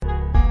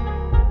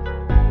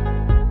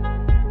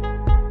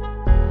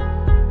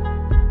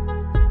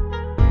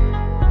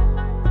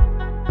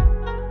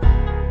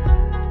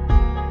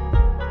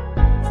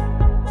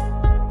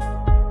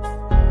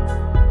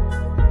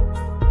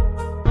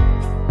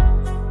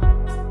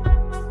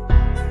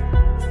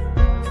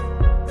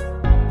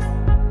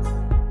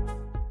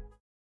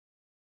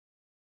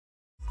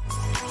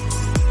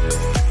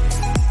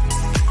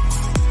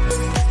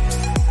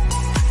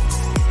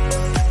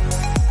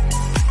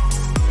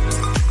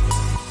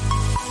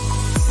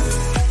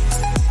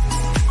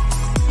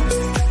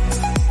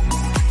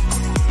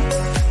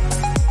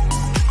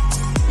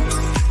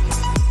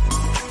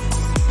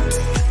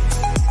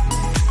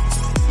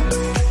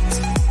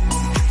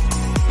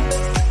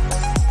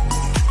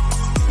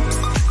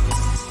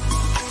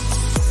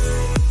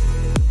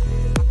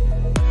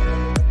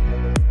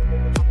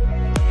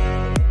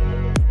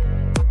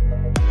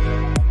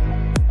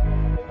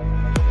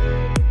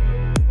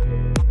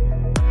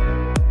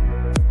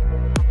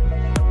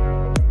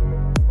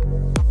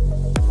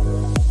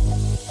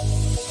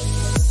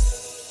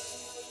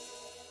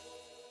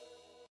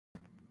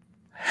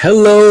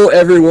Hello,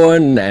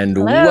 everyone,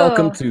 and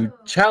welcome Hello. to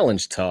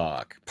Challenge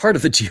Talk, part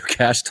of the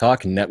Geocache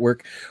Talk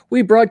Network.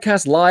 We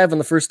broadcast live on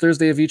the first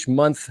Thursday of each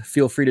month.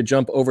 Feel free to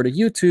jump over to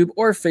YouTube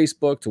or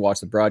Facebook to watch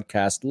the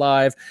broadcast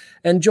live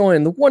and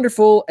join the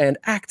wonderful and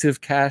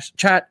active cache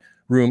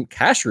room.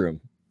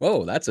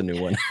 Whoa, that's a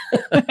new one.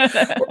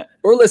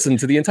 or listen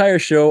to the entire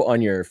show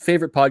on your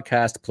favorite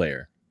podcast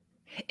player.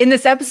 In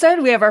this episode,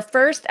 we have our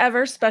first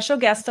ever special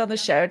guest on the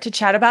show to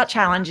chat about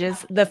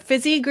challenges, the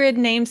Fizzy Grid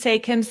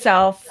namesake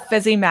himself,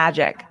 Fizzy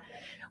Magic.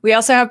 We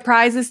also have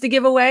prizes to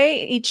give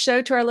away each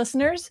show to our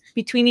listeners.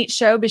 Between each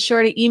show, be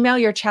sure to email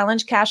your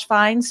challenge cache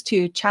finds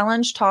to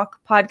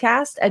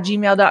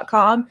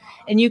challengetalkpodcast@gmail.com,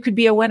 and you could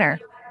be a winner.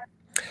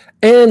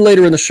 And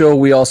later in the show,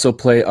 we also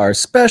play our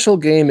special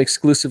game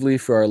exclusively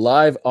for our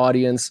live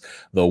audience,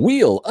 the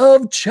Wheel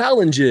of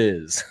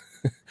Challenges.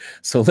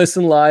 So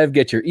listen live,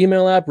 get your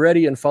email app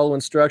ready, and follow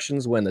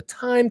instructions when the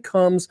time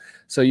comes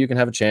so you can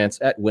have a chance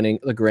at winning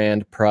the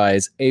grand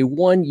prize, a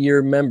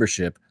 1-year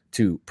membership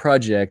to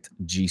Project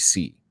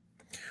GC.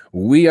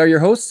 We are your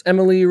hosts,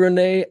 Emily,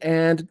 Renee,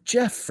 and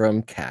Jeff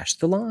from Cache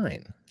the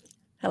Line.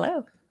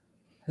 Hello.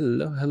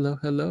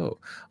 Hello.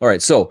 All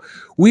right, so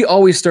we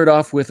always start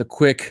off with a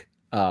quick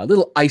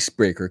little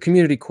icebreaker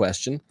community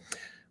question.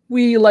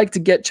 We like to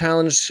get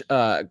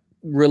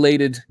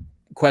challenge-related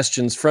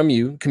questions from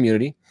you,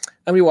 community,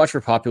 and we watch for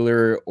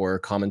popular or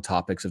common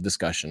topics of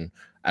discussion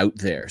out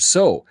there.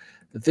 So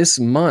this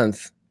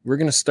month, we're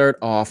going to start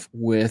off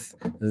with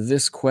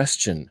this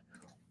question.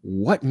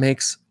 What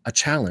makes a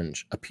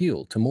challenge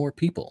appeal to more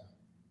people?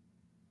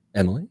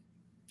 Emily?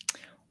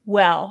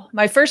 Well,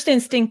 my first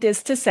instinct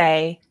is to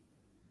say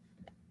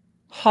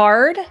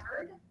hard,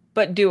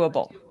 but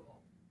doable.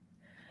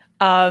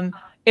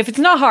 If it's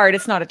not hard,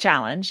 it's not a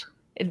challenge.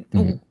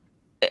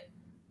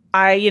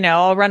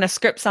 I'll run a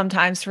script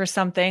sometimes for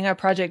something, a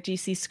Project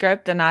GC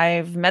script, and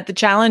I've met the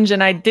challenge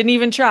and I didn't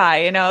even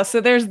try, so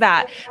there's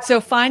that.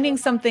 So finding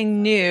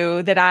something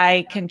new that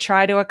I can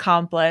try to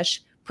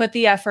accomplish, put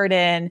the effort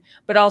in,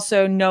 but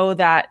also know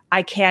that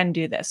I can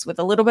do this with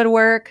a little bit of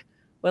work,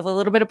 with a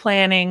little bit of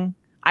planning,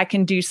 I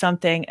can do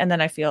something, and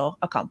then I feel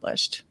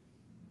accomplished.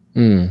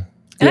 And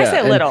I say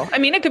a little. I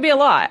mean, it could be a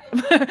lot.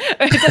 It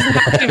doesn't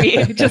have to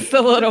be just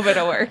a little bit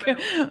of work.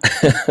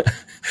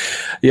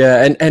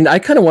 Yeah, and I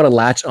kind of want to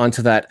latch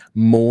onto that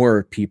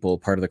more people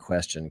part of the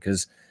question,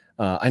 because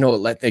I know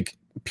like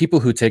people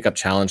who take up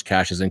challenge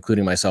caches,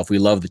 including myself, we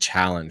love the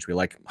challenge. We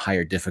like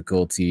higher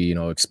difficulty,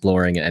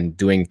 exploring and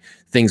doing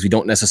things we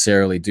don't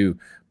necessarily do.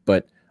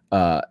 But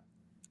I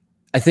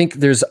think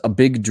there's a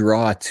big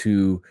draw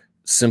to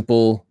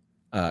simple,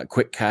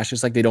 quick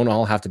caches. Like they don't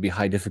all have to be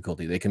high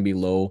difficulty. They can be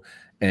low.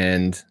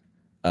 And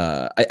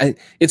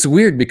it's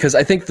weird because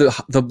I think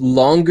the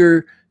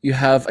longer you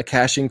have a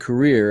caching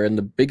career and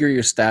the bigger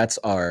your stats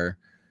are,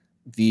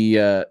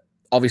 the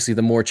obviously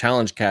the more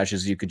challenge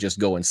caches you could just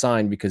go and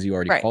sign because you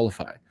already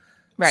qualify.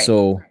 Right.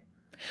 So,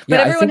 but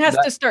everyone has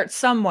to start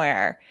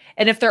somewhere.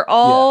 And if they're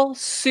all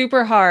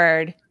super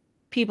hard,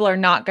 people are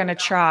not going to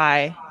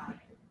try.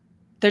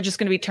 They're just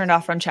going to be turned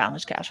off from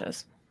challenge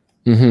caches.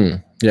 Mm-hmm.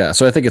 Yeah,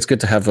 so I think it's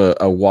good to have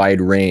a wide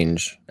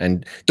range,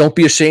 and don't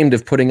be ashamed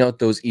of putting out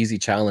those easy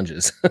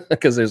challenges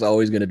because there's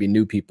always going to be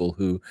new people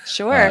who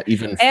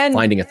even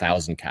finding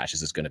 1,000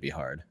 caches is going to be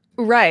hard.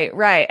 Right.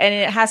 And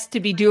it has to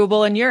be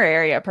doable in your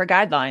area per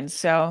guidelines.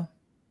 So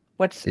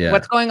what's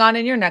going on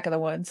in your neck of the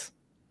woods?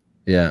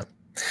 Yeah.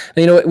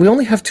 And, we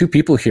only have 2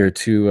 people here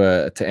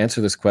to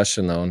answer this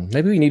question, though.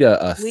 Maybe we need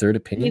a third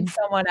opinion. We need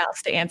someone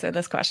else to answer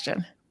this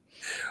question.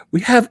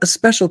 We have a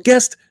special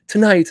guest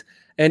tonight.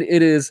 And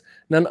it is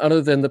none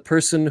other than the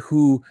person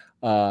who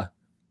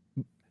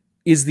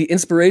is the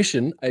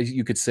inspiration, as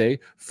you could say,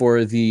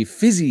 for the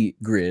Fizzy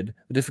Grid,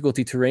 the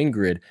difficulty terrain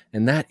grid,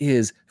 and that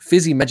is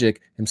Fizzy Magic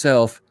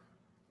himself.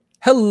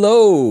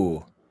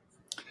 Hello.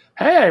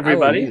 Hey,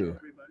 everybody.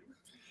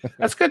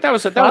 That's good.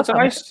 That's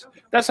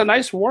a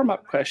nice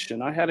warm-up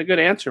question. I had a good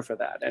answer for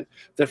that. And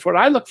what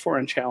I look for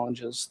in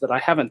challenges that I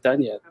haven't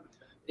done yet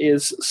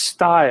is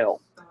style.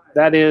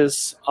 That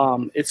is,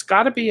 it's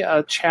got to be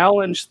a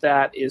challenge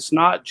that is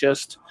not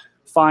just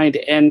find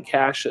N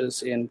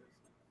caches in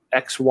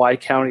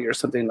XY county or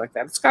something like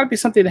that. It's got to be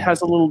something that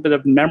has a little bit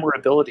of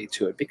memorability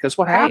to it, because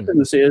what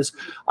happens is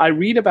I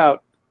read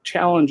about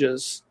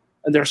challenges,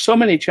 and there are so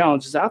many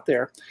challenges out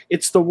there.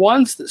 It's the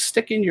ones that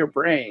stick in your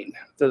brain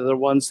that are the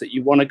ones that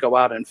you want to go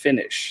out and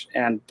finish.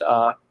 And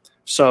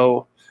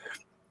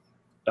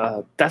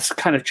that's the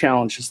kind of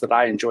challenges that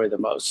I enjoy the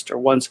most, or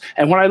ones.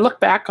 And when I look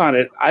back on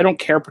it, I don't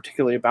care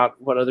particularly about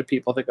what other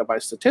people think of my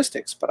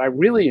statistics, but I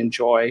really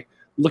enjoy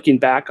looking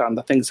back on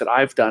the things that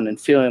I've done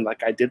and feeling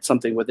like I did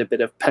something with a bit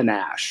of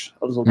panache.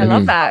 I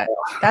love that.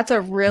 That's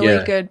a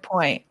really good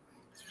point.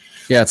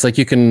 Yeah, it's like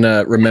you can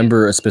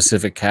remember a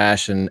specific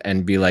cache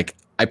and be like,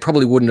 I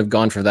probably wouldn't have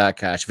gone for that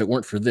cache if it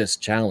weren't for this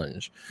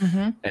challenge.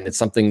 And it's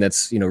something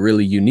that's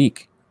really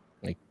unique.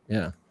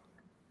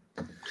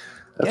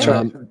 That's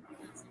right.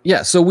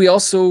 Yeah, so we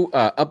also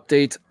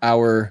update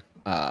our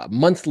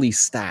monthly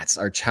stats,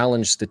 our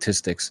challenge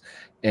statistics.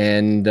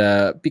 And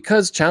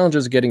because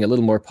challenges are getting a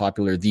little more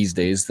popular these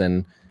days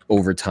than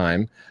over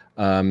time,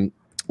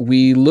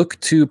 we look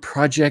to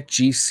Project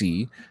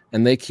GC,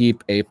 and they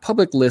keep a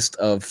public list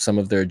of some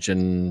of their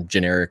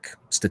generic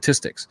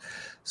statistics.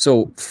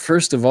 So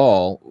first of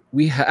all,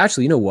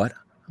 actually, you know what?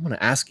 I'm going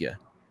to ask you,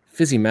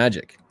 Fizzy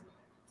Magic,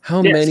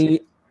 how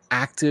many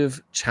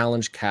active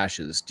challenge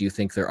caches do you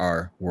think there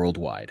are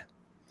worldwide?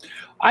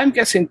 I'm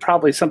guessing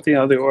probably something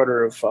on the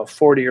order of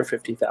 40 or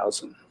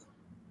 50,000.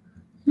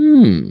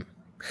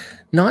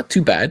 Not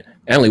too bad.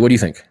 Emily, what do you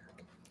think?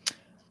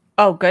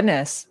 Oh,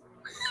 goodness.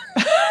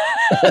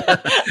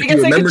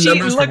 Because I could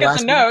cheat and look at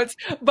the notes,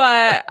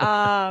 but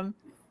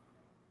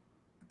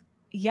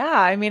yeah,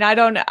 I mean, I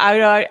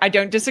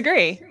don't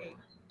disagree.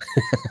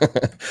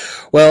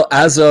 Well,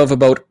 as of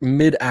about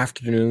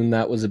mid-afternoon,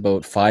 that was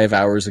about 5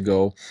 hours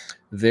ago,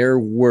 there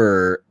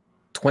were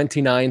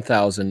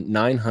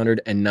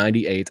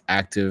 29,998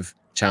 active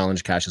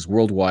challenge caches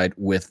worldwide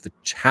with the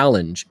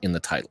challenge in the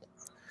title.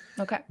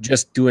 Okay.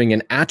 Just doing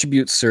an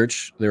attribute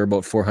search, there were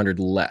about 400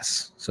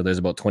 less. So there's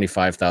about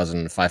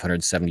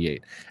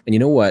 25,578. And you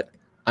know what?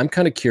 I'm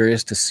kind of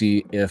curious to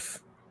see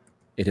if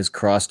it has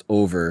crossed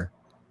over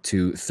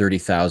to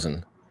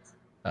 30,000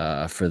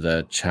 for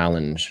the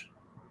challenge.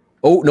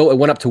 Oh, no, it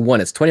went up to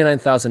 1. It's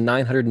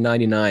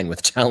 29,999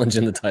 with challenge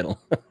in the title.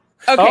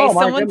 Okay,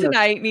 someone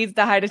tonight needs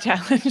to hide a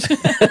challenge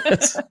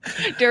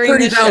during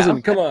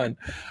 30,000. Come on.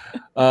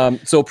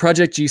 So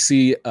Project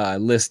GC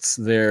lists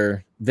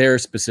their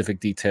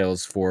specific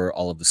details for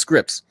all of the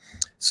scripts.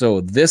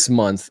 So this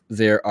month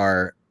there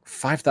are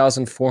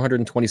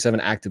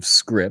 5,427 active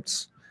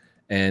scripts,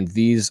 and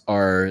these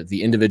are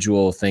the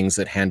individual things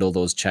that handle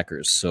those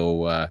checkers.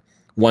 So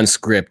one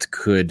script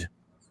could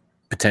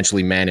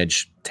potentially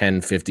manage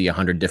 10, 50,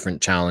 100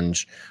 different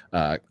challenge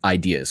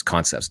ideas,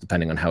 concepts,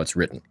 depending on how it's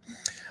written.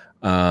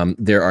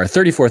 There are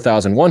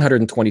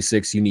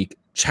 34,126 unique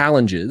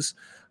challenges,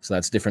 so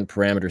that's different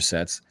parameter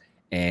sets,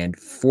 and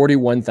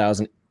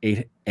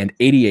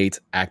 41,088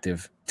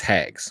 active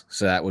tags.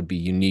 So that would be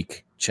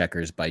unique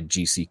checkers by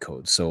GC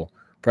code. So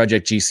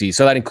Project GC,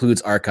 so that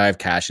includes archive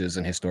caches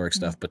and historic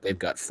stuff, but they've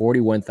got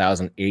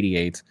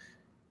 41,088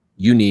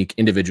 unique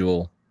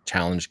individual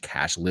challenge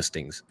cache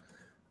listings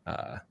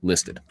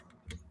listed.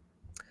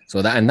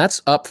 So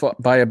that's up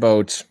by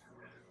about...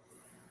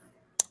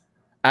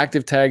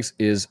 Active tags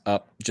is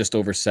up just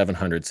over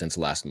 700 since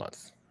last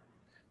month.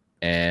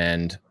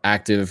 And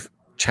active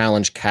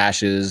challenge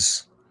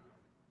caches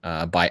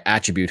by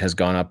attribute has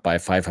gone up by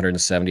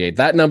 578.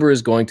 That number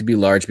is going to be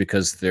large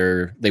because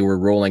they were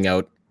rolling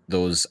out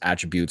those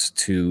attributes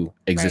to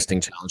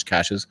existing challenge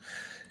caches.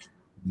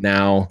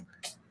 Now,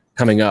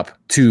 coming up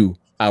to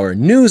our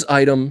news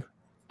item,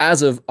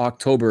 as of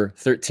October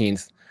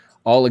 13th,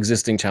 all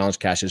existing challenge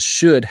caches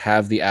should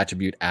have the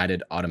attribute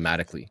added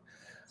automatically.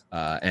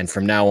 And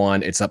from now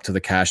on, it's up to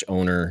the cache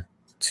owner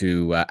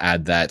to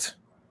add that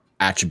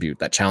attribute,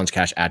 that challenge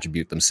cache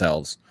attribute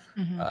themselves.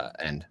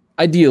 And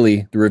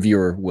ideally, the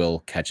reviewer will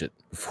catch it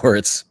before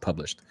it's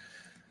published.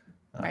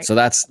 So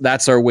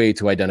that's our way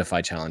to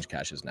identify challenge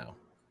caches now,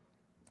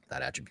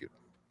 that attribute.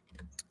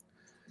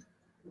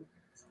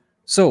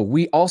 So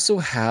we also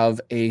have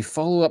a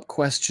follow-up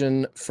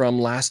question from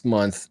last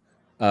month.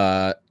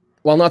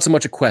 Well, not so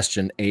much a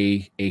question,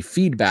 a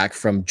feedback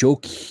from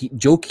Jokeerus,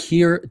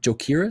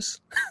 Jokeerus,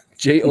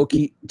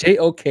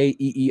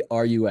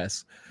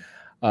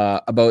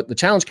 about the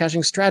challenge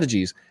caching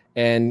strategies.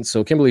 And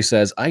so Kimberly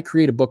says, I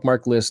create a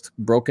bookmark list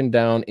broken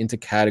down into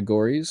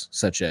categories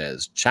such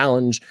as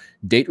challenge,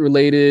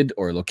 date-related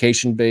or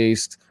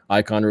location-based,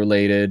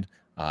 icon-related,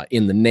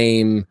 in the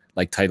name,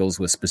 like titles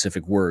with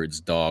specific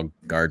words, dog,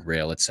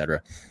 guardrail, etc.,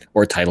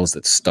 or titles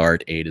that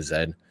start A to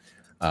Z.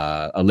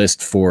 A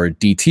list for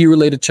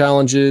DT-related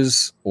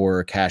challenges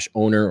or cache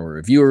owner or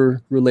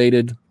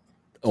reviewer-related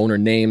owner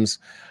names,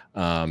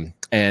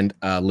 and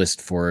a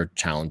list for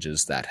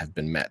challenges that have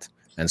been met,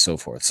 and so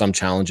forth. Some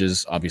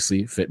challenges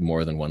obviously fit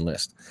more than one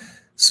list.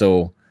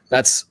 So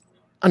that's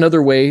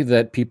another way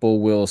that people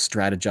will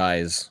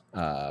strategize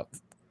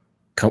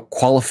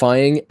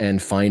qualifying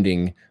and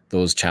finding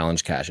those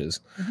challenge caches.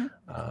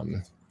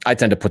 I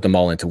tend to put them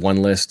all into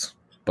one list,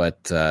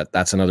 but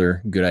that's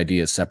another good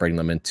idea, separating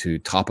them into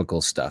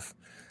topical stuff.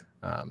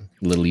 A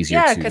little easier.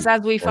 Yeah, because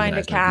as we find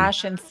a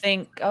cache and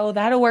think, oh,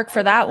 that'll work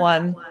for that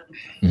one,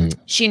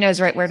 she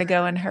knows right where to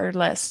go in her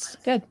list.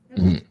 Good.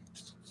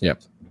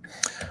 Yep.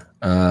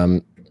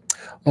 All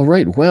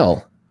right.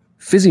 Well,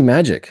 Fizzy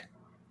Magic,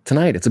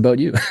 tonight it's about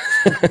you.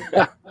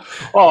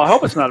 Oh, I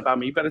hope it's not about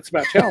me, but it's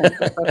about challenge.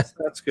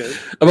 That's good.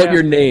 About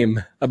your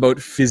name, about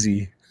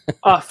Fizzy.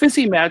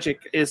 Fizzy Magic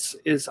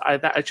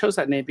I chose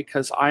that name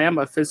because I am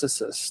a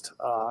physicist.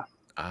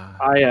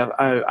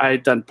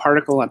 I've done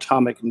particle,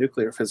 atomic, and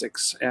nuclear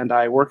physics, and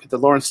I work at the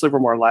Lawrence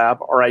Livermore Lab,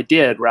 or I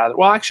did rather.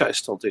 Well, actually, I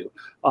still do.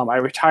 I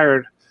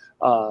retired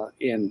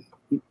in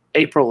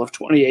April of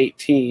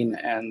 2018,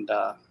 and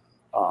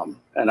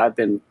I've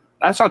been.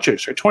 That's not true.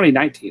 Sorry,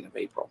 2019 of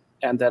April,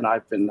 and then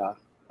I've been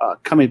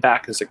coming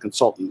back as a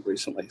consultant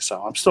recently.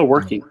 So I'm still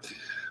working.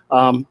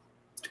 And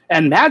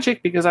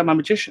magic, because I'm a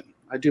magician.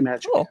 I do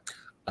magic. Oh.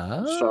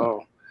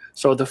 Oh.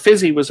 So the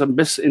fizzy was a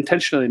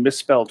intentionally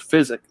misspelled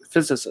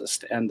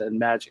physicist, and then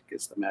magic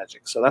is the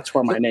magic. So that's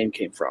where my name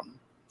came from.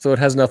 So it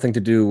has nothing to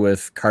do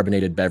with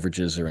carbonated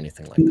beverages or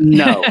anything like that?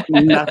 No,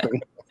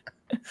 nothing.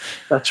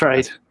 That's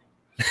right.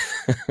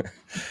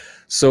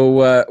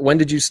 So when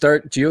did you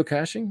start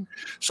geocaching?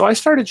 So I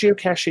started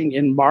geocaching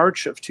in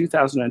March of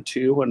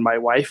 2002 when my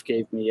wife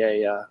gave me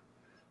it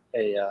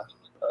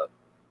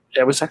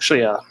was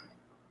actually a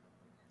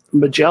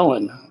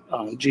Magellan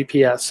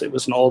GPS. It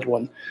was an old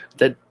one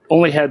that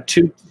only had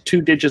two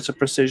digits of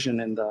precision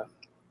in the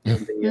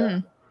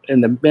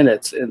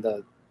minutes, in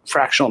the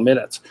fractional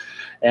minutes.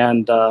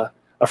 And a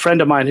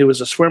friend of mine who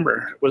was a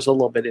swimmer was a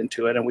little bit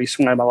into it, and we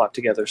swam a lot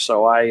together.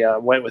 So I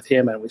went with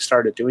him and we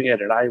started doing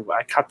it, and I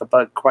caught the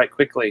bug quite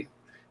quickly.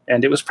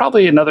 And it was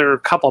probably another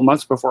couple of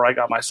months before I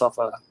got myself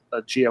a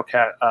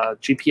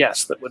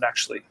GPS that would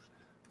actually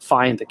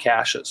find the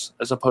caches,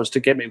 as opposed to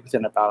get me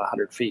within about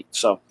 100 feet.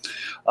 So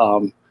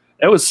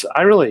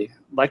I really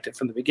liked it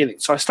from the beginning.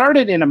 So I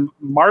started in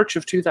March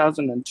of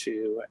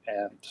 2002,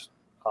 and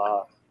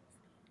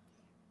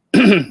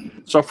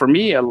so for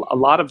me, a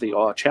lot of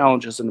the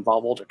challenges that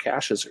involve older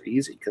caches are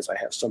easy because I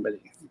have so many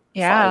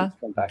finds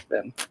from back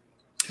then.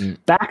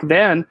 Back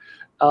then,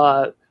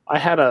 I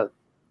had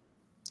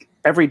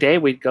every day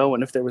we'd go,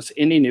 and if there was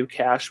any new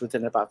cache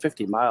within about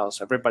 50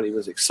 miles, everybody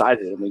was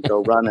excited, and we'd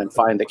go run and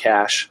find the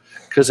cache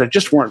because there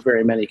just weren't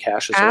very many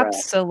caches around.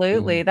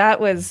 Absolutely. That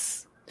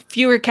was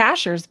fewer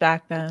cachers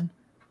back then.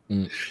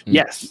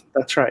 Yes,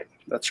 that's right.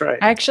 That's right.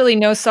 I actually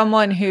know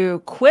someone who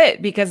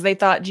quit because they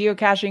thought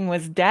geocaching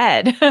was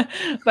dead,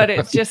 but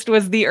it just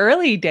was the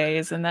early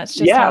days, and that's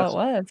just how it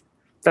was.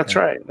 That's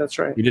right. That's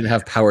right. You didn't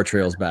have power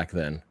trails back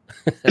then,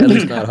 at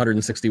least not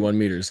 161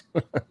 meters.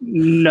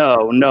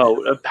 No.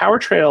 A power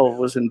trail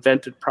was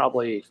invented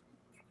probably.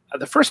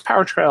 The first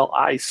power trail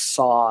I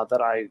saw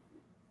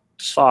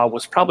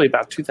was probably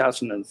about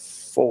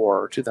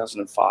 2004,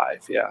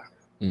 2005. Yeah.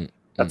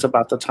 That's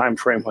about the time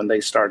frame when they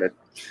started.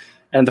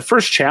 And the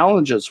first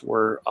challenges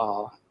were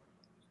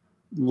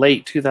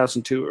late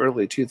 2002,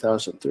 early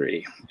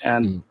 2003.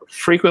 And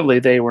frequently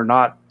they were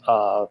not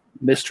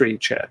mystery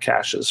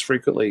caches,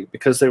 frequently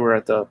because they were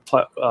at the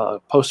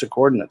posted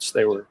coordinates.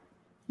 They were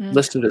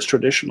listed as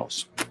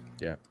traditionals.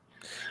 Yeah.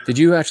 Did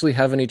you actually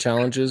have any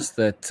challenges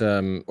that,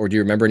 or do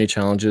you remember any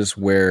challenges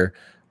where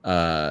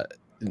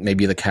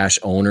maybe the cache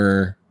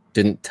owner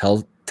didn't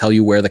tell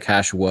you where the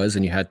cache was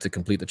and you had to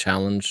complete the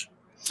challenge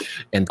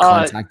and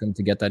contact them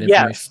to get that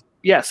information?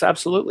 Yes,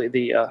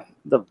 absolutely. I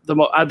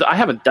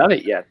haven't done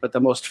it yet, but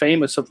the most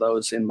famous of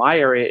those in my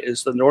area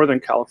is the Northern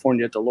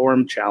California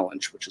DeLorme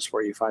Challenge, which is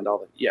where you find all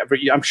the. Yeah, but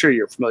I'm sure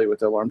you're familiar with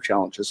DeLorme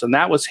challenges, and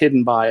that was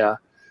hidden by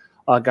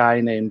a guy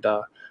named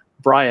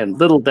Brian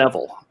Little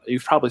Devil.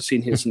 You've probably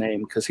seen his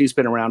name because he's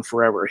been around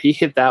forever. He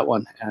hid that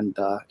one, and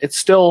it's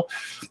still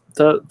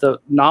the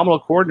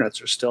nominal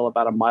coordinates are still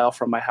about a mile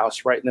from my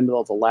house, right in the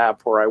middle of the lab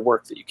where I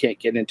work that you can't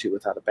get into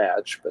without a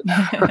badge. But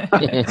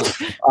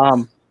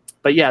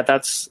but yeah,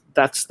 that's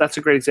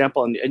a great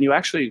example. And you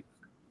actually,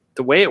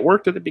 the way it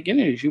worked at the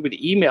beginning is you would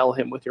email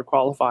him with your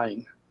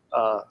qualifying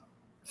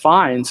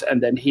finds,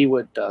 and then he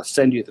would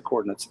send you the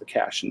coordinates of the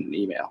cache in an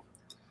email.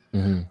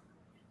 And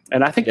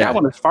I think that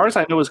one, as far as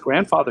I know, is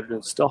grandfathered, and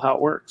it's still how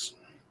it works.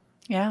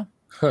 Yeah.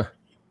 Huh.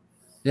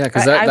 Yeah,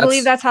 because I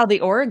believe that's how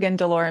the Oregon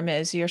DeLorme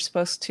is. You're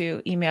supposed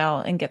to email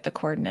and get the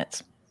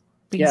coordinates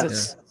because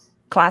it's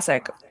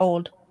classic,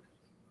 old.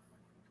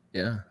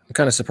 Yeah, I'm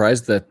kind of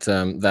surprised that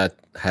that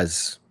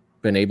has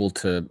been able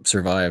to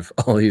survive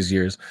all these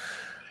years.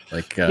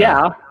 Like,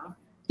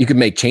 you could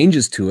make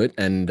changes to it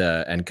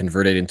and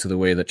convert it into the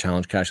way that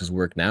challenge caches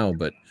work now.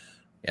 But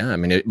yeah, I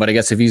mean, but I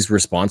guess if he's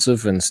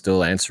responsive and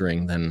still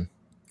answering, then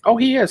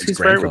he is. He's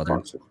very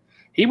responsive.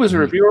 He was a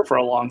reviewer for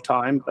a long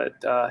time,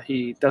 but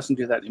he doesn't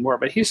do that anymore.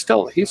 But he's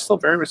still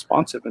very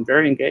responsive and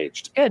very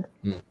engaged. Good.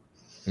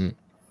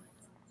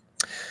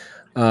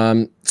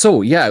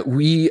 So yeah,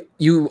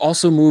 you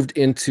also moved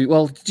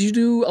into, did you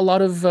do a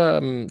lot of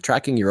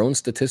tracking your own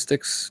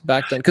statistics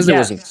back then? Because there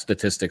wasn't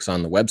statistics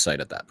on the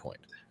website at that point.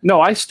 No,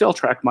 I still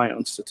track my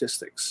own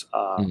statistics.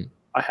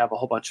 I have a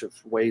whole bunch of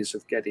ways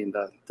of getting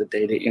the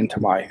data into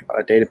my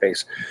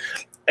database.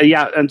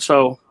 And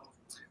so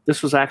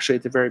this was actually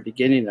at the very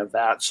beginning of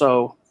that.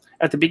 So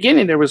at the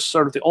beginning, there was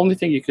sort of the only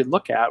thing you could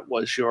look at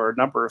was your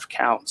number of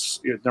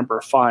counts, your number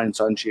of finds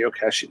on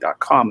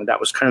geocaching.com. And that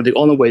was kind of the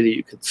only way that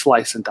you could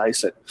slice and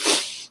dice it.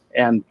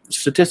 And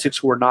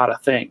statistics were not a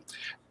thing.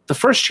 The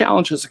first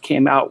challenges that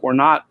came out were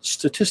not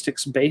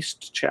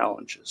statistics-based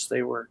challenges.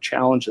 They were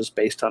challenges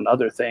based on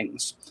other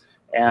things.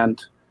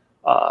 And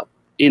I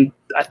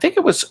think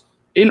it was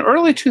in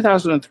early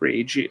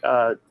 2003,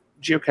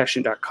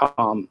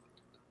 geocaching.com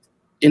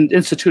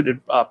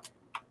instituted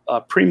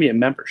premium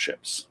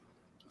memberships.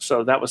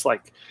 So that was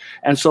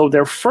and so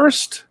their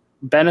first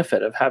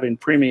benefit of having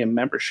premium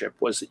membership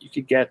was that you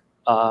could get,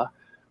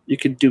 you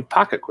could do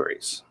pocket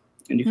queries,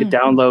 and you could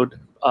download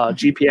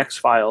GPX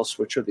files,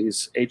 which are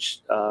these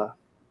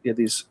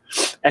these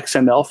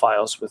XML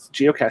files with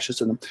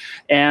geocaches in them.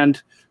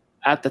 And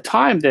at the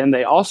time, then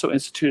they also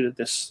instituted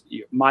this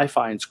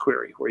MyFinds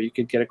query, where you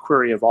could get a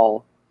query of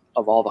all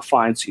the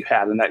finds you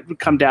had, and that would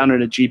come down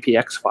in a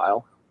GPX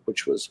file,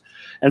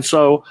 and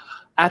so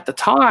at the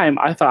time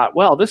I thought,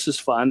 well, this is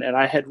fun, and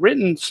I had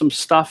written some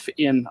stuff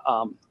in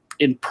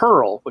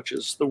Perl, which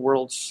is the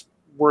world's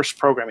worst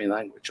programming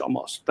language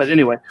almost. But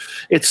anyway,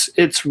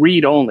 it's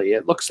read only.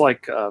 It looks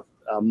like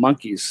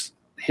monkeys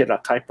hit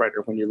a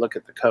typewriter when you look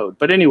at the code.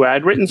 But anyway,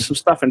 I'd written some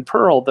stuff in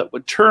Perl that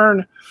would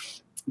turn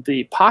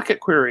the Pocket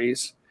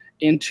queries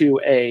into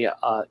a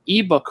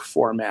ebook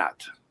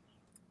format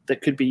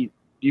that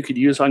you could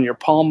use on your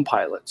Palm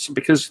Pilots,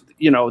 because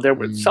there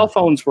were cell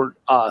phones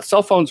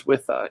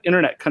with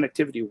internet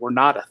connectivity were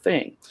not a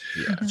thing.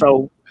 Yeah.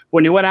 So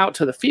when you went out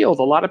to the field,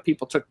 a lot of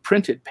people took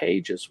printed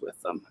pages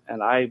with them,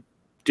 and I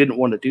didn't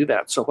want to do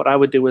that. So what I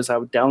would do is I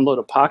would download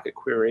a Pocket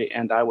query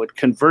and I would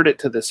convert it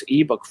to this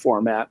ebook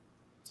format,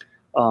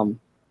 and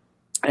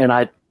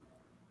I'd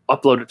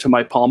upload it to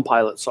my Palm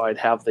Pilot, so I'd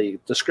have the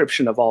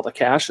description of all the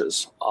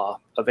caches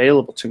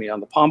available to me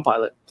on the Palm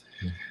Pilot.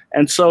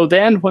 And so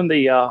then when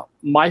the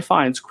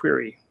MyFinds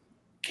query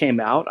came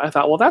out, I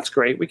thought, well, that's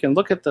great. We can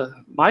look at the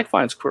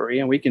MyFinds query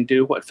and we can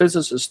do what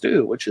physicists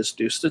do, which is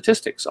do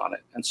statistics on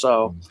it. And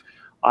so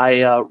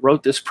I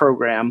wrote this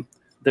program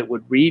that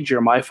would read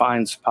your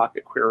MyFinds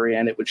Pocket query,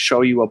 and it would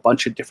show you a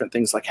bunch of different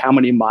things, like how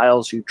many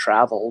miles you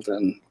traveled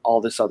and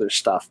all this other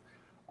stuff.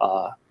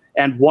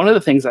 And one of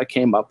the things I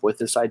came up with,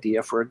 this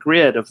idea for a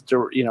grid of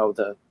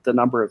the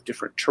number of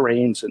different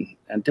terrains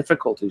and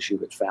difficulties you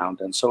had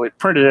found. And so it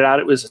printed it out.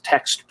 It was a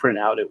text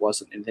printout. It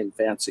wasn't anything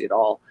fancy at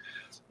all.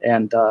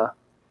 And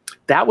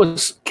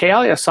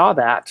Kalia saw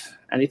that,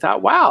 and he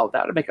thought, wow,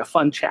 that would make a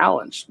fun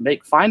challenge.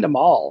 Find them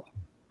all,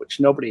 which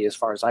nobody, as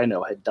far as I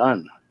know, had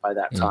done by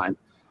that time.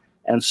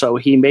 And so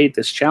he made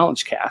this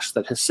challenge cache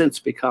that has since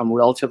become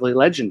relatively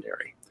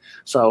legendary.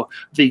 So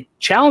the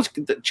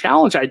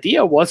challenge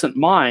idea wasn't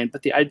mine,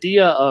 but the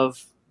idea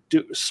of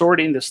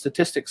sorting the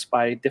statistics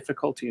by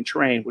difficulty and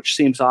terrain, which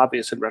seems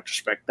obvious in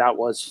retrospect, that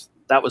was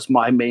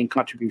my main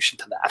contribution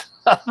to that.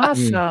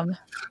 Awesome.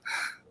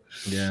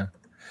 Yeah.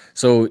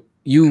 So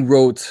you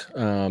wrote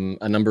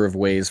a number of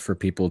ways for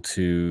people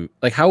to,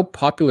 like, how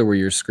popular were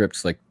your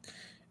scripts? Like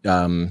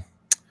when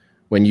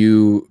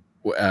you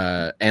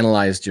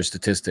analyzed your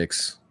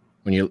statistics,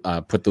 when you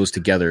put those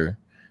together,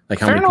 like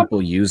how many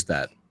people used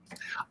that?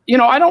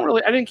 I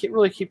didn't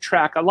really keep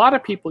track. A lot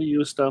of people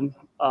used them.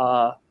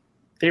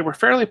 They were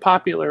fairly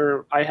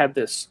popular. I had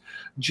this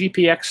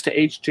GPX to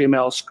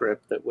HTML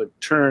script that would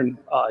turn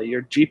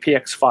your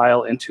GPX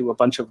file into a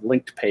bunch of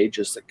linked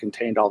pages that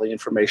contained all the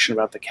information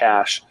about the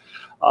cache.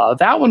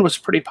 That one was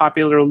pretty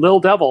popular.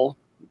 Lil Devil,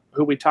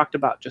 who we talked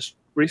about just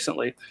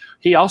recently,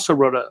 he also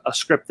wrote a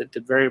script that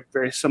did very,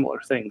 very similar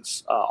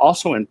things,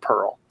 also in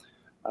Perl.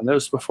 And that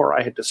was before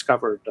I had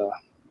discovered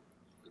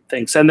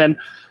things. And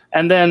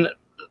then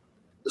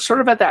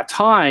sort of at that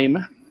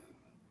time,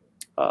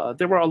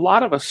 there were a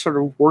lot of us sort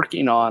of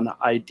working on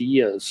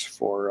ideas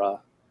for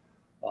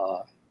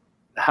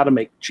how to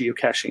make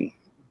geocaching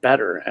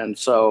better. And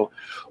so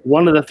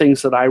one of the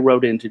things that I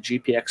wrote into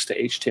GPX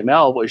to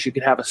HTML was you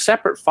could have a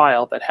separate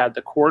file that had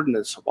the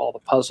coordinates of all the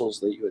puzzles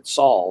that you had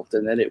solved,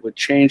 and then it would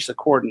change the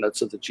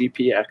coordinates of the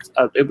GPX.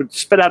 It would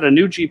spit out a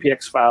new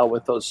GPX file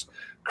with those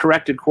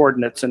corrected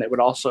coordinates, and it would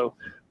also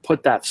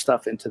put that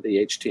stuff into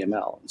the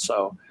HTML. And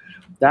so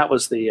that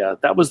was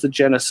the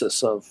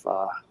genesis of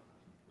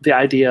the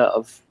idea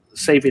of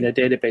saving a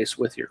database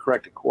with your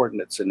corrected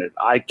coordinates in it.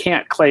 I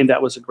can't claim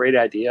that was a great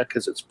idea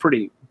because it's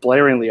pretty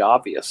blaringly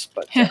obvious,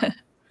 but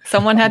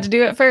someone had to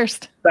do it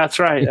first. That's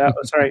right. That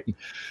was right.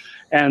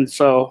 And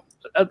so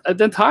at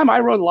the time, I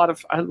wrote a lot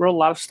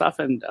of stuff,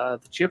 and the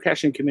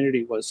geocaching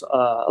community was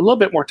a little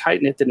bit more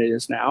tight knit than it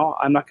is now.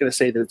 I'm not going to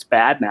say that it's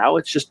bad now;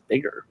 it's just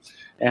bigger,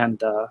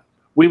 and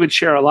we would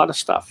share a lot of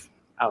stuff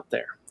out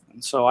there.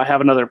 And so I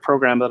have another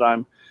program that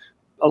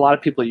a lot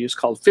of people use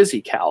called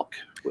PhysiCalc,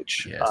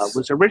 which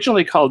was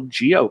originally called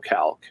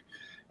GeoCalc.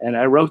 And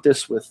I wrote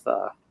this with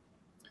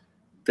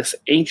this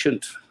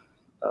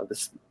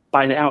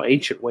by now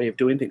ancient way of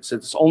doing things.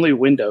 It's only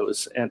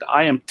Windows, and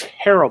I am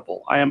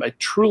terrible. I am a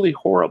truly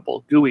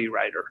horrible GUI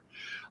writer.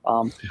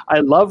 I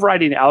love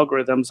writing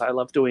algorithms. I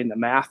love doing the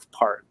math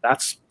part.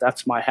 That's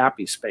my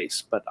happy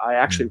space. But I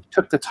actually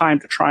took the time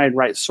to try and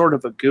write sort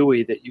of a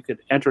GUI that you could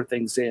enter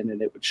things in,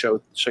 and it would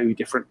show you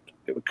different.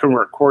 It would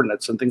convert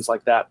coordinates and things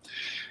like that.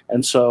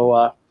 And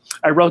so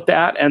I wrote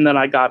that, and then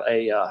I got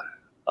a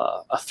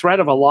threat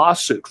of a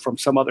lawsuit from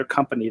some other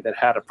company that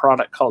had a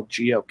product called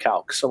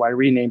GeoCalc. So I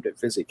renamed it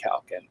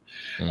PhysiCalc,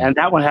 and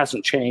that one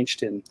hasn't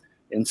changed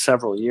in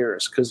several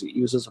years because it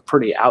uses a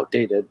pretty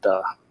outdated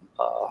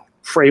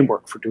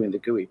framework for doing the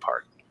GUI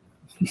part.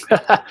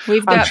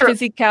 We've got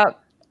PhysiCalc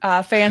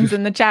fans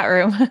in the chat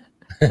room.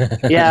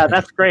 Yeah,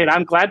 that's great.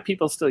 I'm glad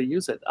people still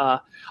use it.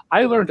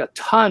 I learned a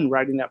ton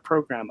writing that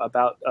program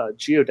about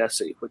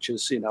geodesy, which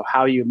is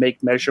how you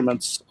make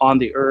measurements on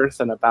the Earth,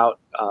 and about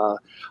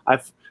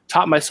I've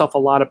taught myself a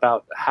lot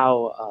about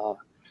how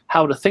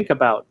to think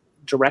about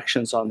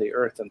directions on the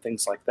Earth and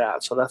things like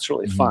that. So that's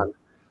really fun.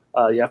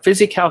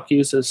 PhysiCalc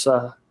uses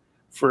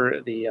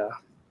for the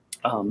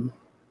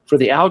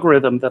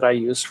algorithm that I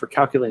use for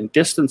calculating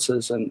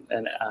distances and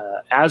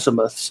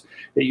azimuths.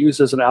 It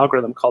uses an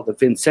algorithm called the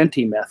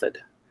Vincenti method,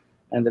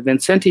 and the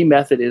Vincenti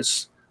method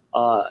is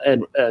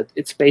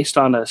it's based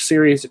on a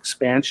series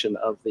expansion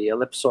of the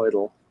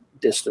ellipsoidal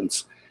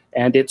distance,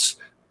 and it's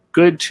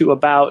good to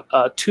about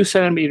 2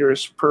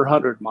 centimeters per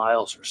 100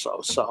 miles or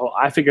so. So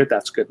I figured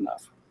that's good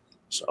enough.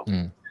 So,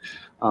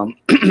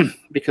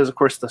 because of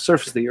course the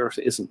surface of the Earth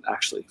isn't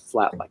actually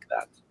flat like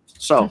that.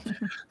 So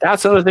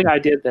that's another thing I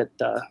did that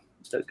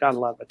got a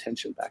lot of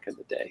attention back in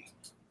the day.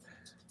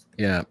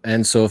 Yeah,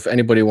 and so if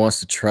anybody wants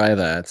to try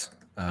that,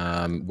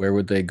 where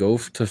would they go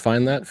to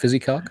find that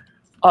PhysiCalc?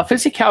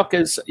 PhysiCalc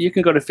is, you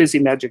can go to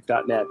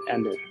physimagic.net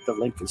and the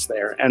link is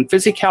there. And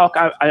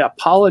PhysiCalc, I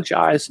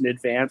apologize in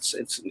advance.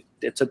 It's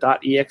a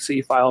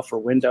 .exe file for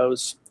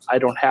Windows. I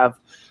don't have.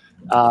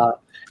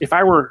 If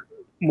I were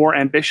more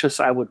ambitious,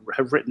 I would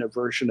have written a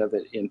version of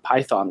it in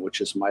Python, which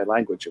is my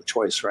language of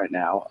choice right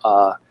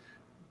now.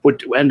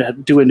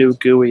 And do a new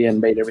GUI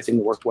and made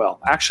everything work well.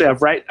 Actually,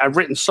 I've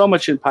written so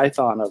much in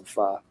Python of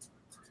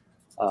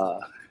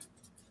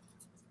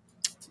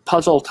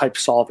puzzle type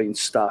solving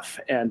stuff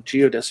and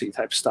geodesy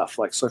type stuff.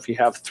 Like, so if you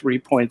have 3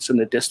 points in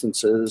the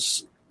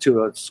distances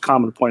to a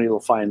common point,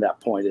 it'll find that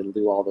point. It'll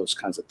do all those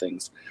kinds of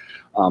things.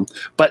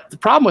 But the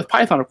problem with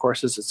Python, of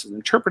course, is it's an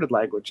interpreted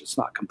language. It's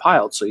not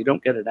compiled, so you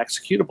don't get an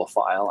executable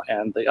file.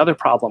 And the other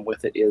problem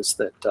with it is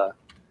that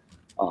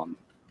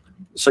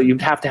so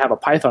you'd have to have a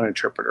Python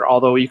interpreter,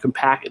 although you can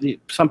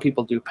some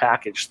people do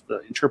package the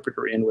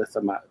interpreter in with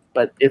them,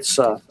 but it's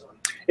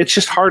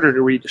just harder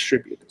to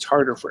redistribute. It's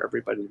harder for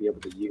everybody to be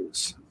able to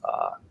use.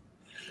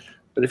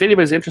 But if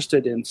anybody's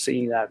interested in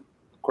seeing that,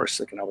 of course,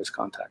 they can always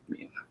contact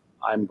me.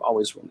 I'm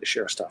always willing to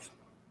share stuff.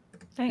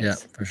 Thanks. Yeah,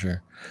 for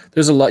sure.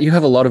 There's a lot. You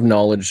have a lot of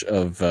knowledge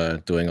of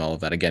doing all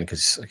of that, again,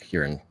 because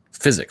you're in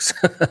physics.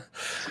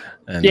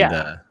 And,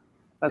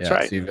 that's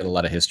right. So you've got a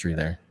lot of history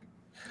there.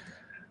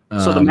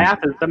 So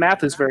the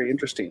math is very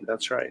interesting.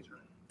 That's right.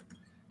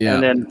 Yeah.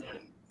 And then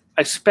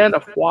I spent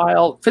a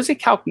while.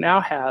 PhysiCalc now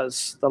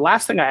has, the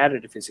last thing I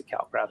added to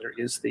PhysiCalc rather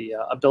is the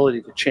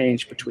ability to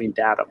change between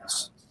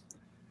datums,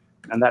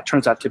 and that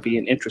turns out to be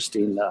an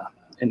interesting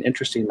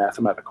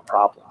mathematical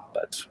problem.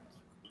 But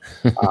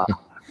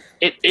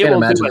it Can't will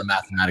imagine do the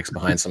mathematics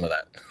behind some of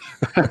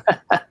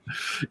that.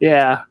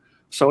 Yeah.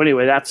 So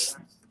anyway, that's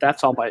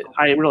all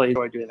I really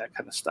enjoy doing that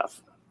kind of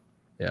stuff.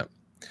 Yeah.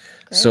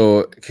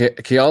 So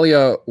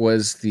Kealia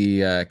was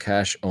the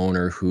cache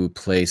owner who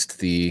placed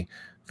the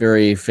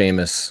very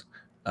famous,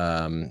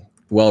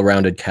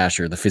 well-rounded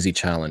cacher, the Fizzy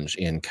Challenge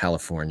in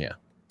California.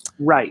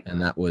 Right. And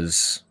that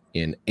was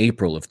in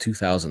April of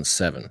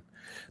 2007.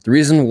 The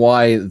reason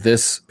why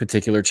this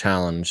particular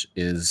challenge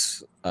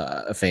is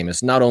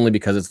famous, not only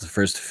because it's the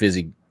first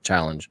Fizzy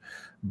challenge,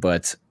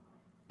 but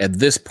at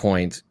this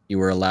point, you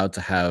were allowed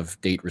to have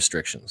date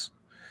restrictions.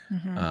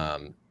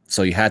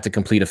 So you had to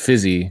complete a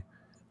Fizzy,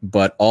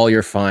 but all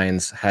your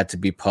finds had to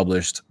be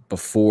published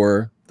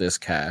before this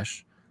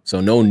cache.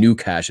 So no new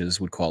caches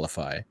would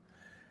qualify.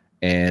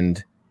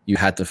 And you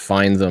had to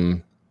find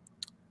them,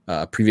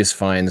 previous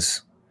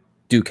finds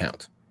do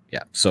count.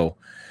 Yeah, so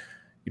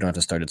you don't have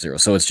to start at zero.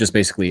 So it's just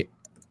basically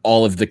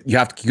all of you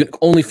can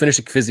only finish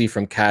a Fizzy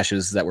from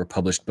caches that were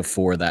published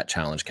before that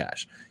challenge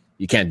cache.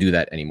 You can't do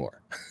that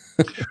anymore.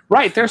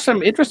 Right. There's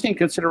some interesting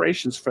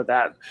considerations for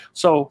that.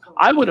 So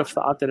I would have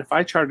thought that if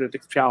I charted a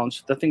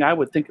challenge, the thing I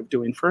would think of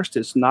doing first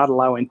is not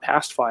allowing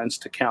past finds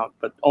to count,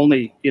 but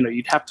only,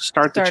 you'd have to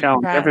start the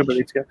challenge,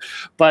 everybody together.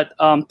 But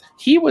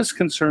he was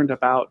concerned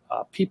about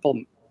people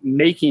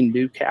making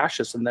new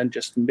caches and then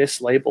just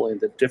mislabeling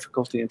the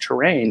difficulty and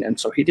terrain. And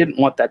so he didn't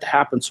want that to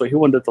happen. So he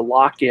wanted to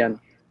lock in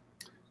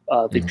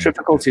the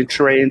difficulty and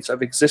terrains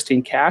of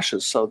existing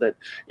caches so that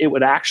it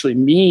would actually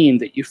mean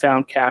that you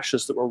found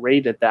caches that were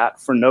rated that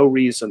for no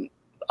reason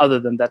other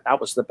than that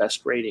was the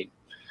best rating.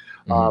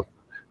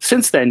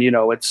 Since then,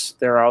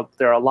 there are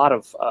a lot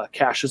of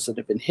caches that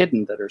have been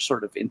hidden that are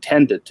sort of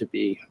intended to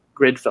be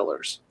grid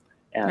fillers.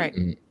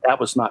 And that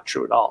was not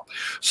true at all.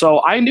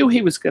 So I knew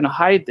he was going to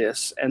hide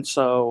this. And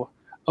so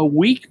a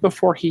week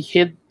before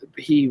he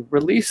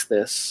released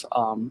this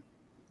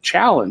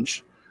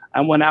challenge, I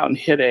went out and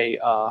hit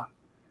a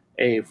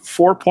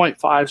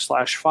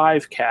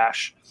 4.5/5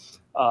 cache,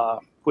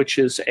 which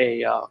is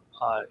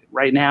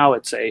right now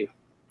it's I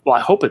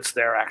hope it's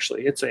there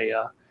actually. It's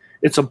a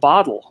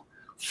bottle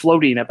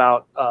floating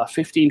about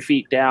 15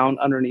 feet down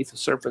underneath the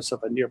surface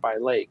of a nearby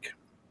lake.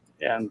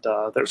 And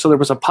so there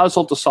was a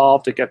puzzle to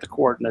solve to get the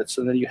coordinates,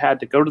 and then you had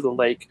to go to the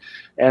lake,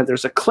 and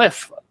there's a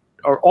cliff,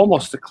 or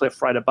almost a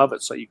cliff right above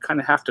it. So you kind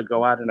of have to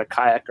go out in a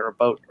kayak or a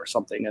boat or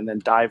something and then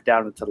dive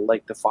down into the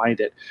lake to find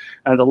it.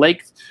 And the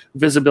lake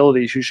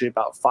visibility is usually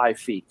about 5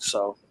 feet.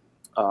 So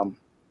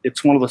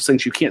it's one of those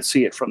things you can't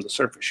see it from the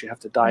surface. You have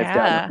to dive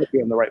down and be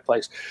in the right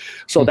place.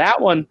 So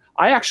that one,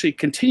 I actually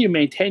continue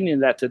maintaining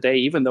that today,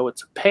 even though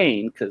it's a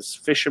pain because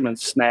fishermen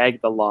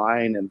snag the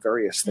line and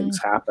various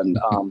things happen.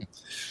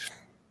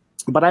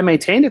 But I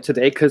maintain it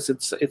today because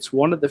it's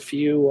one of the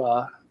few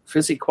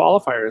FISI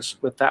qualifiers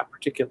with that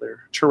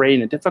particular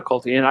terrain and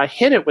difficulty. And I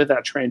hit it with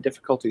that terrain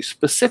difficulty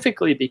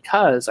specifically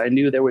because I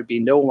knew there would be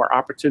no more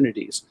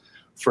opportunities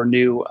for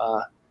new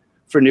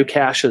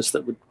caches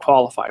that would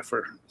qualify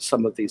for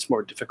some of these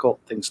more difficult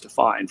things to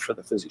find for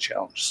the FISI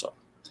challenge. So,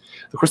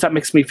 of course, that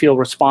makes me feel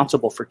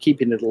responsible for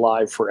keeping it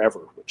alive forever,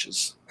 which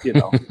is,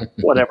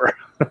 whatever.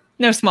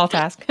 No small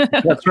task.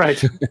 That's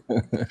right.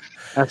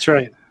 That's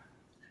right.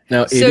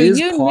 Now, so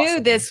you knew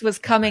this was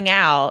coming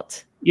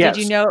out. Yes.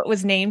 Did you know it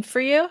was named for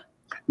you?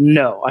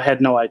 No, I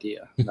had no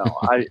idea. No,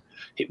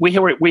 we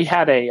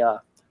had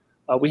a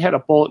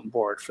bulletin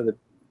board for the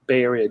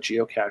Bay Area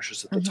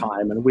geocachers at the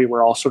time, and we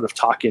were all sort of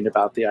talking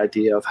about the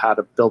idea of how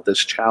to build this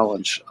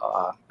challenge.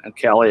 And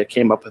Kalia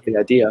came up with the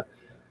idea,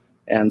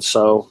 and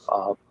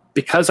so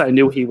because I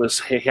knew he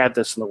had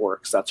this in the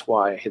works, that's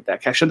why I hid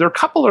that cache. And there are a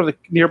couple of the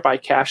nearby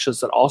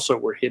caches that also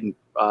were hidden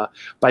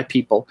by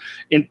people,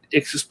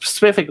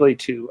 specifically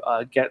to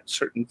get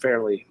certain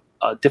fairly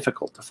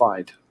difficult to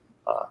find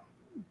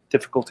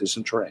difficulties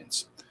and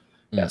terrains.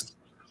 Yes.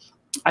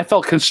 I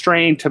felt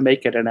constrained to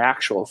make it an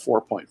actual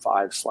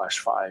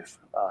 4.5/5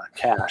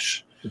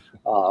 cache.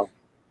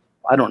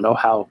 I don't know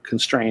how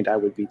constrained I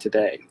would be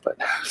today, but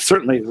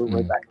certainly we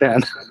were back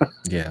then.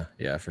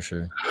 Yeah, for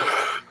sure.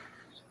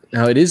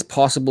 Now, it is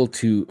possible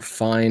to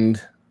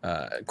find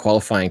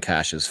qualifying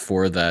caches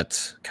for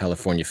that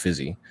California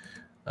FISI.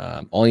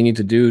 All you need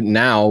to do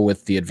now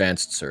with the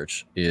advanced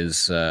search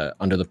is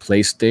under the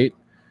place date,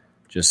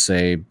 just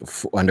say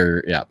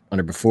under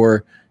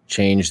before,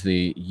 change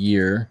the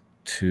year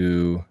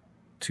to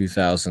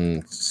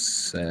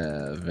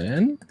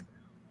 2007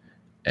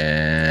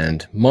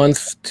 and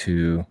month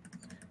to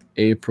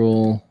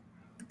April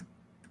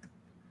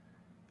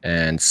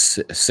and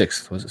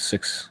 6th. Was it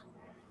 6th?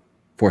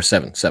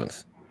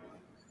 7th.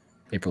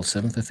 April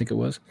 7th, I think it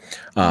was.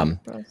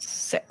 April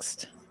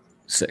 6th.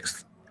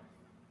 6th.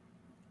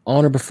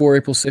 On or before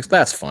April 6th,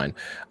 that's fine.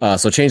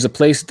 So change the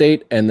place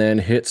date and then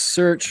hit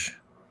search,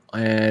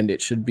 and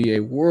it should be a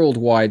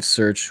worldwide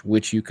search,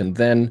 which you can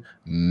then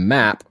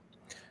map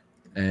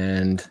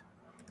and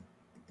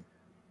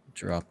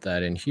drop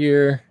that in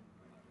here.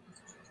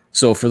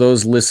 So for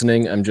those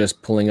listening, I'm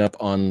just pulling up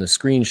on the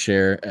screen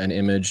share an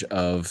image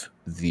of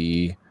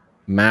the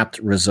mapped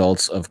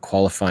results of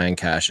qualifying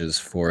caches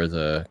for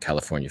the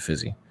California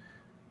FISI.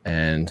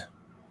 And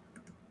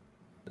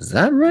is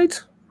that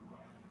right?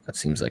 That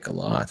seems like a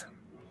lot.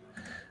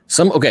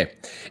 Okay,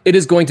 it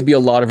is going to be a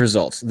lot of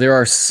results. There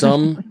are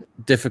some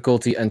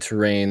difficulty and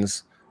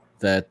terrains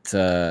that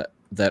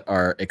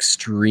are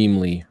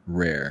extremely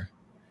rare,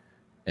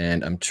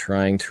 and I'm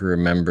trying to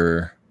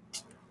remember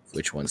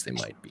which ones they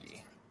might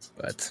be.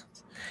 But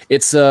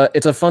it's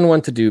a fun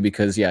one to do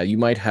because you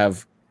might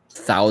have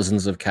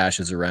thousands of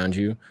caches around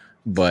you,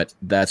 but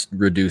that's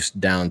reduced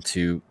down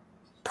to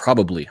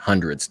probably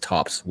hundreds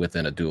tops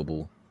within a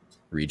doable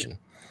region.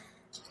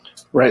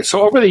 Right.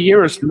 So over the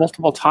years,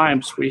 multiple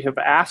times, we have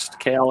asked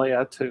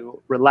Kalia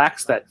to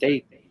relax that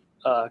date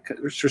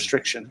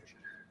restriction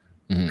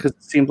because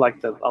it seemed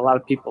like a lot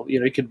of people,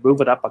 you could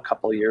move it up a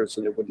couple of years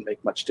and it wouldn't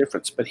make much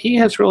difference. But he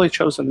has really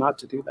chosen not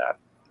to do that.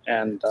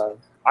 And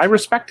I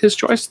respect his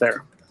choice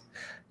there.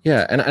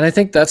 Yeah. And I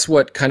think that's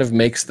what kind of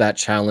makes that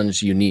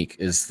challenge unique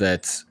is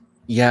that,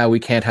 we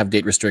can't have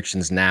date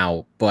restrictions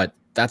now, but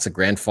that's a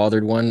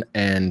grandfathered one.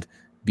 And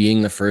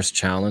being the first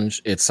challenge,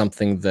 it's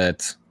something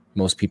that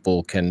most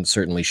people can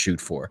certainly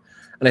shoot for.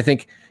 And I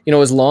think,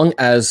 as long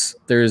as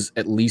there's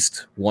at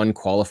least one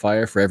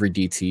qualifier for every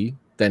DT,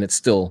 then it's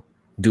still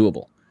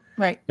doable.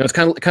 Right. It's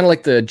kind of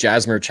like the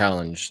Jasmer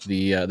challenge.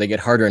 They get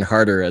harder and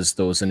harder as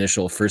those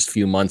initial first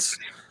few months.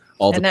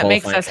 And that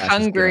makes us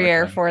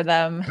hungrier for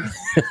them.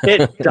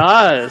 It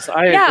does.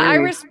 I agree. I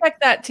respect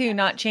that too,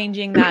 not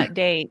changing that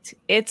date.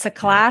 It's a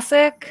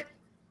classic.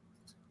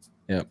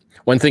 Yeah.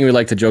 One thing we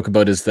like to joke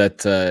about is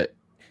that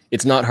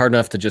it's not hard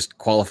enough to just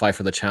qualify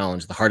for the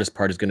challenge. The hardest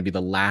part is going to be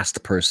the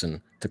last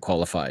person to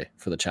qualify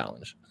for the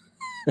challenge.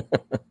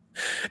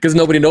 Because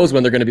nobody knows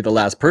when they're going to be the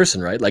last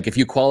person, right? Like if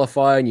you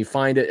qualify and you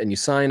find it and you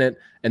sign it,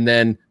 and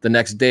then the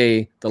next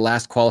day, the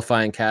last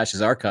qualifying cache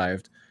is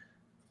archived,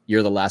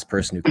 you're the last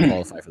person who can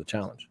qualify for the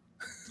challenge.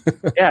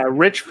 Yeah,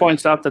 Rich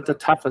points out that the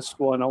toughest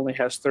one only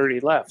has 30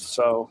 left.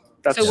 So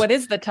what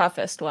is the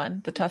toughest one?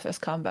 The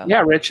toughest combo?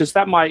 Yeah, Rich, is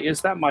that my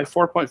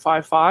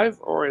 4.55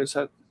 or is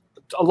that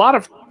a lot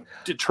of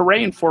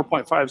terrain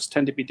 4.5s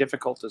tend to be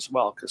difficult as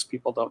well because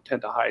people don't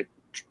tend to hide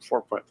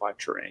 4.5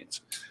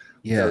 terrains.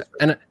 Yeah,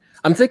 and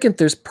I'm thinking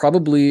there's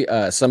probably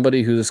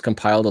somebody who's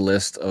compiled a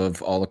list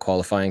of all the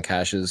qualifying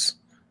caches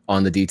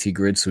on the DT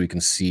grid so we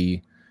can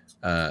see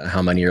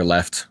how many are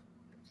left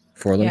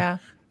for them. Yeah.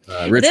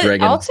 Rich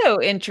Reagan.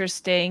 Also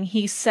interesting,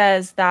 he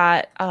says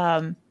that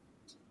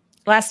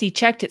last he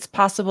checked, it's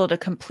possible to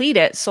complete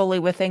it solely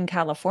within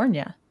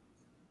California.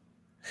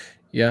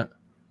 Yeah.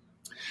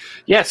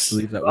 Yes. I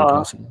believe that would be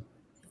possible.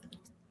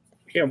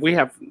 Yeah, we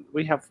have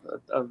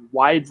a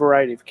wide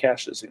variety of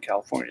caches in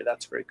California.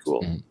 That's very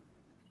cool. Mm-hmm.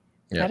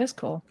 Yeah. That is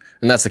cool.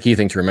 And that's the key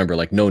thing to remember.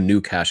 Like, no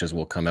new caches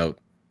will come out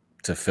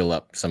to fill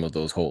up some of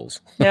those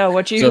holes. No,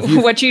 what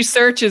you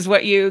search is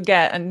what you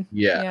get, and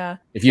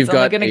if you've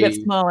got going to get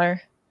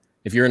smaller.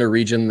 If you're in a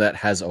region that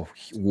has a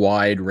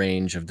wide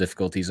range of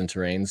difficulties and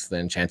terrains,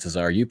 then chances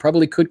are you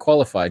probably could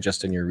qualify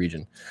just in your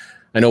region.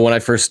 I know when I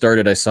first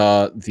started, I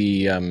saw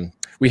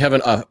we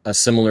have a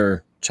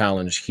similar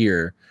challenge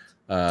here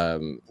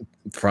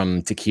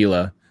from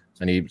Tequila,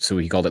 and so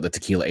he called it the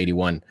Tequila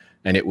 81,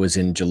 and it was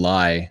in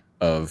July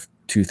of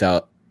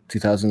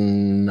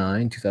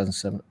 2009,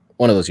 2007,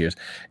 one of those years.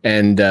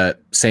 And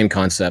same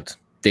concept,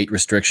 date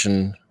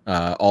restriction,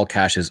 all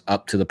caches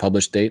up to the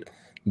published date,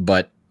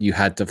 but you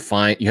had to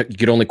you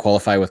could only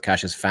qualify with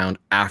caches found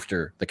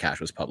after the cache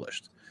was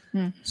published.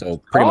 So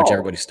pretty much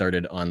everybody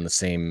started on the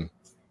same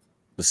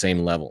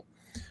level.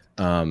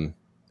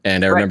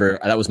 And I remember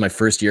that was my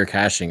first year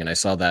caching, and I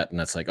saw that, and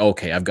that's like,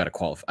 okay, I've got to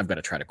qualify. I've got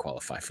to try to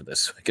qualify for this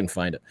so I can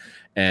find it.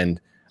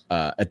 And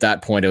at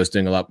that point, I was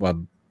doing a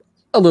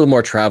little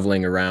more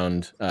traveling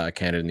around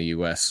Canada and the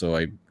US.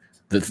 So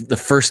the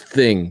first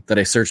thing that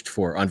I searched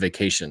for on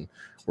vacation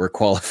were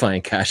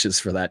qualifying caches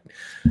for that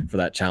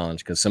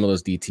challenge, because some of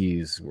those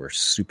DTs were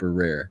super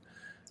rare.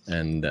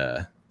 And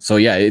so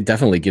yeah, it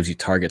definitely gives you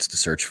targets to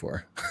search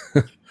for.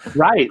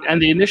 Right. And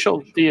the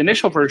initial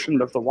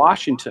version of the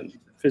Washington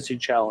Fizzy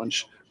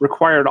Challenge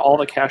required all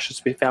the caches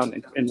to be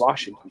found in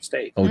Washington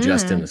State. Oh,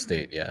 just in the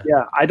state, yeah.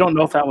 Yeah, I don't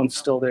know if that one's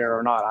still there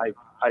or not.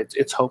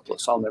 It's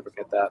hopeless. I'll never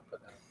get that.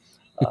 But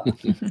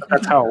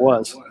that's how it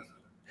was.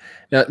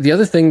 Now, the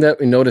other thing that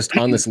we noticed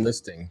on this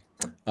listing,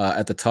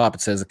 at the top,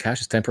 it says the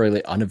cache is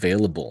temporarily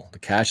unavailable. The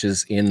cache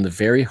is in the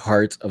very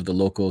heart of the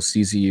local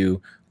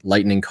CZU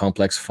Lightning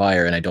Complex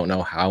fire, and I don't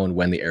know how and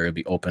when the area will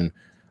be open.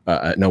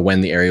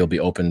 When the area will be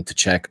open to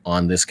check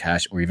on this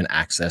cache or even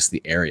access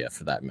the area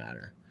for that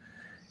matter.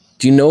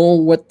 Do you know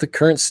what the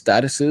current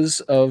status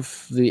is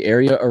of the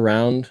area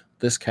around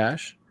this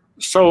cache?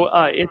 So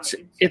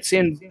it's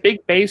in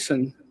Big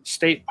Basin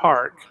State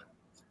Park,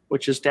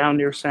 which is down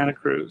near Santa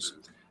Cruz.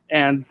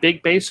 And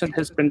Big Basin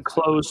has been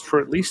closed for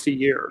at least a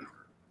year.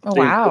 Oh,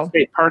 wow. The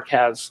state park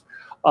has.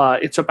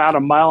 It's about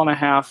 1.5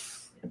 mile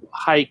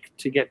hike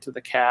to get to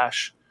the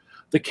cache.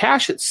 The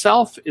cache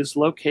itself is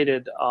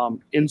located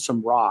in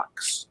some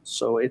rocks.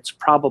 So it's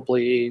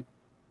probably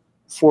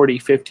 40,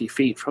 50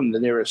 feet from the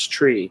nearest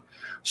tree.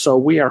 So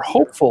we are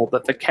hopeful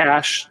that the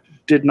cache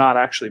did not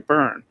actually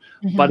burn.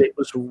 But it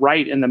was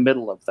right in the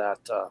middle of that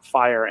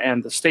fire,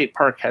 and the state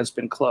park has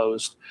been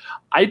closed.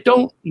 I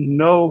don't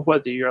know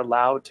whether you're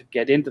allowed to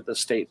get into the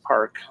state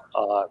park,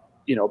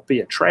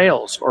 via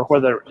trails, or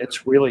whether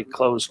it's really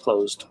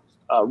closed.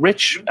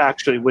 Rich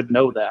actually would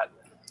know that.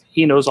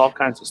 He knows all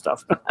kinds of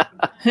stuff.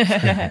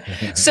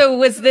 So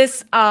was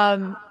this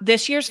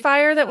this year's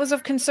fire that was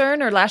of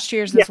concern, or last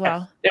year's as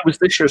well? It was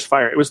this year's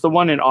fire. It was the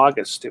one in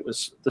August. It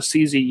was the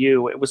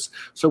CZU.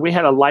 So we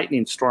had a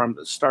lightning storm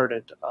that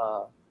started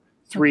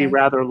three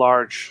rather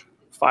large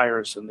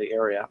fires in the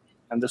area,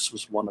 and this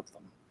was one of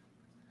them.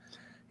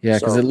 Yeah,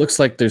 because it looks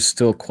like there's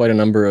still quite a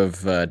number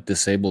of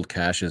disabled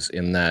caches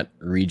in that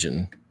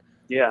region.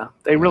 Yeah,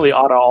 they really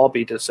ought to all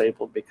be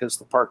disabled because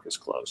the park is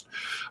closed.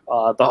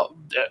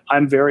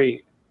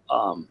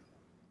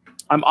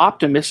 I'm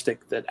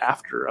optimistic that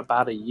after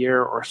about a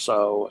year or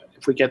so,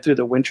 if we get through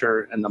the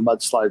winter and the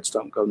mudslides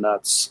don't go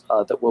nuts,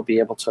 that we'll be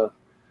able to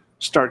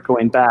start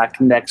going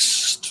back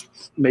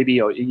maybe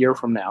a year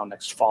from now,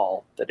 next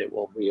fall, that it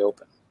will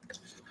reopen.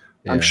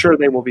 Yeah. I'm sure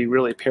they will be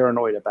really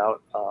paranoid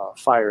about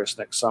fires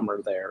next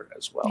summer there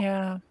as well.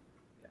 Yeah.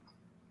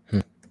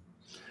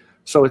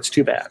 So it's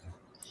too bad.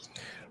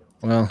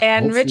 Well,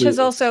 and Rich has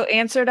also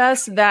answered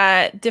us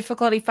that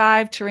difficulty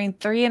 5, terrain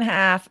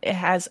 3.5, it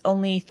has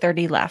only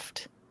 30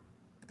 left.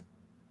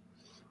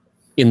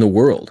 In the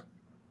world.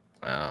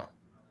 Wow.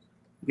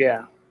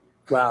 Yeah.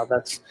 Wow.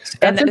 That's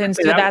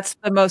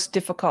the most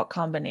difficult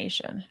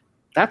combination.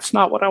 That's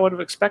not what I would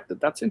have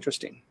expected. That's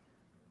interesting.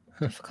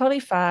 Difficulty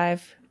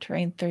 5,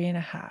 terrain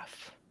 3.5.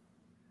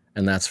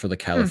 And that's for the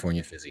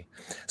California Fizzy.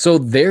 So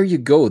there you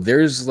go.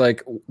 There's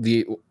like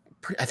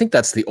I think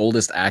that's the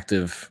oldest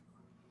active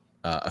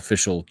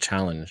official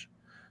challenge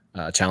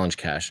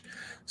cache.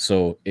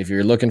 So if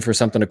you're looking for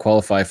something to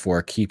qualify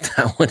for, keep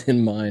that one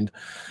in mind.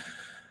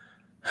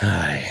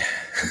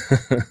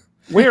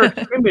 We're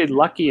extremely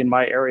lucky in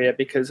my area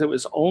because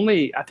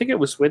I think it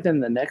was within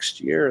the next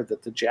year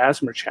that the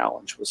Jasmer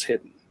Challenge was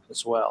hidden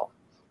as well.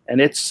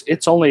 And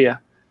it's only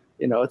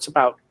it's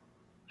about,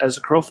 as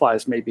a crow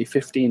flies, maybe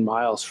 15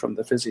 miles from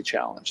the Fizzy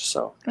Challenge.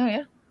 So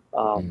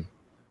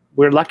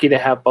we're lucky to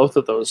have both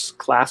of those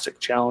classic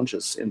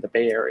challenges in the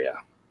Bay Area.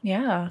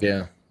 Yeah.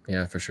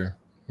 Yeah, for sure.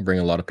 Bring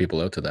a lot of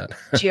people out to that.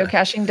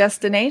 Geocaching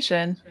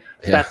destination.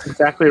 Yeah. That's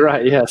exactly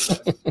right.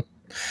 Yes.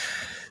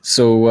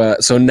 So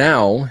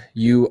now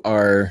you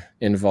are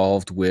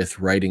involved with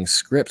writing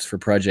scripts for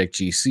Project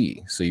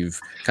GC. So you've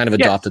kind of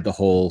adopted the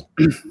whole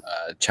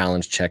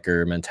challenge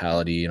checker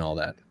mentality and all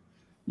that.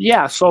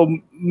 Yeah, so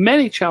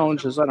many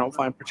challenges I don't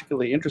find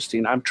particularly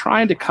interesting. I'm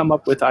trying to come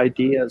up with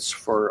ideas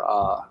for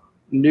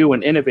new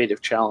and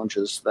innovative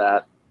challenges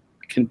that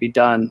can be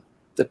done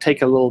that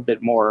take a little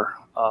bit more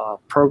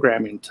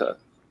programming to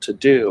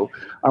do.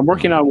 I'm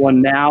working on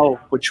one now,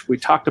 which we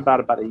talked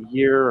about a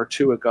year or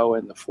two ago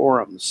in the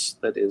forums.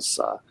 That is,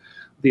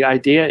 the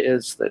idea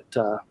is that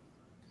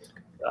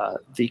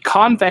the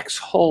convex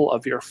hull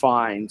of your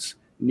finds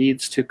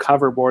needs to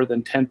cover more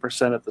than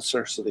 10% of the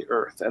surface of the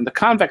Earth. And the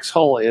convex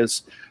hull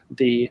is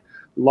the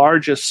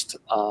largest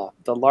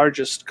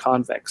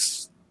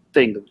convex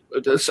thing.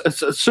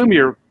 Assume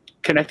you're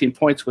connecting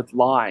points with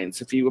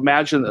lines. If you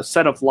imagine a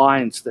set of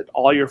lines that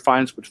all your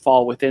finds would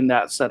fall within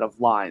that set of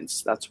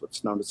lines, that's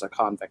what's known as a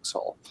convex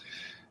hull.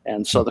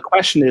 And so the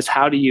question is,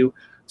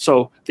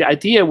 so the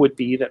idea would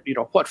be that,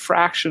 what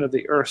fraction of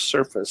the Earth's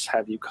surface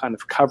have you kind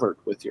of covered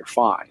with your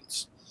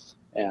finds?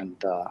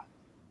 And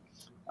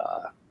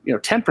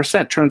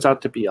 10% turns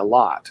out to be a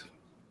lot,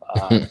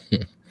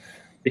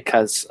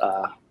 because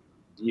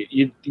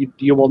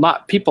you will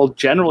not. People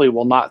generally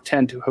will not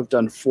tend to have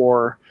done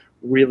 4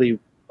 really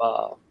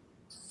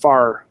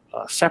far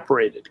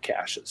separated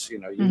caches.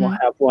 You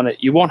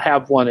won't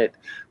have one at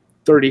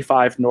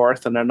 35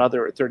 north and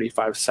another at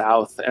 35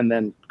 south, and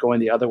then going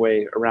the other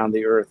way around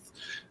the Earth.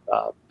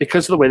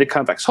 Because of the way the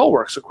convex hull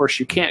works, of course,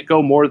 you can't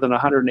go more than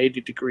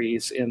 180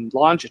 degrees in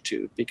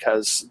longitude,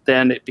 because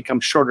then it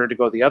becomes shorter to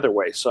go the other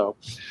way. So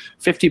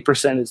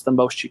 50% is the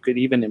most you could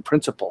even in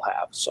principle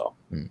have. So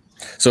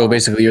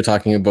basically you're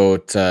talking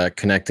about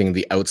connecting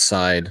the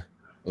outside,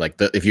 like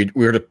if you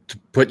were to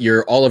put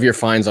all of your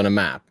finds on a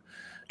map,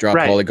 draw a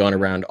polygon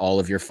around all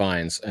of your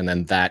finds, and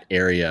then that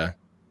area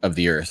of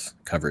the Earth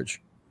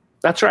coverage.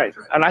 That's right.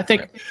 And I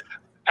think...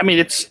 I mean,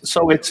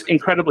 it's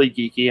incredibly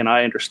geeky, and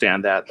I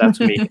understand that. That's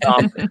me.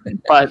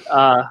 But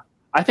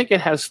I think it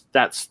has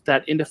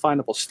that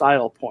indefinable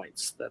style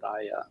points that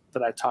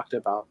I talked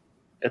about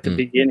at the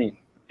beginning.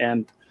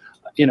 And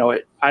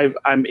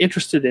I'm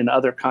interested in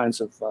other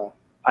kinds of.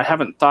 I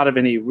haven't thought of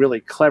any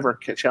really clever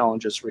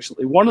challenges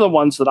recently. One of the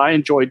ones that I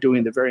enjoyed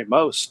doing the very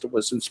most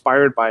was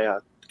inspired by a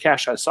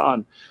cache I saw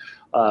in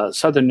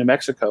southern New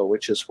Mexico,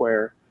 which is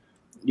where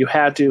you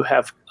had to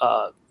have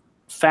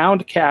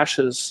found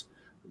caches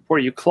where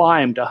you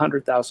climbed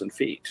 100,000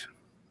 feet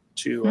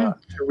to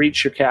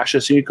reach your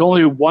caches. So you can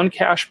only do 1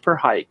 cache per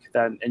hike.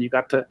 And you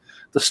got the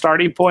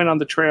starting point on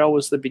the trail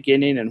was the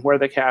beginning, and where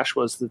the cache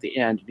was at the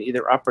end,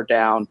 either up or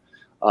down.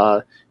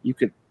 You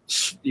could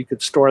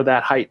store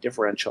that height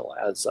differential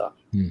as a,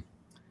 and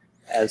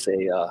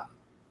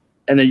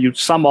then you'd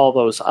sum all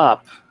those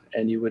up,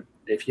 and you would,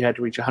 if you had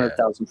to reach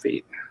 100,000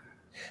 feet.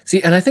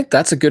 See, and I think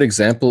that's a good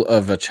example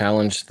of a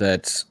challenge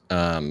that,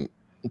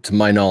 to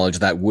my knowledge,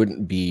 that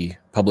wouldn't be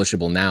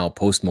publishable now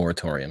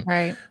post-moratorium,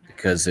 right?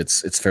 Because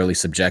it's fairly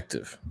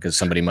subjective. Because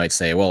somebody might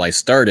say, well, I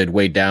started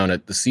way down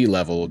at the sea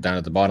level, down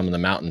at the bottom of the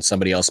mountain.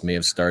 Somebody else may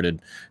have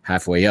started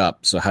halfway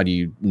up. So how do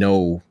you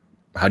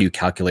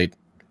calculate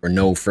or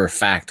know for a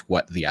fact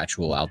what the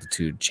actual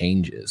altitude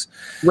change is?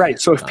 Right.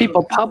 So if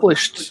people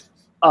published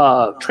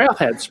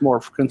trailheads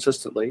more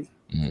consistently,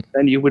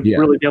 then you would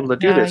really be able to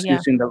do this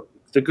using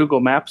the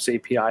Google Maps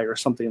API or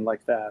something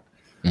like that.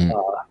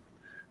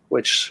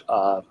 Which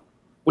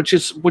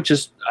is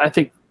I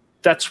think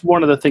that's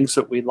one of the things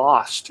that we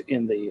lost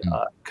in the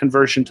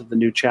conversion to the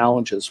new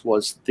challenges,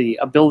 was the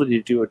ability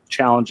to do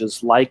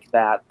challenges like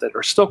that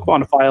are still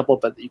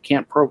quantifiable, but that you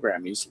can't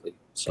program easily.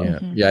 So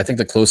I think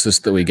the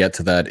closest that we get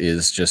to that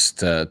is just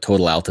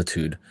total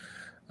altitude.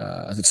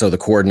 So the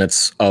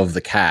coordinates of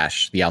the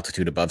cache, the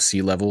altitude above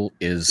sea level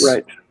is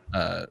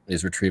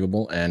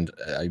retrievable, and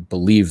I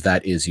believe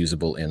that is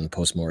usable in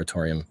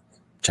post-moratorium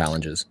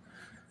challenges.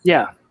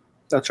 Yeah.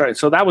 That's right.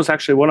 So that was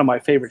actually one of my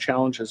favorite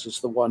challenges, is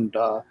the one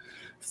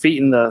feet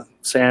in the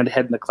sand,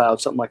 head in the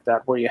clouds, something like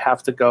that, where you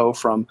have to go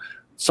from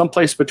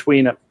someplace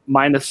between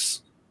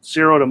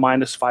 -0 to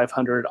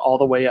 -500 all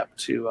the way up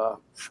to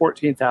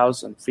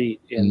 14,000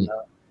 feet in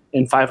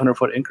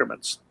 500-foot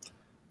increments.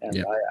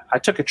 And I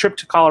took a trip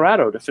to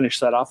Colorado to finish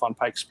that off on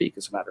Pikes Peak,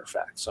 as a matter of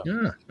fact. So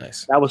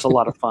nice. That was a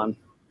lot of fun.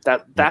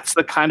 That's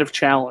the kind of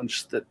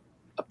challenge that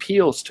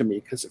appeals to me,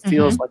 because it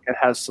feels like it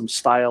has some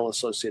style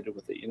associated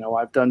with it.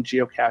 I've done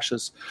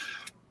geocaches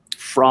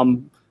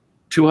from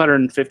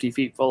 250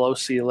 feet below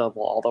sea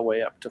level all the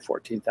way up to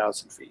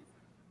 14,000 feet.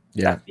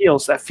 That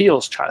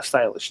feels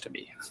stylish to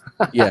me.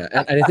 And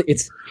I think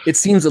it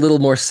seems a little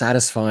more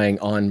satisfying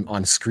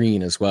on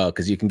screen as well,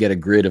 because you can get a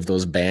grid of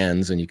those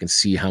bands and you can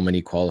see how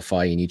many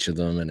qualify in each of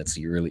them, and it's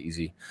really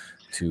easy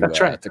to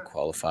to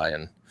qualify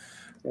and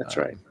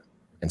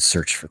and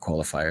search for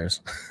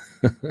qualifiers.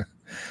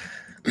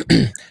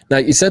 Now,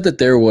 you said that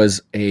there was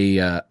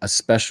a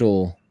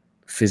special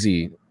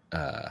Fizzy,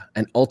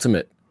 an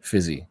ultimate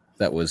Fizzy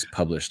that was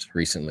published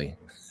recently.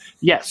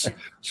 Yes.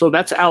 So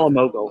that's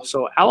Alamogo.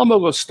 So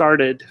Alamogo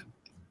started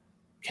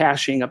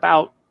caching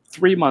about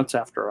 3 months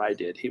after I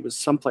did. He was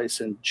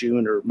someplace in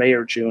May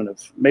or June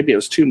of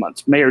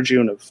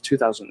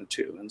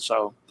 2002. And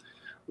so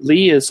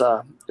Lee is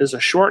a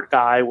short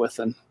guy with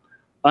an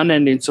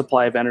unending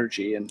supply of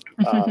energy, and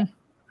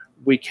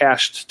we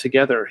cached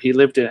together. He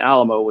lived in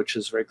Alamo, which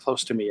is very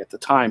close to me at the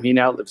time. He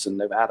now lives in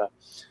Nevada,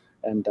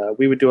 and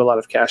we would do a lot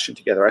of caching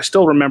together. I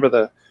still remember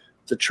the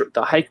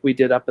hike we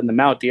did up in the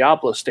Mount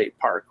Diablo State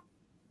Park.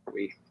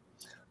 We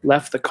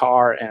left the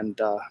car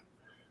and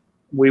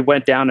we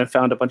went down and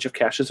found a bunch of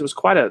caches. It was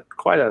quite a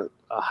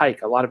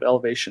hike, a lot of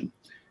elevation,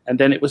 and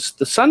then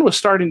the sun was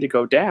starting to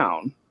go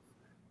down,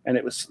 and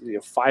it was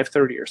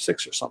 5:30 or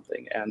 6 or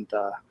something, and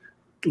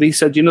Lee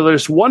said,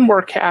 there's one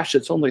more cache.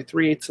 It's only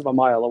 3/8 of a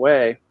mile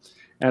away.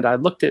 And I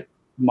looked at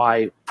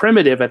my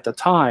primitive at the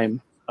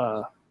time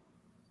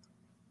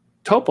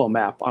topo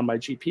map on my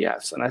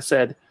GPS. And I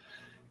said,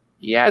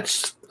 yeah,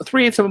 it's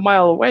 3/8 of a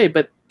mile away,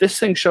 but this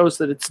thing shows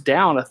that it's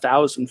down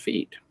 1,000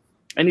 feet.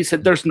 And he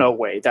said, there's no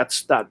way.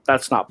 That's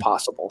not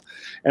possible.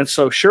 And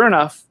so sure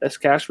enough, this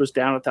cache was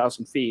down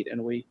 1,000 feet.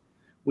 And we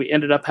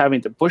ended up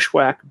having to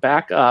bushwhack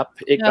back up.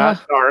 It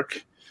got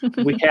dark.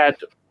 We had...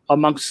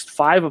 Amongst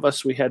 5 of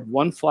us, we had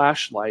one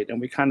flashlight, and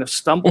we kind of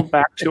stumbled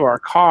back to our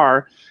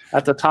car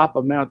at the top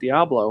of Mount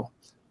Diablo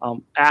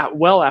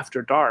well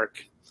after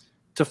dark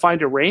to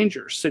find a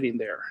ranger sitting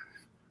there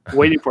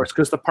waiting for us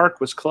because the park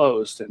was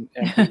closed. And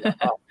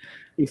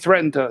he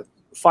threatened to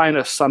fine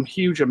us some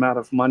huge amount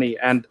of money,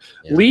 and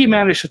Lee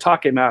managed to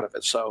talk him out of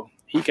it. So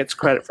he gets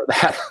credit for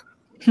that.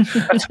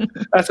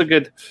 that's a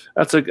good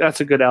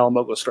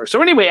Alamogle story.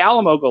 So anyway,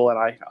 Alamogle and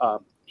I,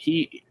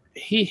 he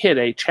hit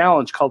a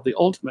challenge called the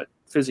Ultimate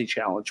Fizzy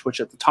Challenge, which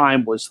at the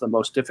time was the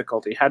most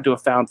difficult. He had to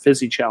have found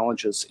fizzy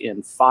challenges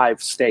in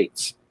 5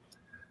 states.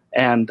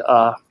 And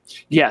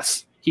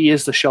yes, he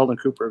is the Sheldon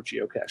Cooper of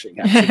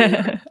geocaching.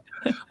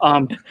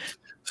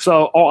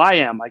 I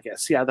am, I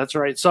guess. Yeah, that's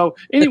right. So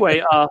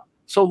anyway,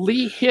 so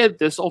Lee hid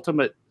this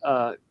Ultimate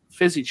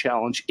Fizzy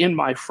Challenge in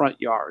my front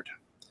yard.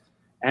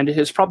 And it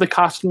has probably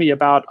cost me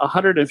about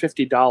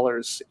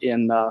 $150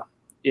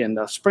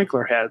 in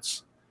sprinkler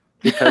heads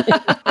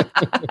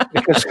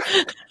because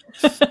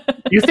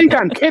you think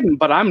I'm kidding,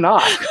 but I'm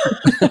not.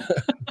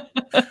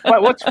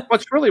 But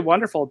what's really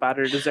wonderful about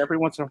it is every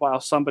once in a while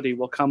somebody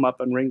will come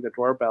up and ring the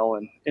doorbell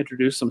and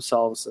introduce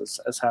themselves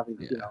as having,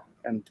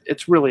 and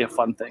it's really a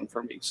fun thing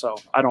for me. So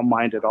I don't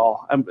mind at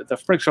all. The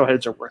sprinkler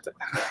heads are worth it.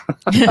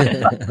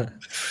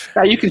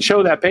 Now you can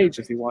show that page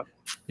if you want.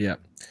 Yeah.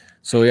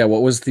 So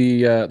what was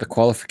the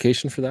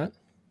qualification for that?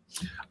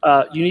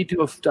 You need to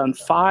have done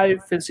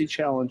 5 fizzy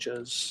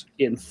challenges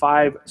in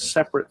 5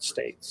 separate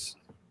states.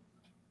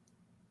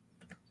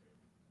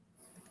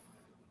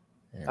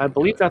 I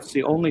believe that's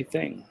the only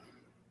thing.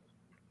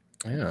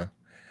 Yeah.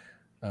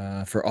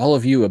 For all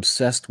of you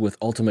obsessed with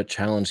Ultimate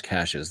Challenge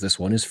caches, this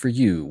one is for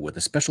you with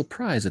a special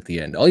prize at the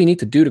end. All you need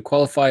to do to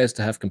qualify is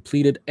to have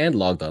completed and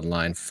logged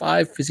online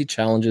 5 fizzy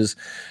challenges,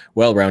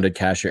 well-rounded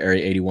cache,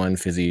 Area 81,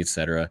 fizzy,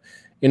 etc.,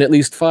 in at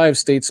least 5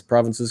 states,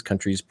 provinces,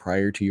 countries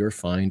prior to your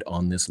find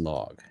on this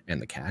log.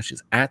 And the cache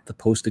is at the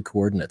posted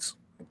coordinates.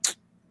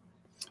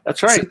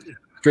 That's right.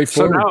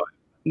 Straightforward. So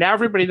now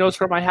everybody knows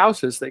where my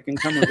house is. They can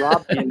come and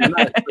rob me in the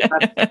night.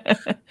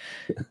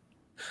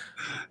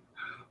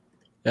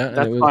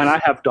 That's fine. I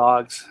have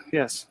dogs.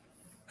 Yes.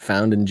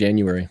 Found in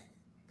January.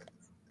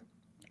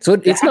 So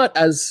it's not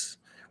as...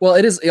 Well,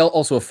 it is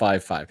also a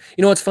 5-5.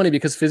 It's funny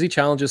because fizzy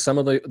challenges, some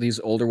of these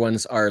older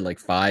ones are like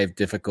 5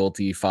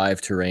 difficulty,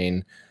 5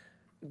 terrain,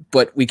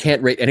 but we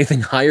can't rate anything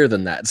higher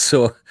than that.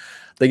 So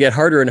they get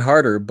harder and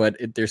harder, but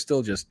they're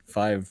still just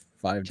 5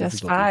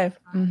 just 5.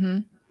 Mm-hmm.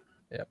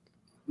 Yep.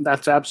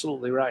 That's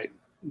absolutely right.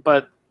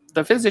 But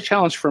the fizzy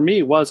challenge for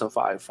me was a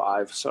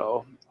 5-5.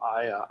 So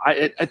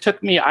it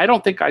took me, I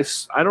don't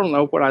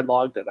know when I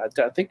logged it.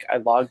 I think I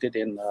logged it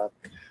in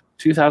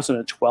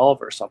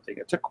 2012 or something.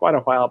 It took quite a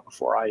while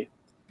before I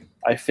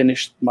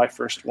finished my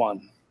first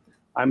one.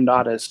 I'm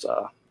not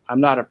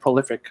a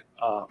prolific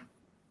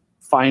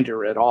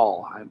finder at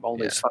all. I'm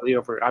only slightly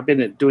over. I've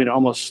been doing it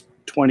almost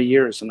 20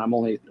 years, and I'm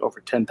only over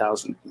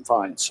 10,000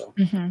 finds. So,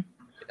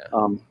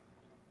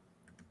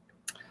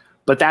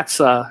 but that's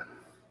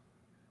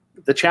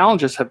the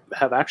challenges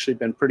have actually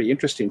been pretty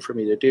interesting for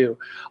me to do.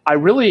 I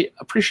really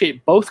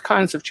appreciate both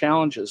kinds of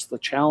challenges. The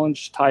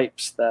challenge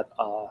types that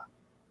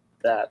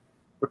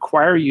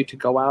require you to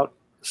go out,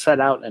 set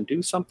out, and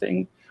do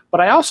something.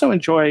 But I also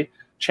enjoy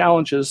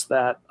challenges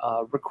that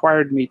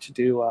required me to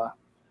do,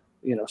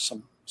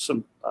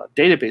 some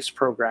database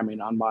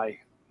programming on my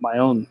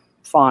own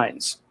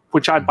finds.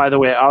 Which by the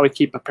way, I always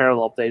keep a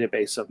parallel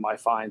database of my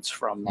finds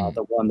from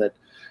the one that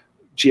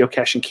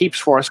geocaching keeps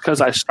for us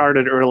because I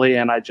started early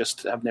and I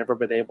just have never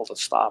been able to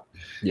stop.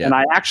 Yeah. And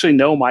I actually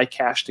know my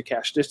cache to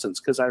cache distance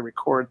because I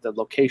record the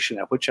location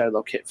at which I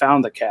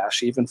found the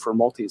cache, even for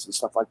multis and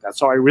stuff like that.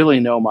 So I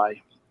really know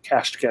my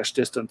cache to cache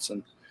distance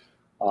and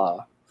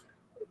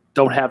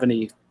don't have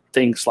any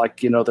things like,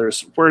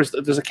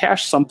 there's a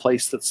cache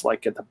someplace that's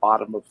like at the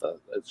bottom of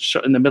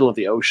in the middle of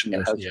the ocean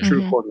that has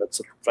true coordinates,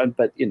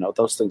 but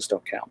those things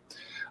don't count.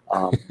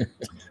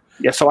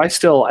 So I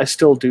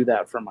still do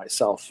that for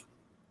myself.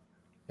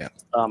 Yeah.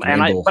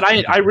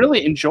 I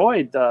really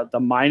enjoyed the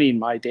mining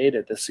my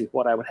data to see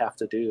what I would have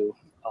to do.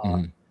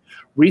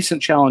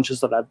 Recent challenges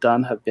that I've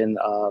done have been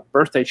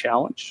birthday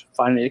challenge,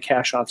 finding a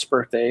cache on its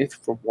birthday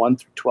for 1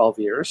 through 12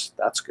 years.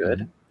 That's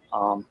good.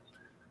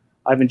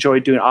 I've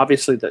enjoyed doing,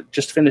 obviously,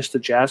 just finished the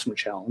Jasmine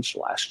challenge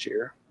last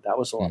year. That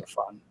was a lot of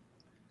fun.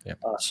 Yeah.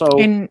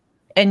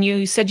 And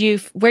you said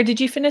where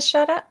did you finish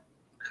that at?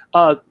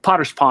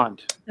 Potter's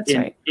Pond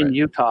in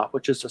Utah,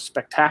 which is a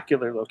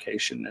spectacular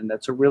location, and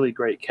that's a really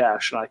great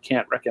cache, and I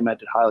can't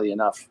recommend it highly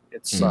enough.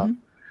 It's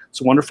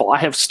wonderful. I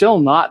have still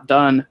not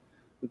done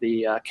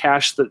the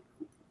cache that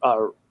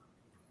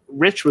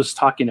Rich was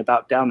talking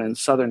about down in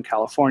Southern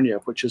California,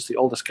 which is the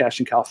oldest cache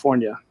in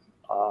California.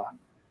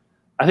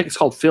 I think it's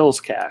called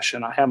Phil's Cache,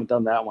 and I haven't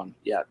done that one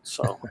yet.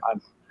 So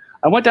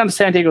I went down to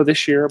San Diego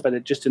this year, but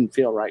it just didn't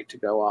feel right to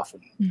go off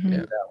and do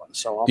that one.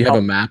 So do you have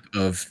a map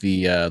of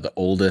the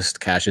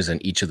oldest caches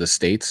in each of the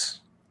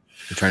states?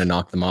 You're trying to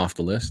knock them off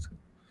the list?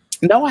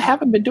 No, I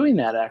haven't been doing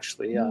that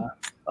actually.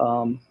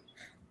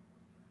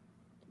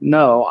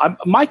 No,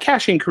 my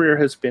caching career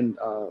has been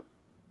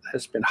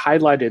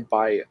highlighted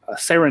by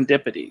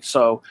serendipity.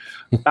 So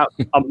about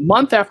a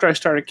month after I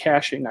started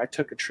caching, I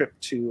took a trip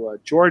to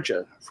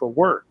Georgia for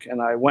work,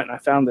 and I went and I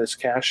found this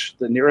cache,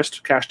 the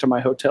nearest cache to my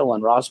hotel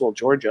in Roswell,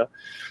 Georgia,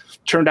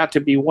 turned out to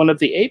be one of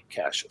the ape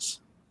caches.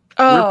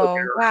 Oh,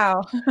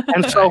 wow.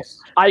 And so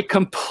I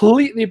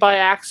completely by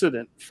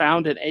accident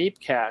found an ape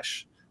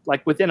cache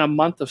like within a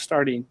month of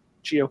starting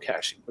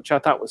geocaching, which I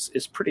thought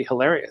is pretty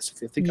hilarious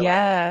if you think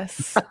about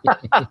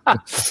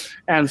it.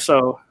 And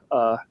so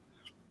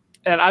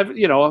and I've,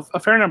 a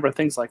fair number of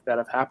things like that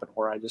have happened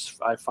where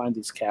I find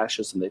these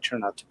caches and they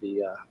turn out to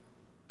be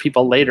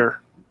people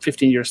later,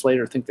 15 years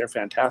later, think they're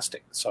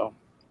fantastic. So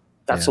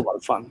that's a lot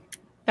of fun.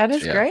 That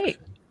is great.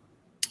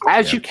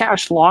 As you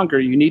cache longer,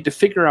 you need to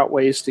figure out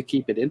ways to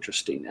keep it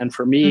interesting. And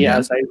for me,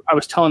 as I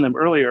was telling them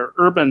earlier,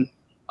 urban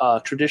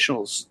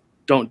traditionals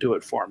don't do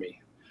it for me.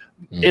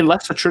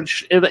 Unless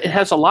it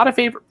has a lot of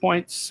favorite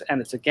points and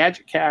it's a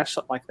gadget cache,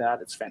 something like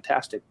that, it's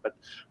fantastic. But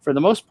for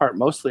the most part,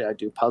 mostly I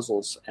do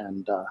puzzles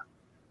and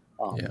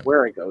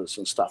where it goes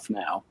and stuff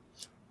now.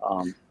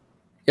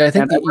 I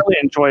think I really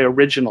enjoy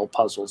original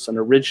puzzles and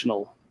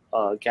original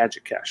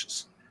gadget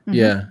caches.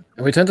 Yeah,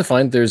 and we tend to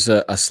find there's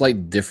a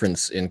slight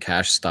difference in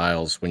cache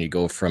styles when you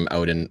go from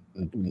out in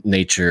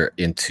nature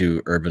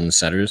into urban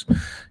centers.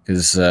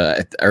 Because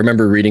I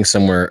remember reading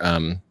somewhere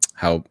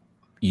how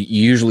you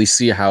usually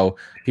see how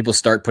people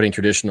start putting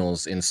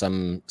traditionals in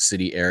some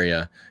city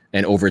area,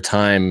 and over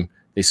time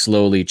they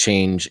slowly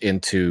change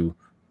into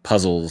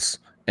puzzles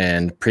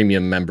and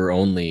premium member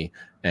only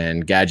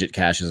and gadget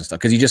caches and stuff.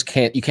 Because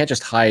you can't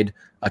just hide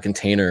a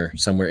container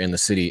somewhere in the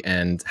city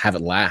and have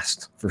it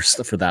last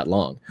for that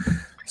long.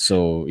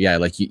 So yeah,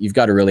 like you've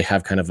got to really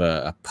have kind of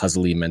a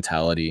puzzly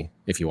mentality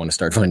if you want to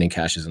start finding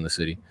caches in the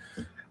city.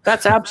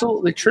 That's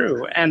absolutely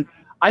true. And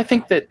I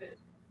think that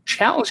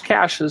challenge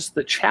caches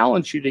that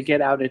challenge you to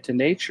get out into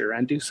nature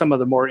and do some of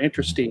the more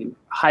interesting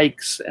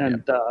hikes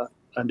and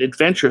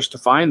adventures to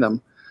find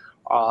them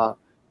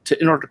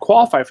in order to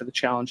qualify for the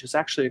challenge is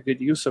actually a good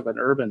use of an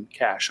urban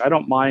cache. I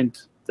don't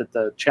mind that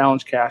the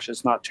challenge cache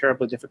is not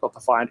terribly difficult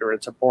to find or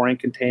it's a boring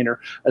container,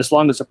 as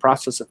long as the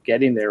process of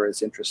getting there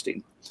is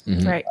interesting.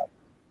 Right.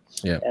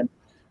 Yeah. And,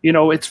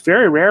 it's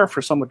very rare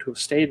for someone to have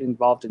stayed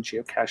involved in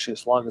geocaching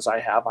as long as I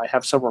have. I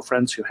have several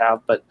friends who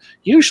have, but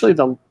usually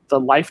the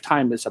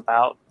lifetime is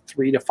about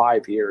 3 to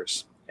 5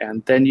 years.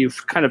 And then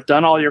you've kind of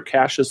done all your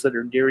caches that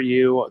are near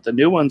you. The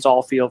new ones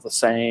all feel the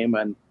same.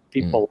 And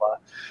people,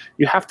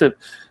 you have to,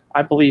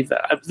 I believe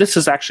that this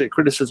is actually a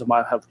criticism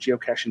I have of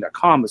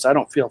geocaching.com is I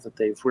don't feel that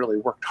they've really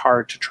worked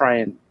hard to try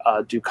and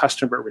do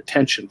customer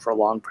retention for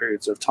long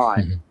periods of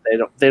time.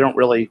 They don't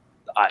really,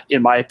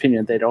 in my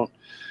opinion, they don't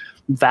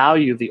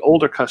value the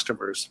older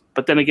customers.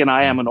 But then again,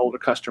 I am an older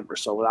customer,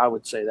 so I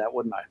would say that,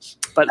 wouldn't I?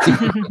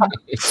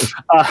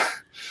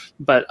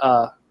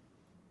 But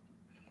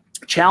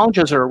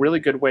challenges are a really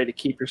good way to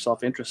keep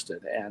yourself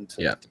interested and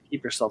to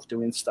keep yourself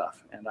doing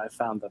stuff. And I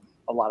found them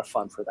a lot of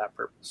fun for that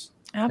purpose.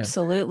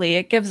 Absolutely.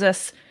 It gives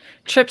us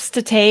trips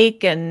to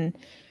take and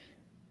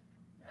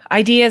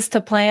ideas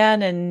to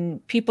plan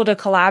and people to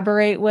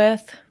collaborate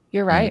with.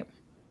 You're right.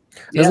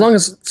 As long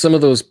as some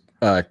of those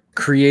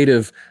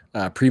creative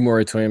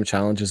pre-moratorium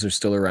challenges are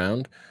still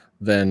around,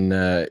 then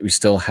we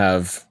still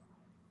have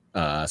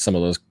some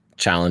of those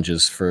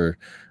challenges for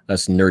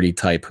us nerdy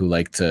type who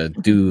like to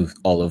do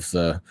all of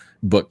the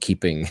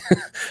bookkeeping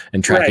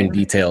and tracking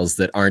details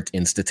that aren't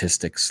in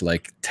statistics,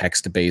 like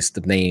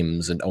text-based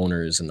names and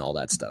owners and all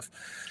that stuff.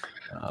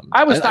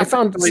 I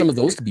found some of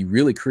those to be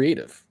really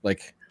creative,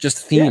 like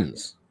just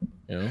themes.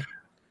 Actually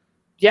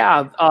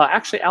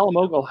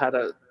Alamogel had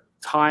a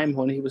time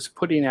when he was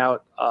putting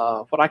out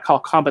what I call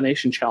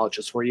combination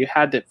challenges, where you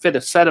had to fit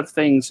a set of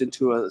things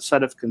into a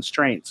set of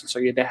constraints. And so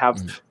you had to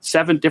have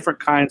 7 different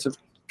kinds of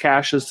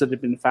caches that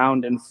had been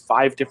found in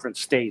 5 different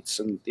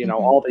states and,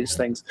 all these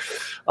things.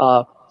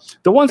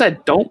 The ones I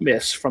don't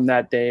miss from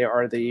that day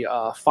are the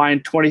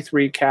find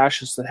 23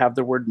 caches that have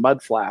the word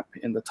mudflap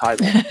in the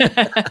title.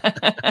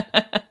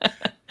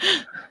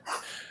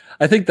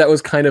 I think that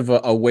was kind of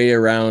a way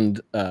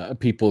around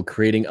people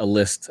creating a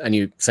list and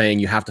you saying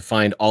you have to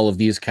find all of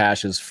these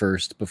caches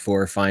first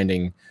before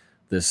finding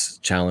this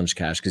challenge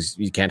cache, because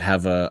you can't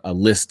have a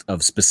list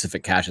of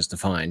specific caches to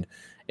find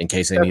in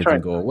case any of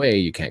them go away,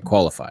 you can't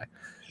qualify.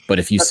 But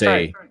if you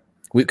say,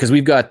 because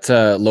we've got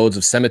loads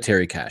of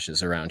cemetery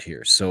caches around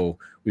here, so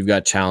we've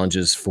got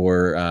challenges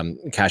for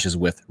caches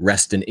with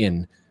rest and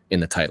in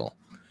the title.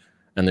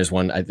 And there's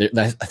one, I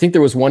think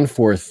there was one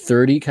for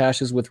 30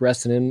 caches with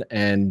rest and in,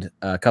 and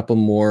a couple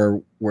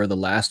more where the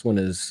last one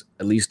is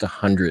at least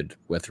 100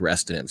 with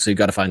rest and in. So you've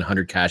got to find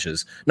 100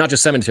 caches, not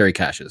just cemetery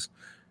caches,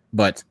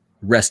 but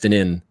rest and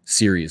in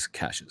series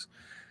caches.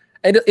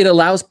 And it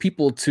allows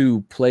people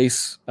to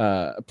place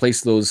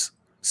those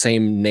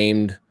same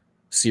named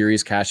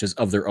series caches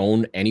of their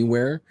own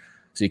anywhere.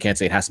 So you can't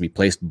say it has to be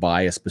placed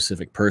by a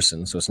specific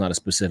person. So it's not a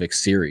specific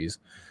series,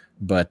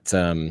 but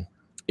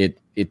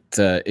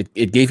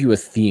it gave you a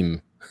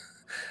theme.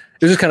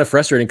 It was just kind of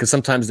frustrating because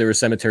sometimes there were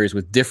cemeteries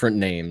with different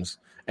names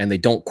and they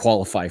don't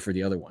qualify for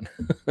the other one.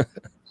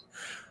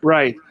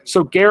 Right.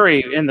 So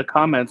Gary in the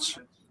comments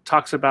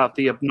talks about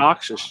the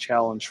obnoxious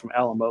challenge from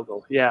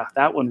Alamogul. Yeah,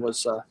 that one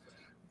was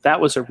that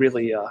was a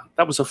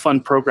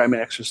fun programming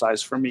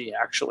exercise for me,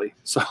 actually.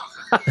 So,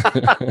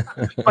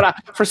 but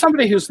for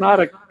somebody who's not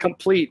a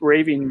complete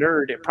raving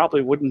nerd, it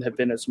probably wouldn't have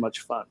been as much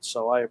fun.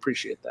 So I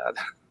appreciate that.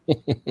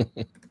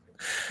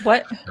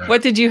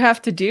 What did you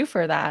have to do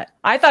for that?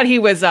 I thought he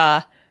was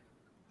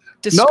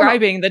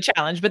describing the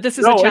challenge, but this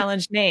is a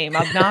challenge name,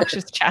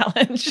 obnoxious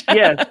challenge.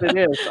 Yes, it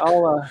is.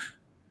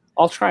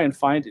 I'll try and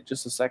find it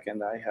just a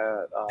second. I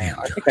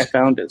think I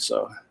found it.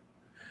 So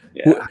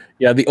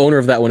yeah, the owner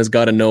of that one has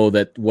got to know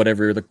that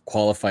whatever the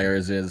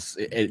qualifiers is,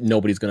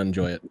 nobody's going to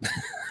enjoy it.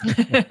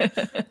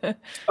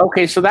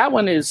 Okay, so that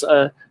one is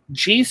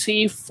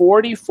GC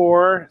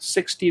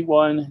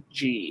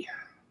 4461G.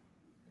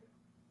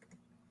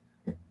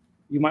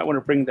 You might want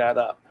to bring that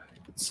up.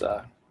 It's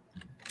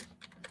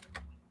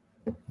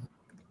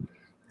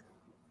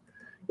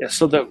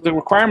so the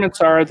requirements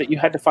are that you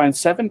had to find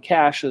 7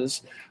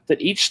 caches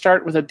that each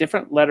start with a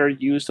different letter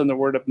used in the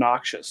word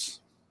obnoxious.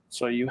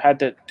 So you had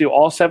to do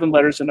all 7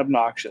 letters in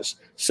obnoxious,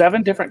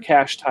 7 different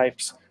cache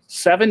types,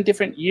 7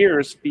 different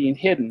years being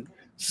hidden,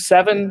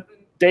 7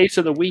 days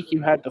of the week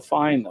you had to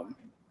find them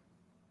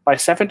by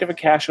 7 different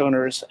cache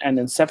owners and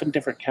in 7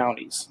 different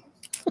counties.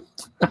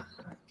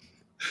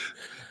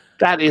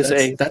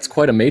 That's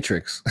quite a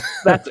matrix.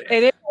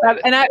 It is.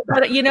 And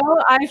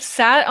I've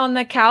sat on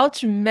the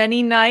couch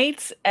many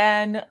nights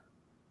and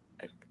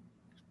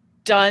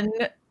done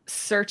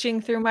searching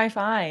through my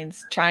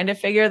finds, trying to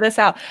figure this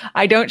out.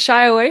 I don't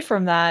shy away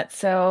from that.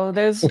 So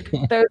those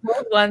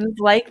ones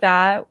like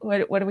that.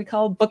 What do we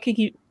call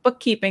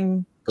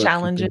bookkeeping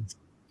challenges?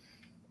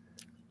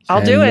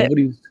 I'll do it.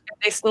 If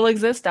they still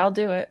exist, I'll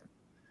do it.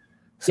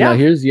 So now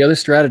here's the other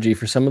strategy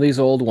for some of these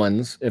old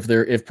ones.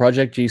 If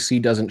Project GC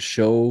doesn't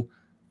show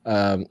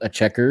a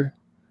checker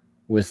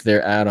with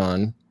their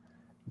add-on,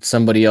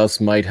 somebody else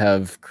might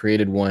have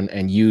created one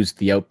and used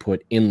the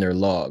output in their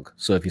log.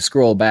 So if you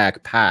scroll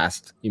back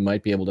past, you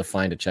might be able to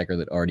find a checker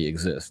that already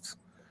exists.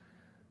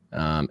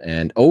 No.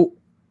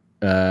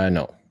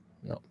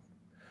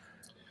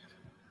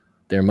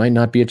 There might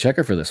not be a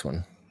checker for this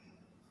one.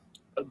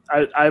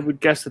 I would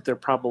guess that there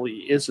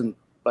probably isn't,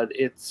 but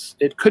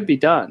it could be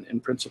done in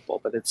principle.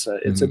 But it's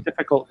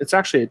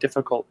actually a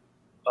difficult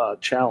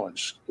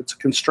challenge. It's a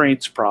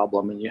constraints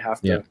problem, and you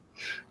have to.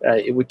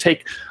 It would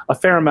take a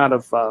fair amount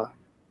of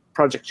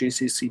Project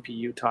GC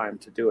CPU time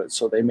to do it,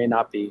 so they may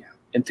not be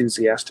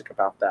enthusiastic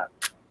about that.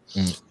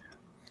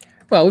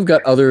 Well, we've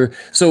got other.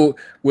 So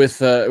with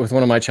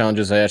one of my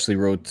challenges, I actually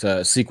wrote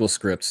SQL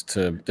scripts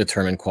to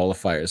determine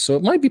qualifiers. So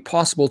it might be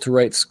possible to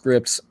write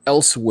scripts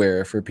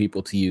elsewhere for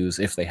people to use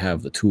if they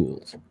have the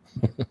tools.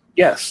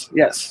 Yes,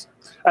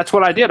 that's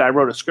what I did. I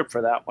wrote a script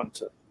for that one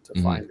to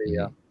find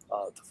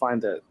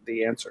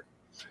the answer.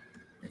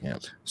 Yeah.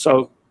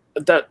 So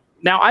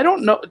now I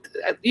don't know.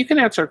 You can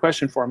answer a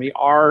question for me.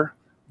 Are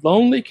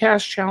lonely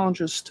cache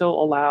challenges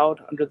still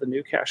allowed under the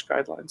new cache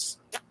guidelines?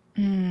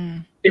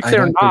 If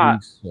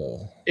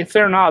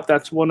they're not,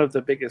 that's one of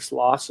the biggest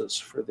losses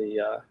for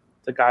the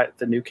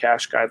new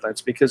cache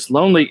guidelines, because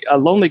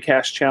lonely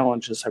cache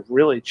challenges have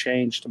really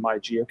changed my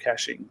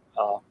geocaching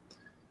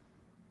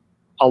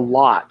a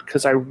lot,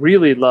 because I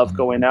really love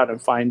going out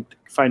and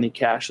finding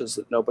caches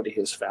that nobody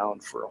has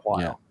found for a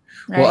while.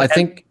 Yeah. Well, I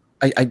think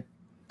I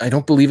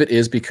don't believe it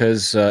is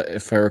because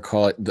if I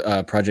recall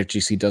it, Project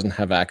GC doesn't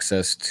have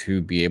access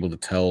to be able to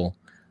tell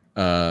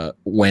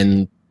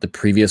when the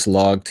previous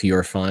log to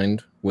your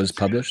find was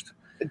published.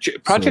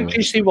 Project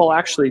GC will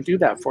actually do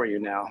that for you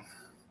now,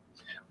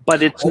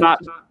 but it's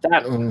not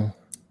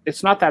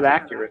that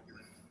accurate.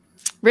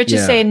 Rich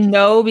is saying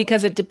no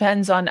because it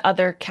depends on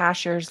other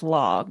cachers'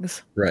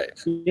 logs. Right.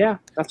 Yeah,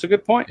 that's a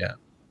good point. Yeah.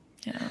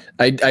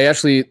 I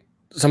actually,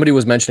 somebody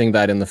was mentioning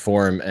that in the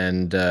forum,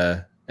 and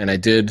I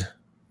did.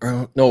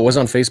 No, it was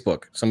on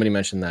Facebook. Somebody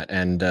mentioned that,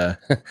 and I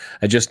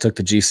just took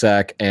the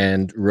GSAC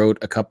and wrote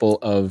a couple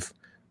of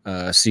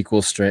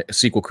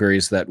SQL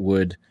queries that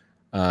would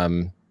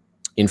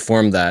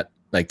inform that,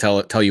 like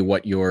tell you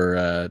what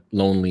your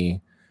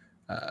lonely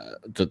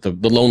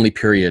the lonely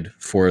period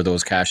for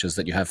those caches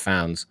that you have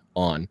found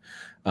on.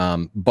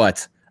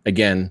 But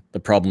again, the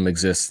problem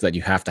exists that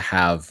you have to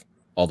have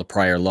all the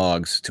prior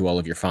logs to all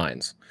of your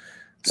finds.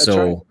 That's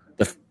so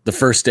right. The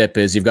first step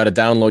is you've got to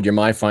download your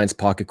MyFinds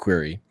Pocket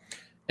Query,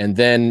 and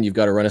then you've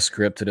got to run a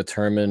script to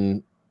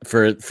determine,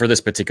 for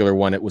this particular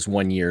one, it was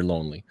 1 year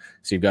lonely.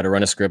 So you've got to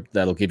run a script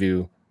that'll give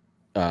you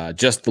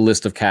just the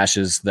list of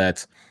caches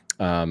that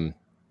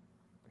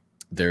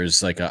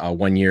there's like a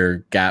 1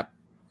 year gap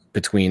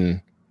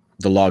between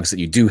the logs that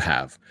you do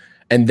have.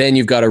 And then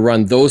you've got to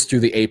run those through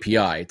the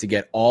API to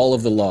get all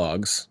of the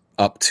logs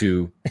up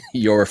to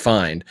your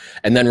find,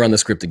 and then run the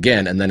script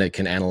again, and then it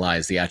can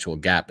analyze the actual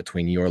gap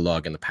between your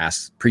log and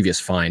the previous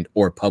find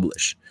or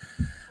publish.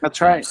 That's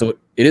right. So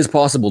it is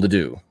possible to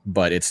do,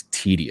 but it's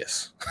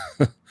tedious.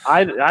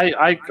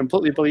 I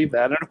completely believe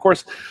that. And of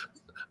course,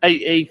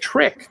 a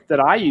trick that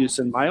I use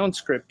in my own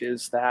script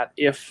is that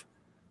if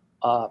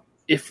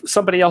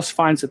somebody else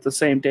finds it the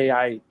same day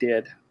I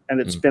did, and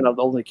it's been a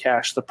lonely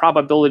cache, the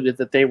probability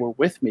that they were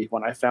with me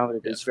when I found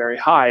it is very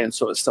high, and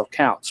so it still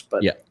counts.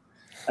 But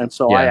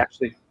I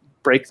actually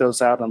break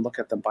those out and look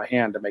at them by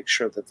hand to make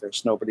sure that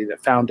there's nobody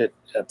that found it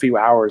a few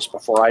hours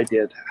before I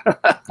did.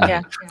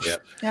 Yeah.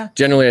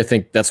 Generally, I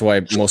think that's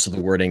why most of the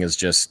wording is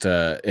just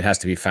it has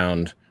to be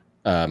found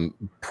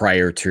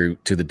prior to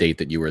the date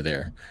that you were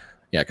there.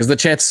 Yeah, because the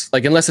chance,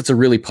 like, unless it's a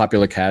really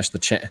popular cache, the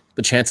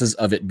chances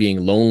of it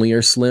being lonely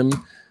are slim,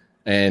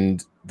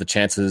 and the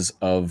chances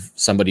of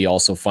somebody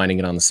also finding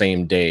it on the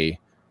same day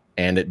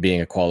and it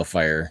being a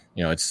qualifier,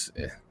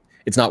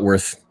 it's not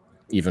worth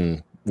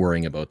even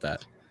worrying about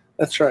that.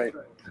 That's right.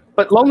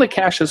 But lonely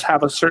caches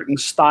have a certain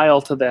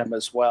style to them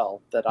as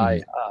well that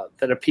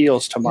that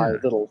appeals to my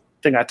little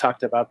thing I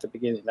talked about at the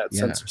beginning, that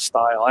sense of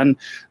style. And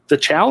the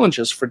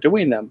challenges for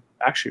doing them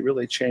actually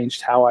really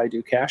changed how I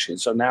do caching.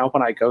 So now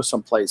when I go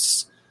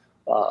someplace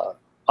on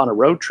a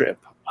road trip,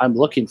 I'm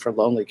looking for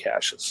lonely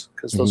caches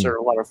because those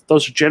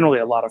are generally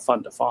a lot of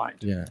fun to find.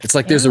 Yeah, it's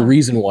like there's a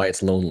reason why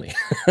it's lonely.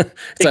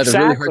 It's either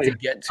really hard to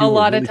get to. A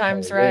lot of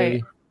times,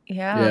 right?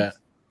 Yeah.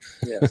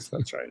 Yes,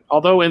 that's right.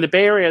 Although in the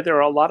Bay Area, there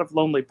are a lot of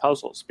lonely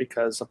puzzles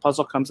because a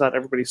puzzle comes out,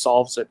 everybody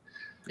solves it,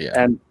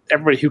 and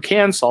everybody who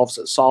can solves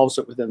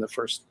it within the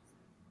first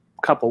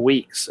couple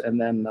weeks,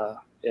 and then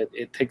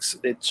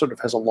it sort of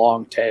has a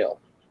long tail.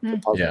 The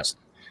puzzles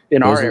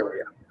in our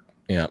area.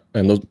 Yeah,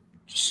 and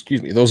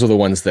those are the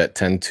ones that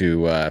tend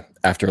to,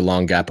 after a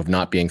long gap of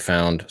not being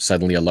found,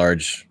 suddenly a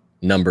large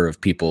number of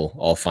people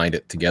all find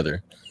it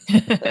together.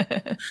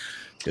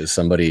 Because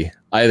somebody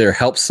either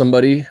helps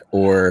somebody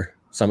or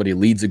somebody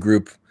leads a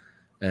group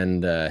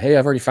and, hey,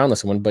 I've already found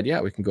this one, but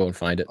we can go and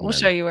find it. We'll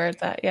show you where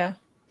it's at. Yeah.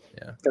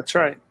 That's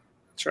right.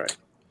 That's right.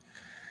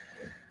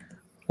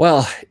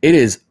 Well, it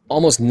is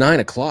almost 9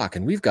 o'clock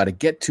and we've got to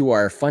get to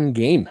our fun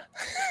game.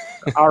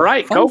 All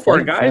right, go for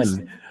it, guys.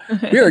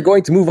 We are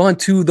going to move on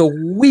to the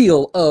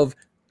Wheel of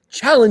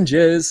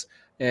Challenges,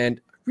 and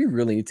we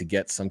really need to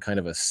get some kind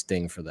of a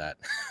sting for that.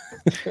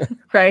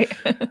 Right.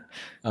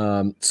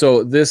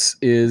 So this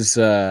is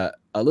a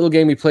little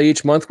game we play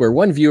each month where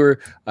one viewer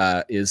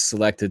is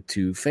selected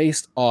to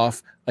face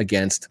off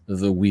against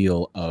the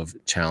Wheel of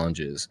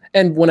Challenges.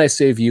 And when I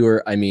say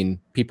viewer, I mean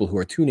people who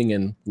are tuning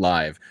in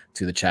live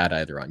to the chat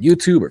either on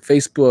YouTube or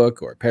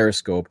Facebook or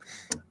Periscope.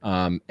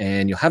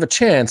 And you'll have a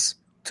chance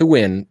to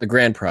win the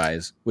grand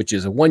prize, which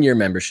is a 1-year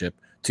membership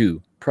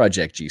to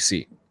Project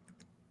GC.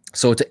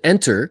 So to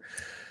enter,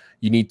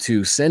 you need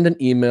to send an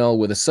email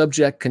with a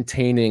subject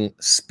containing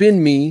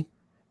SPINME,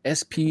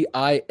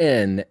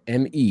 SPINME,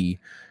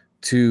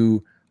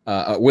 to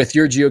with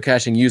your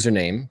geocaching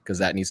username, because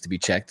that needs to be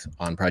checked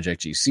on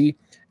Project GC,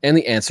 and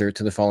the answer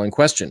to the following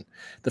question.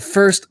 The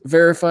first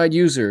verified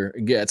user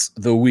gets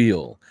the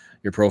wheel.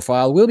 Your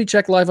profile will be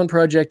checked live on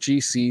Project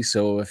GC,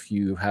 so if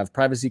you have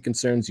privacy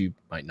concerns, you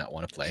might not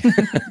want to play.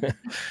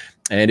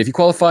 And if you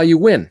qualify, you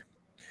win.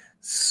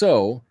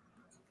 So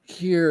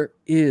here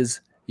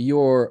is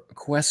your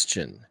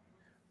question.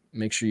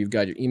 Make sure you've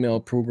got your email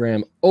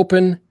program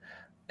open,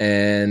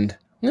 and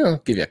I'll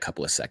give you a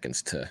couple of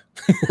seconds to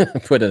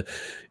put a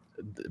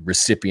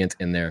recipient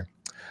in there.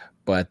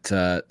 But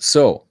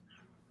so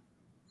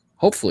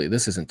hopefully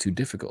this isn't too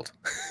difficult.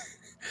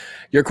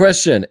 Your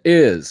question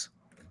is,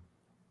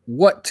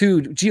 what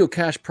 2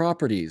 geocache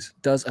properties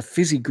does a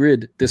fizzy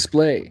grid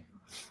display?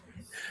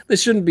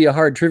 This shouldn't be a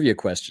hard trivia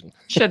question.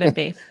 Shouldn't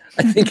be.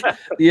 I think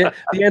the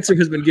answer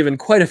has been given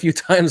quite a few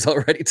times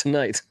already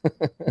tonight.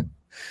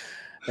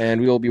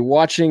 And we will be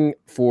watching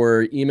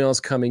for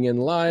emails coming in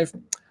live.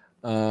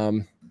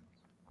 And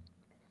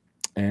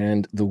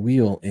the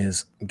wheel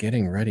is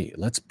getting ready.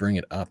 Let's bring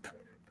it up.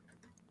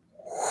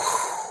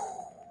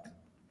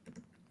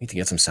 Need to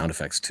get some sound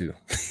effects too.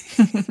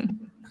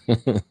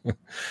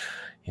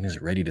 It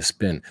is ready to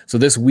spin. So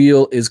this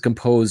wheel is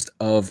composed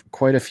of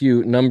quite a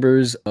few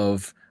numbers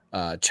of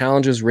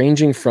challenges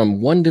ranging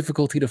from 1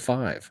 difficulty to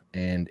 5.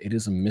 And it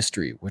is a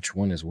mystery which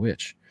one is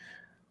which.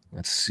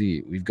 Let's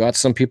see. We've got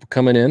some people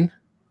coming in.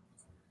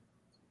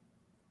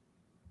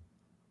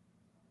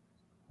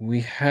 we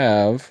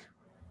have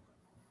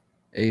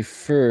a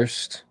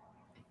first.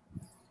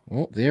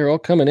 Oh, they're all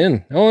coming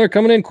in. Oh, they're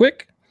coming in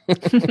quick.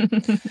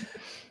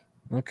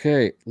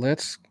 Okay,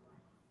 let's.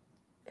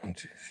 1,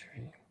 2,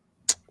 3.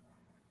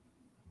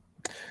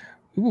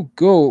 We will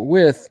go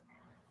with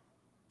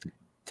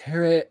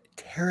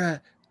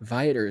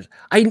Terraviators.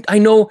 I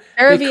know.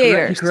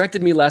 He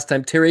corrected me last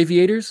time.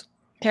 Terraviators.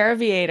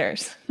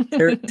 Terraviators.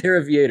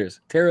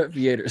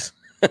 Terraviators.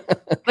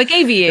 Like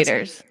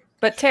aviators,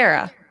 but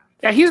Terra.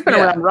 Yeah, he's been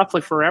around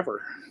roughly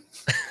forever.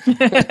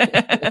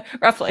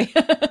 Roughly.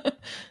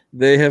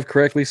 They have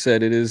correctly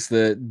said it is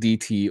the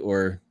DT,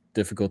 or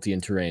difficulty in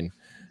terrain,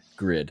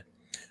 grid.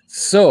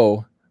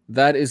 So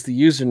that is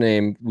the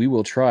username. We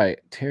will try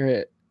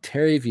Terraviators.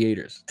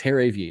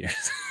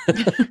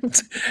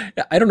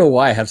 I don't know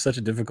why I have such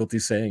a difficulty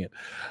saying it.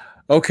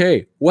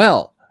 Okay,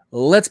 well,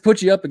 let's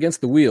put you up against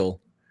the wheel.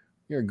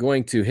 You're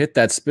going to hit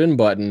that spin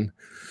button.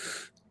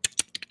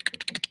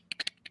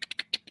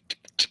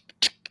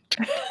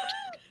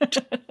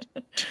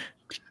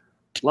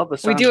 Love the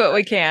sound. We do what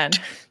we can.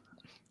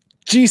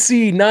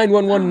 GC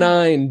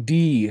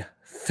 9119D,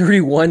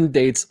 31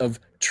 dates of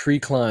tree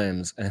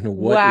climbs. And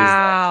what is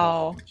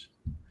that?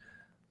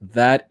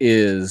 That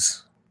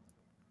is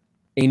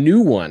a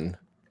new one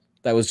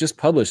that was just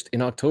published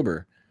in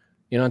October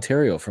in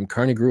Ontario from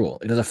Carney Gruel.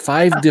 It is a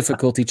 5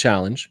 difficulty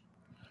challenge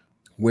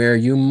where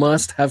you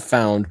must have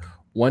found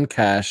one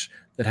cache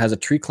that has a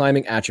tree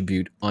climbing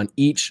attribute on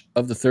each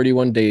of the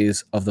 31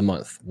 days of the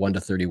month, 1 to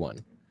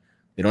 31.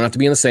 They don't have to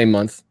be in the same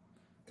month,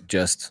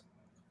 just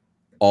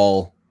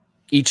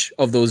each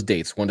of those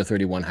dates, 1 to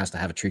 31, has to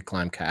have a tree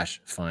climb cache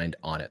find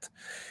on it.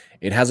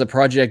 It has a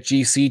Project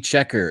GC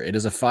checker. It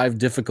is a 5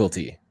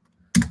 difficulty.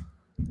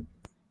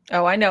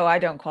 Oh, I know I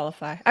don't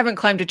qualify. I haven't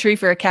climbed a tree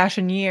for a cache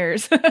in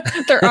years.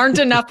 There aren't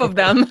enough of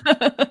them.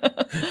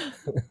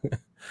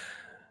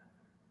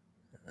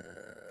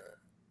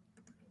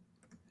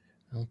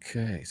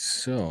 Okay,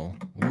 so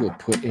we will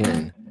put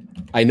in.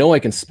 I know I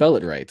can spell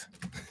it right.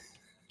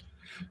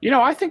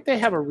 I think they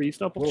have a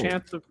reasonable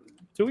chance of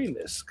doing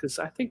this, because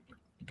I think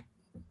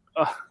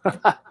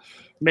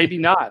maybe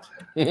not.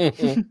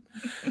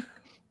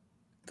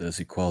 Does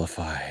he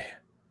qualify?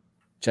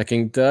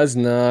 Checking does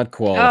not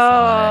qualify.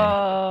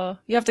 Oh,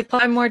 you have to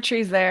climb more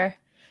trees there.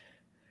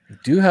 We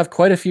do have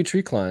quite a few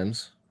tree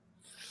climbs,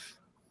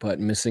 but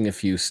missing a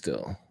few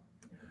still.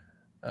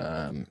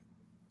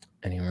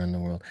 Anywhere in the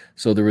world.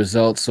 So the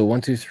results. So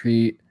 1, 2,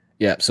 3.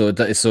 Yeah. So it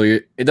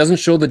doesn't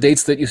show the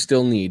dates that you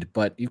still need,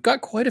 but you've got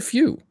quite a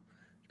few.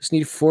 Just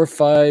need 4,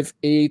 5,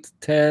 8,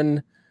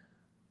 10,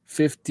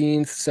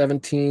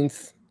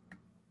 15th,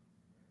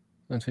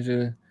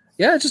 17th.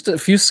 Yeah, just a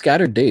few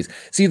scattered days.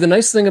 See, the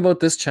nice thing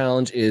about this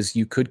challenge is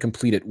you could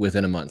complete it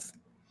within a month.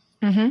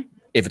 Mm-hmm.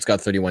 If it's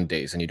got 31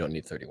 days and you don't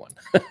need 31.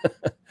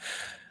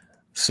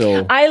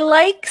 So I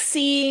like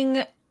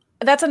seeing.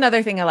 That's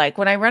another thing I like.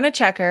 When I run a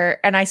checker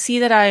and I see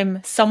that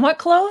I'm somewhat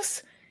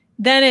close,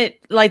 then it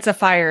lights a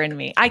fire in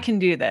me. I can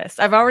do this.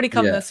 I've already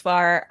come this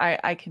far.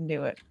 I can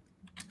do it.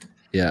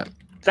 Yeah.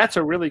 That's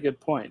a really good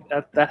point.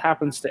 That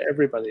happens to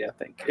everybody, I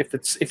think.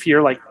 If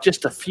you're like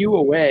just a few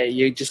away,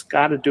 you just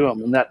got to do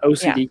them, and that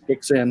OCD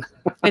kicks in.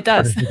 It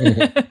does.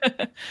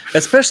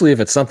 Especially if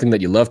it's something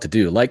that you love to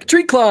do, like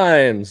tree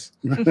climbs.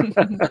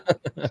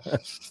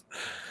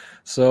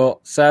 So,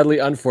 sadly,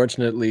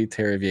 unfortunately,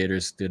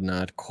 Terraviators did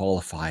not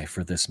qualify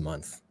for this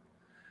month.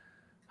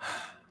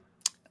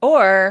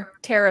 Or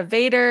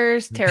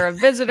Terravaders, Terra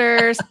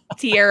Visitors,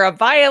 Tierra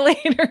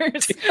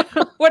Violators,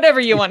 whatever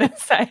you want to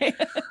say.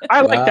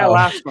 I like that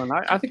last one.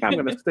 I think I'm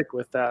going to stick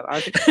with that. I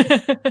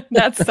think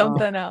that's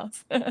something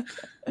else.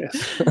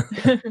 Yes.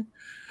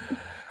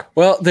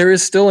 Well, there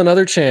is still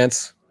another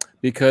chance,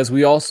 because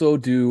we also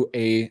do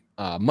a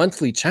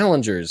monthly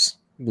challengers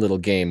little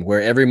game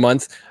where every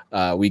month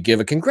we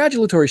give a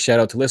congratulatory shout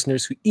out to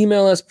listeners who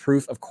email us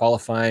proof of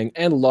qualifying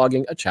and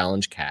logging a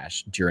challenge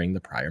cache during the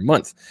prior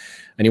month.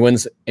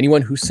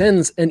 Anyone who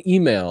sends an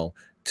email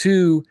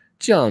to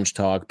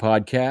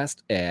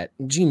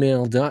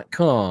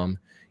challengetalkpodcast@gmail.com,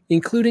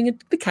 including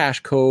the cache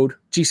code,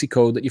 GC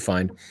code that you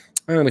find,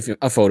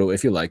 a photo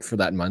if you like, for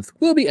that month,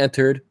 will be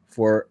entered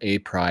for a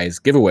prize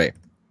giveaway.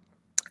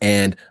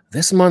 And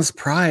this month's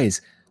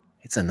prize,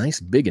 it's a nice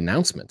big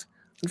announcement.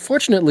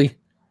 Unfortunately,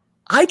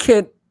 I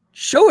can't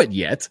show it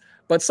yet,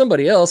 but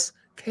somebody else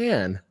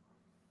can.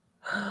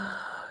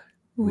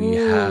 We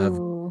have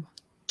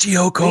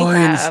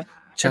geocoins.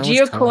 A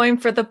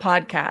geocoin for the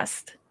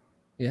podcast.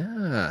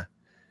 Yeah.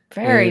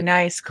 Very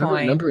nice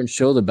coin. Number and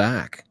show the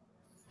back,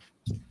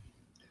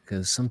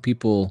 because some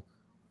people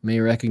may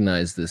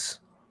recognize this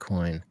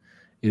coin.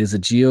 It is a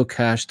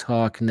Geocache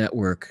Talk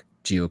Network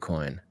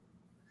geocoin.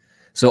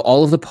 So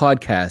all of the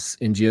podcasts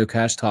in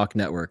Geocache Talk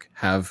Network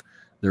have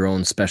their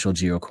own special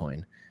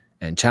geocoin.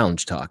 And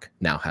Challenge Talk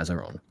now has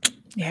our own.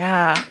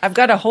 Yeah, I've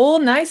got a whole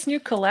nice new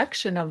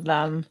collection of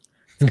them.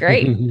 It's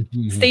great.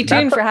 Stay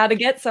tuned for how to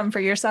get some for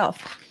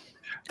yourself.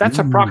 That's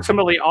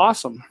approximately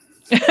awesome.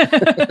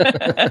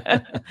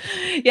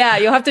 Yeah,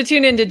 you'll have to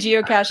tune into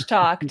Geocache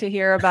Talk to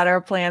hear about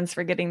our plans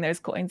for getting those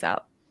coins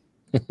out.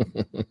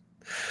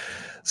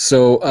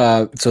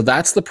 So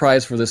that's the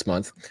prize for this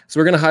month. So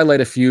we're going to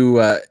highlight a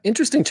few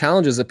interesting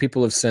challenges that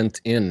people have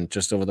sent in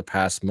just over the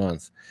past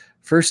month.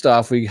 First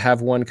off, we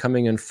have one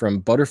coming in from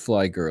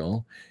Butterfly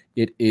Girl.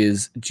 It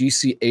is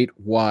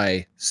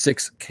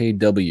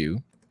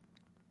GC8Y6KW,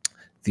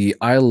 the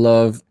I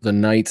Love the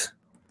Night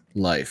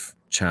Life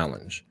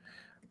Challenge.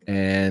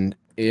 And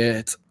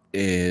it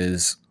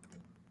is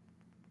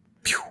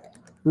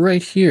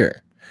right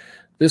here.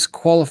 This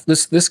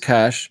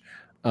cache,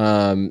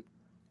 you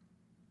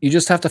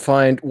just have to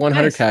find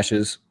 100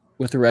 caches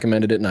with the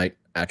recommended at night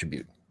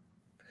attribute.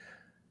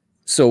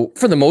 So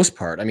for the most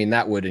part, I mean,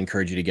 that would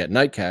encourage you to get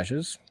night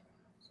caches,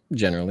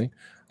 generally.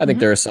 I think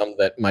there are some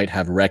that might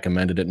have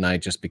recommended at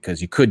night just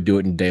because you could do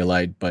it in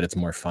daylight, but it's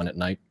more fun at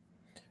night.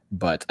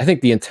 But I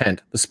think the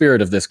intent, the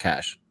spirit of this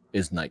cache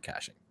is night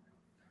caching.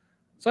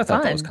 So I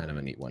thought that was kind of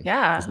a neat one.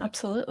 Yeah,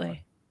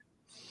 absolutely.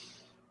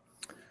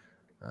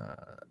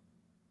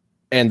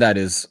 And that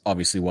is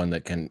obviously one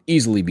that can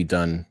easily be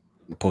done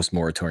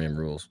post-moratorium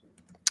rules.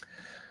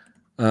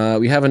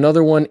 We have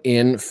another one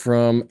in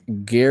from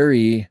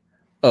Gary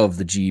of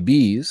the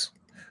GBs,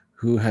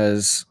 who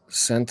has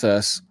sent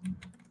us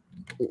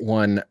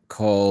one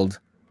called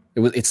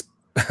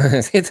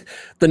the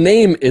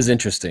name is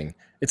interesting.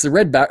 It's a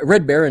Red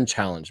Baron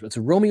challenge. It's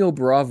a Romeo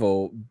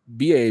Bravo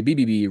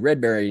BABBB Red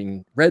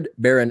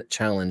Baron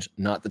challenge,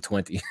 not the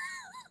 20.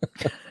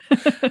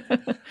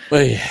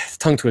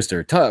 Tongue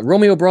twister.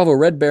 Romeo Bravo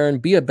Red Baron,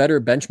 be a better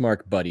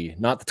benchmark buddy,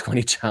 not the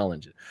 20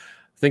 challenge.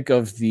 Think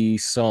of the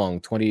song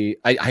 20.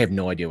 I have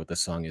no idea what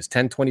this song is.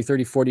 10, 20,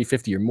 30, 40,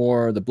 50 or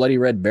more. The Bloody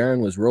Red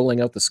Baron was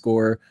rolling out the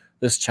score.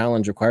 This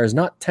challenge requires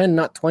not 10,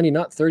 not 20,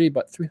 not 30,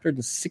 but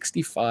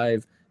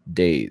 365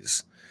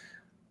 days.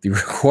 The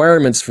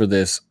requirements for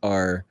this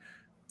are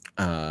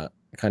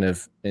kind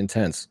of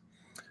intense.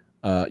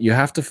 You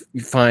have to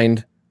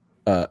find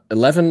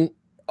 11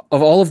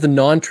 of all of the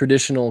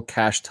non-traditional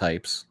cache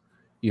types.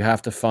 You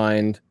have to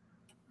find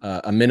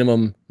a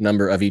minimum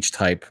number of each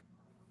type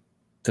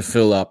to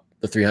fill up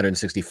the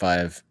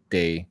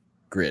 365-day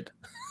grid.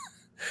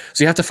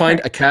 So you have to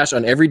find a cache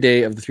on every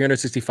day of the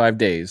 365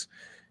 days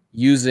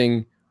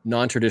using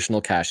non-traditional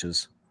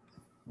caches,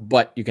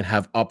 but you can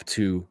have up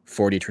to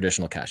 40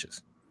 traditional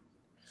caches.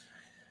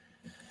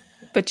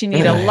 But you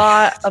need a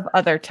lot of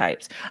other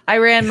types. I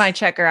ran my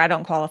checker. I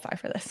don't qualify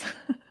for this.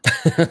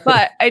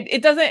 But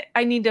it doesn't,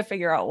 I need to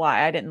figure out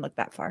why. I didn't look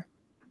that far.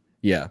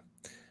 Yeah.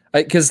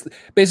 Because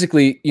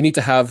basically you need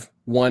to have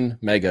one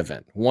mega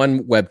event,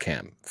 one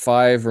webcam,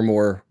 5 or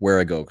more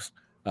Waragos,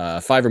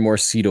 5 or more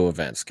Cedo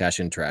events, cash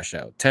in, trash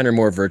out, 10 or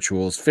more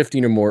virtuals,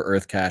 15 or more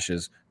Earth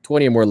caches,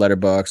 20 or more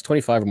letterbox,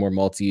 25 or more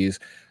multis,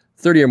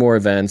 30 or more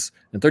events,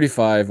 and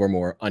 35 or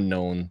more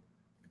unknown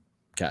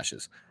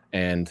caches,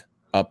 and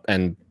up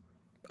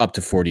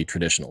to 40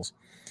 traditionals.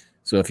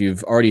 So if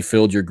you've already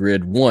filled your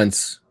grid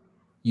once,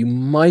 you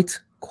might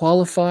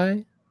qualify,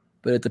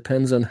 but it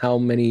depends on how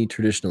many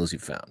traditionals you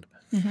found.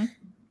 Mm-hmm.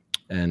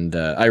 And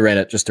I ran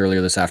it just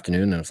earlier this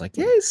afternoon, and I was like,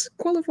 yes,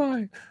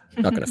 qualify.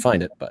 Not going to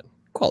find it, but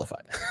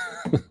qualified.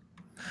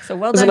 So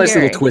well done, There's a nice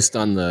Gary. little twist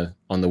on the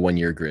 1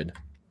 year grid.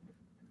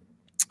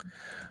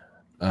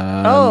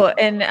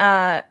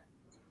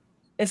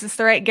 Is this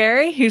the right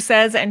Gary who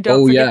says, and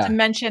don't forget to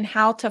mention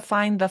how to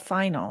find the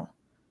final?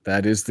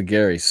 That is the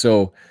Gary.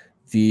 So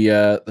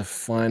the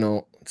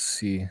final, let's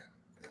see.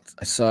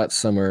 I saw it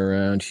somewhere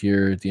around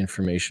here, the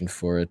information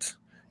for it.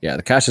 Yeah,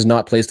 the cache is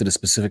not placed at a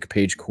specific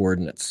page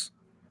coordinates,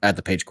 at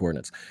the page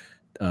coordinates.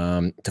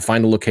 To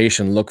find a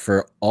location, look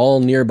for all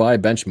nearby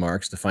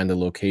benchmarks to find the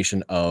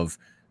location of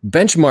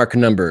benchmark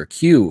number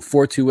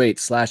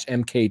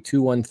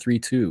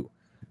Q428/MK2132.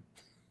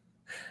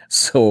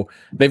 So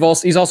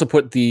he's also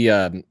put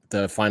the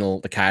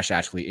cache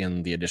actually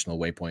in the additional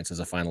waypoints as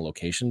a final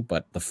location,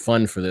 but the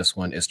fun for this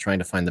one is trying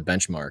to find the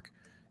benchmark.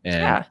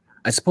 And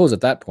I suppose at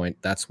that point,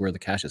 that's where the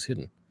cache is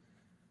hidden.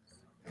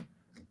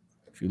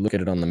 If you look at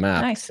it on the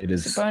map, it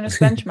is a bonus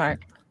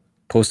benchmark.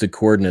 Posted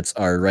coordinates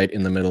are right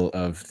in the middle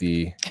of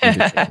the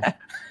Yeah,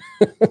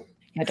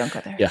 don't go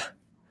there. Yeah,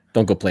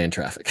 don't go play in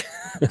traffic.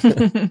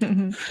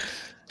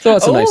 So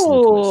that's a nice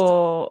little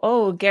twist.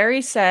 Oh,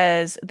 Gary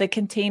says the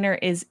container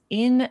is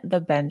in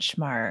the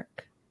benchmark.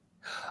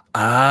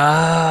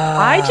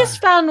 I just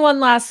found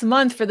one last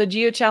month for the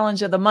Geo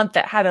Challenge of the month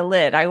that had a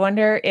lid. I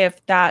wonder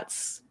if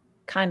that's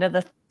kind of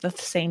the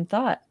same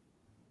thought.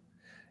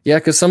 Yeah,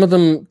 because some of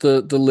them,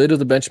 the lid of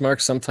the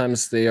benchmark,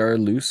 sometimes they are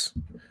loose.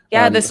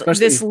 Yeah, this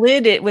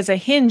lid, it was a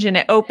hinge and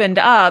it opened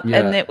up,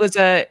 and it was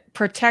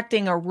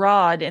protecting a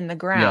rod in the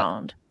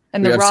ground,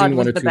 and the rod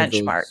was the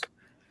benchmark.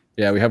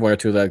 Yeah, we have one or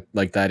two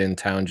like that in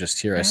town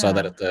just here. I saw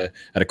that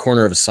at a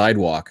corner of a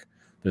sidewalk.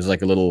 There's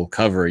like a little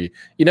cover. You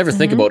never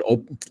think about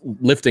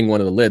lifting one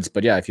of the lids,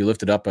 but yeah, if you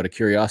lift it up out of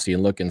curiosity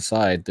and look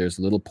inside, there's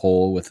a little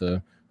pole with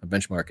a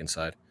benchmark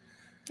inside.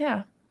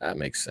 Yeah. That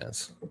makes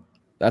sense.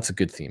 That's a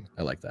good theme.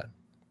 I like that.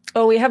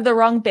 Oh, we have the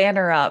wrong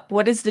banner up.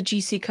 What is the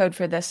GC code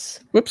for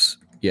this? Whoops.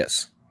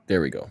 Yes. There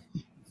we go.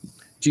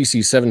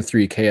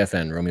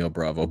 GC73KFN Romeo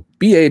Bravo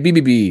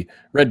BABBB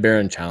Red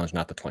Baron challenge,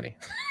 not the 20.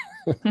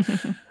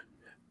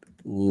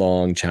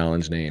 Long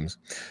challenge names.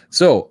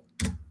 So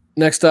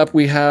next up,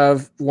 we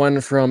have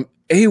one from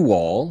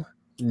AWOL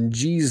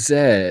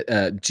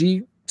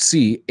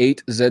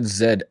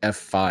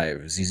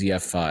GC8ZZF5,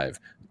 ZZF5,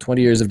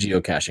 20 years of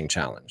geocaching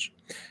challenge.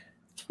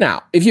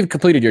 Now, if you've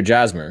completed your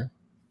Jasmer,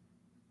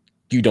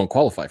 you don't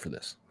qualify for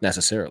this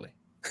necessarily.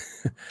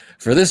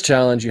 For this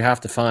challenge, you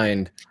have to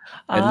find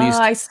at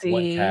least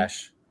one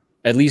cache.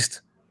 At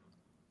least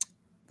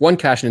one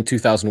cache in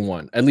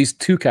 2001, at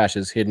least 2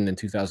 caches hidden in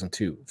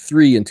 2002,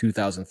 3 in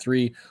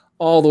 2003,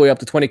 all the way up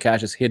to 20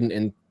 caches hidden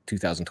in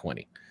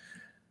 2020.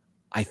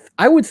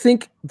 I would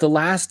think the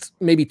last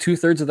maybe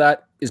 2/3 of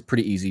that is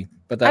pretty easy,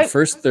 but that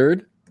first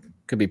third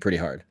could be pretty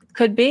hard.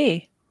 Could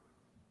be.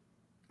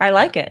 I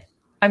like it.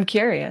 I'm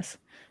curious.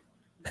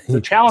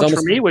 The challenge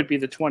for me would be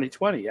the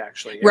 2020,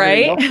 actually.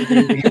 Right?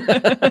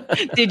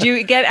 Did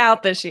you get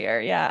out this year?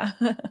 Yeah.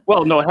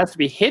 Well, no, it has to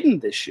be hidden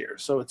this year.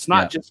 So it's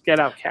not just get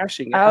out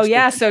caching. Oh,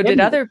 yeah. So did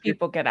other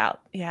people get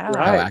out? Yeah.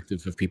 Right. How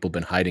active have people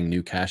been hiding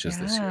new caches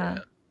this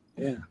year?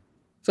 Yeah.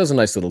 So it's a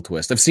nice little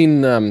twist. I've seen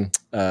the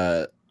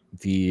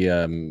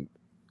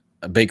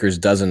Baker's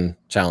Dozen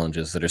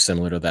challenges that are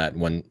similar to that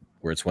one,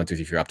 where it's 1, 2,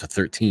 3, 4 up to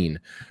 13,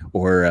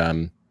 or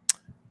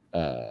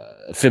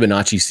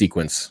Fibonacci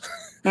sequence.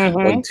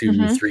 1,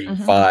 2, 3,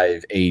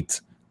 5,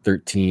 8,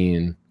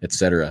 13,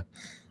 etc.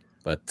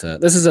 But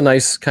this is a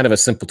nice kind of a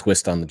simple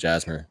twist on the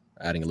Jasmer,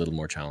 adding a little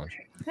more challenge.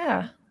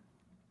 Yeah.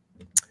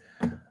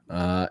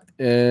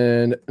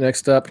 And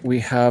next up, we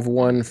have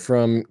one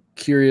from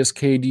Curious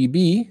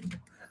KDB,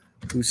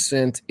 who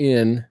sent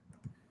in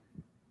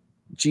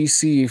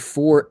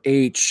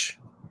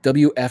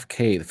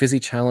GC4HWFK, the Fizzy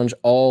Challenge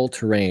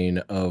All-Terrain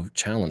of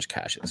Challenge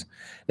Caches.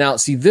 Now,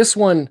 see, this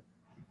one,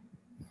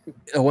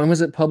 when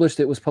was it published?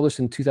 It was published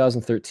in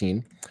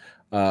 2013.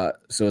 So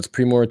it's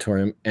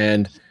pre-moratorium.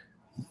 And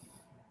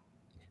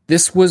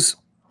this was,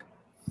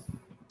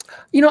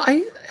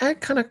 I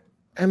kind of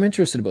am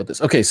interested about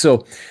this. Okay,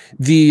 so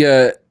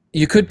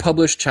you could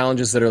publish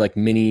challenges that are like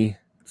mini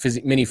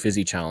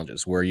fizzy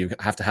challenges, where you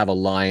have to have a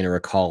line or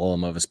a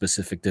column of a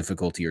specific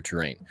difficulty or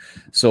terrain.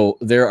 So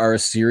there are a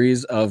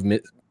series of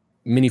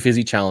mini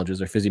fizzy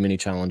challenges or fizzy mini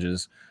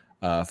challenges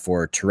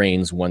for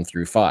terrains 1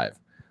 through 5.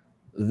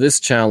 This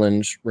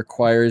challenge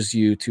requires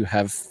you to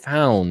have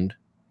found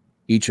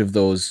each of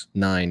those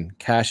 9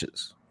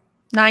 caches.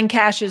 9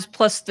 caches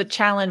plus the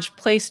challenge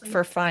placed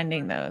for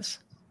finding those.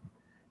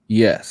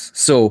 Yes.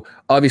 So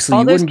obviously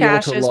all you those wouldn't be able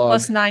caches to log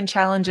plus 9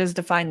 challenges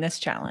to find this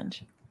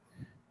challenge.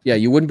 Yeah,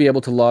 you wouldn't be able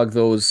to log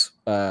those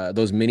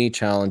mini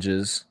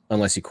challenges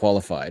unless you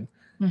qualified.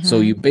 Mm-hmm.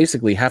 So you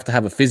basically have to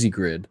have a fizzy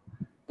grid,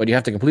 but you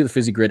have to complete the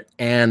fizzy grid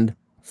and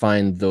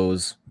find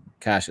those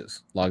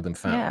caches, log them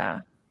found.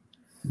 Yeah.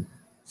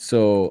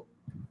 So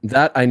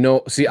that I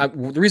know. See,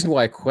 the reason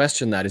why I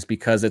question that is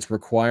because it's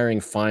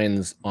requiring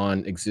finds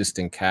on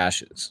existing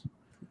caches.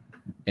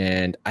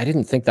 And I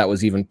didn't think that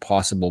was even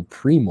possible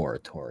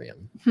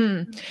pre-moratorium.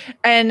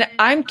 And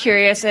I'm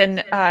curious,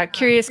 and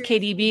Curious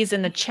KDB's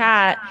in the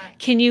chat.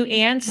 Can you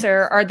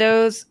answer,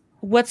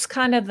 what's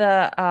kind of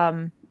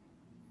the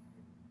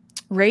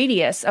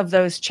radius of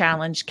those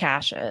challenge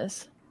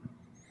caches?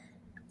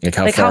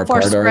 Like how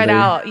far spread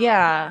out?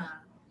 Yeah.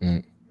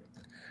 I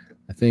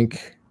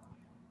think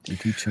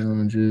GT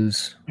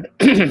challenges.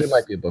 There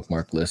might be a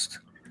bookmark list.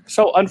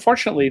 So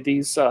unfortunately,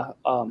 these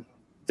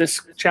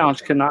this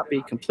challenge cannot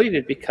be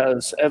completed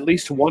because at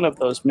least one of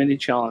those mini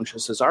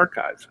challenges is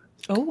archived.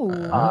 So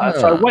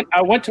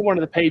I went to one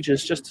of the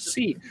pages just to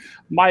see.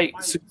 My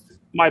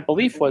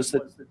belief was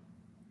that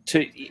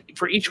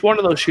for each one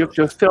of those, you have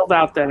to have filled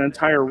out that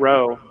entire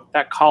row,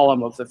 that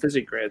column of the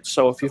fizzy grid.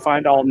 So if you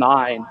find all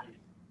 9,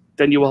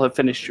 then you will have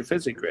finished your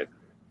fizzy grid.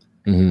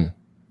 Mm-hmm.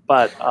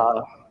 But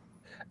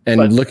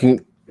looking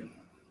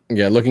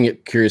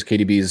at Curious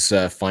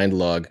KDB's find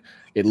log,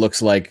 it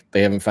looks like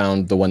they haven't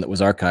found the one that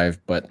was archived,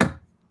 but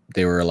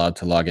they were allowed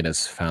to log it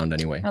as found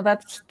anyway. Oh,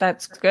 that's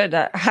good.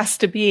 That has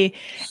to be.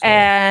 So,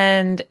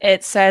 and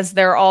it says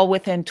they're all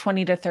within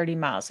 20 to 30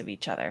 miles of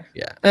each other.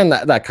 Yeah, and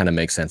that kind of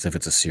makes sense if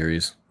it's a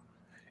series.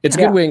 It's a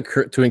good way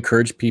to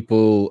encourage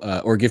people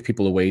or give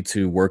people a way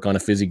to work on a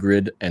fizzy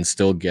grid and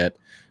still get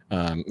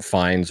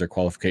finds or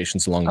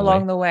qualifications along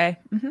the way.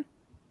 Mm-hmm.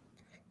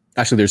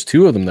 Actually, there's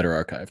 2 of them that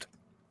are archived.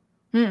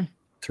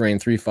 Terrain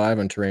 3.5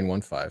 and Terrain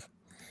 1.5.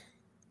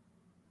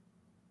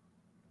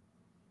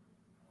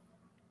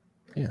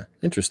 Yeah,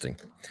 interesting.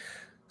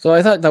 So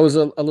I thought that was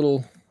a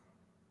little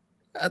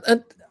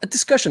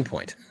discussion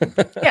point.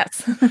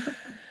 Yes.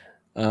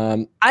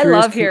 I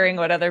love hearing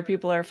what other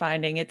people are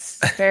finding. It's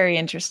very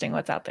interesting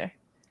what's out there.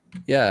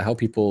 Yeah, how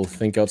people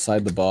think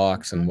outside the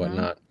box and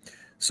whatnot.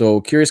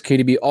 So Curious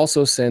KDB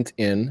also sent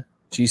in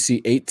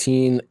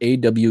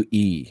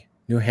GC18AWE,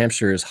 New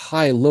Hampshire's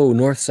high, low,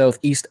 north, south,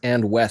 east,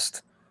 and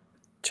west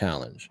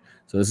challenge.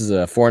 So this is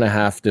a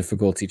 4.5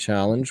 difficulty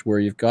challenge where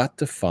you've got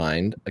to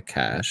find a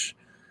cache.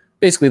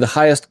 Basically, the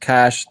highest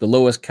cache, the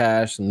lowest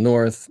cache,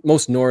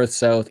 most north,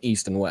 south,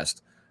 east, and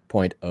west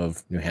point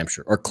of New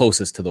Hampshire, or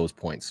closest to those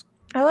points.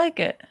 I like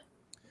it.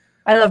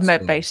 I love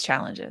map-based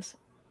challenges.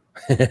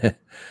 The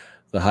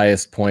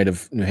highest point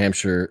of New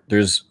Hampshire,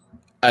 there's,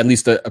 at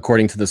least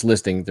according to this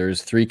listing,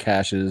 there's 3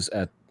 caches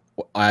at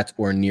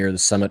or near the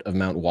summit of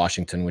Mount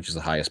Washington, which is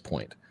the highest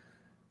point.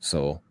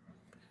 So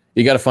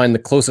you got to find the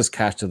closest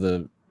cache to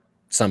the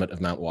summit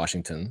of Mount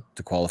Washington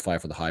to qualify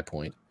for the high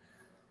point.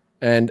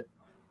 And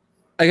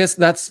I guess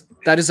that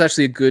is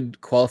actually a good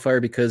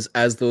qualifier, because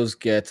as those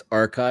get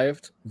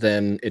archived,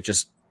 then it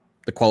just,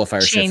 the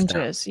qualifier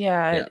changes.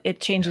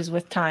 It changes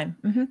with time.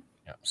 Mm-hmm.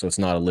 Yeah. So it's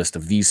not a list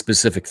of these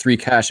specific 3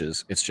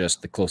 caches. It's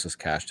just the closest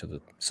cache to the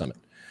summit.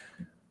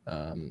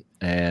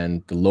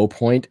 And the low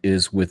point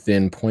is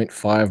within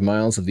 0.5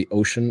 miles of the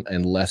ocean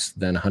and less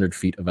than 100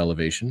 feet of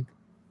elevation.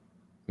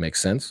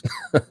 Makes sense.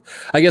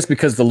 I guess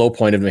because the low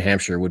point of New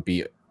Hampshire would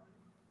be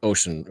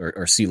ocean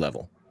or sea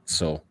level.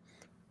 So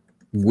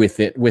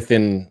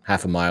within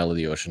half a mile of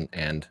the ocean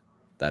and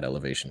that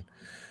elevation.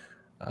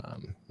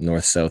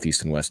 North, south,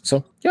 east, and west.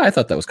 So yeah, I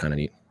thought that was kind of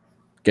neat.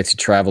 Gets you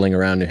traveling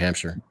around New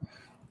Hampshire.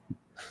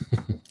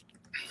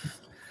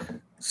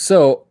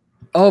 So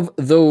of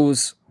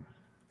those,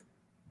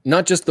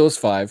 not just those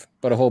 5,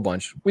 but a whole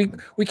bunch, we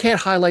can't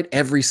highlight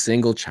every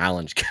single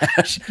challenge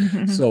cache.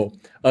 So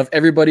of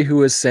everybody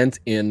who has sent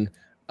in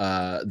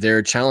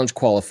their challenge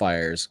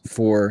qualifiers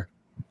for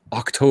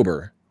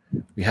October,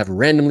 we have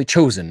randomly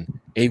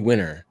chosen a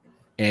winner.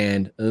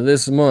 And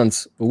this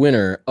month's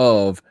winner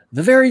of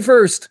the very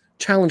first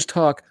Challenge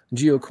Talk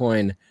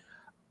Geocoin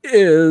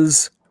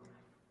is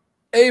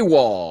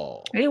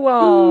AWOL.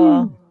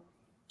 AWOL.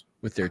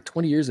 With their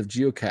 20 years of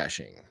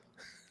geocaching.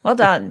 Well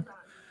done.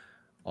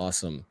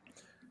 Awesome.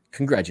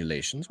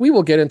 Congratulations. We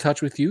will get in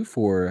touch with you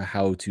for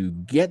how to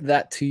get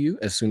that to you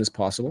as soon as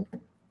possible.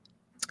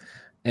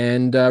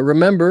 And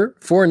remember,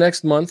 for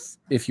next month,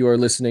 if you are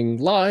listening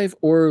live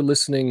or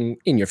listening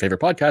in your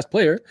favorite podcast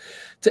player,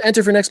 to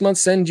enter for next month,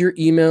 send your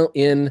email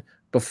in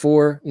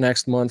before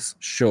next month's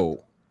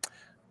show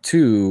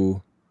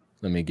to,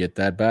 let me get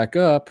that back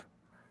up,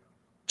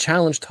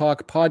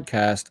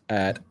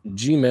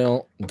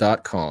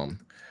 challengetalkpodcast@gmail.com.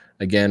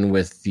 Again,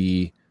 with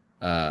the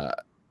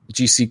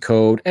GC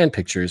code and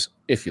pictures,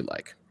 if you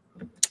like.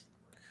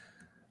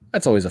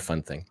 That's always a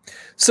fun thing.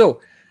 So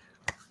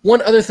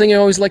one other thing I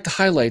always like to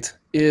highlight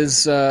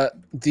is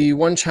the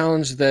one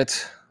challenge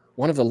that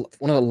one of the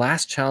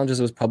last challenges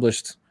that was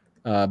published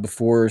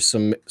before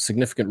some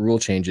significant rule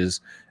changes,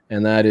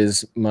 and that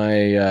is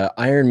my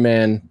Iron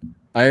Man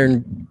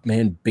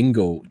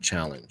bingo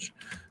challenge.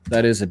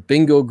 That is a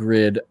bingo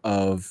grid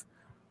of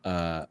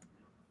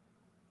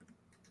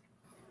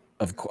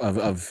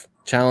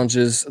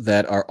challenges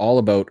that are all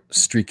about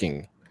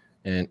streaking.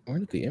 And where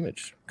did the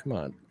image? Come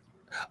on.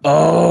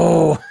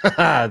 Oh,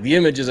 the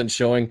image isn't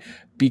showing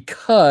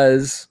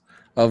because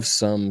of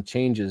some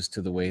changes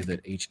to the way that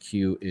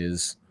HQ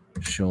is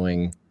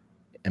showing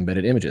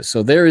embedded images.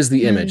 So there is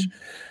the image,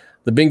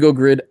 the bingo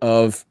grid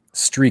of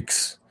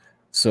streaks.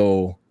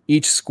 So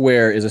each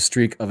square is a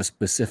streak of a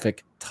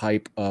specific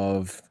type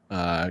of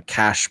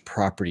cache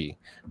property,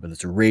 whether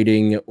it's a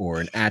rating or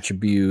an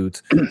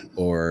attribute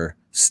or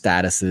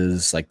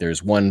statuses. Like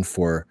there's one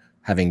for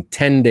having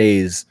 10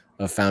 days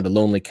of found a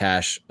lonely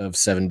cache of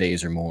 7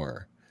 days or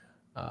more.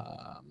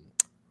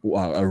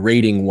 A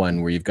rating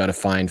one where you've got to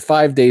find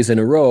 5 days in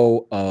a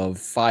row of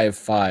 5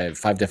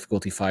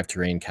 difficulty, 5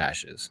 terrain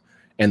caches.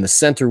 And the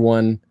center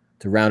one,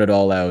 to round it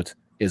all out,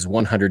 is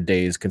 100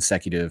 days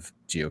consecutive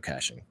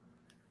geocaching.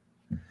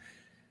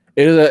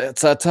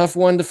 It's a tough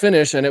one to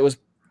finish, and it was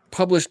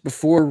published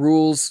before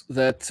rules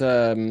that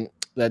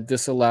that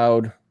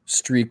disallowed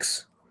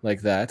streaks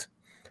like that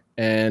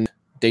and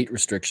date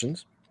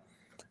restrictions.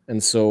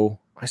 And so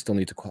I still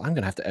need to I'm going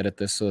to have to edit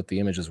this so that the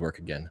images work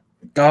again.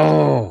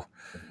 Oh,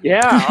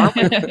 yeah.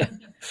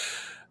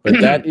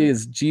 But that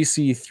is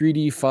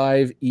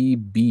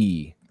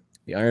GC3D5EB,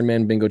 the Iron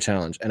Man Bingo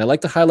Challenge. And I'd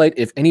like to highlight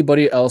if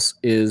anybody else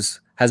has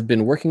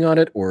been working on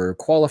it or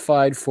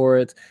qualified for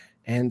it.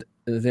 And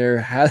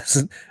there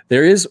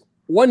is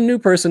one new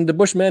person. The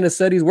Bushman has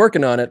said he's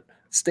working on it.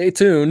 Stay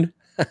tuned.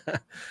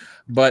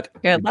 But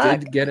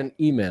did get an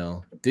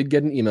email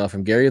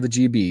from Gary of the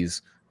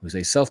GBs, who's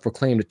a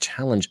self-proclaimed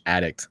challenge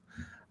addict.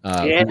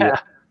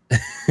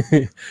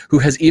 Who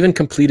has even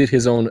completed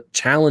his own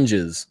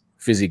challenges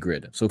fizzy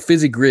grid. So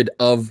fizzy grid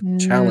of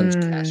challenge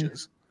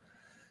caches.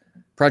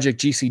 Project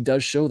GC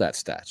does show that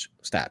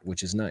stat,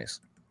 which is nice.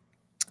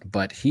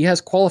 But he has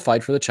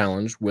qualified for the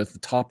challenge with the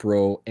top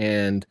row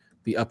and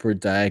the upward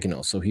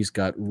diagonal. So he's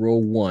got row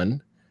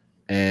 1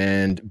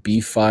 and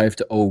B5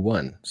 to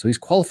O1. So he's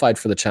qualified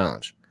for the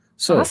challenge.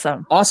 So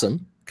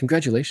awesome.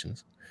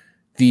 Congratulations.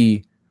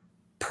 The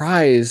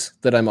prize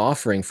that I'm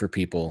offering for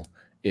people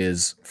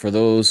is for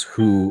those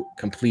who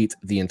complete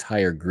the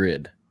entire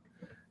grid.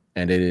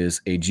 And it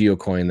is a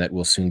geocoin that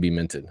will soon be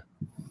minted.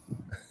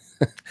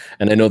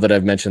 And I know that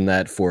I've mentioned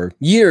that for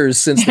years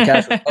since the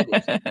cache was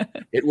published.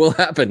 It will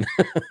happen.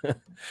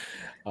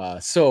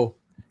 So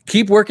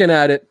keep working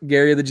at it,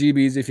 Gary of the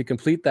GBs. If you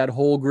complete that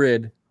whole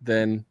grid,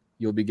 then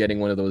you'll be getting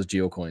one of those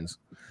geocoins.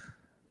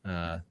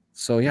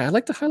 So yeah, I'd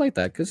like to highlight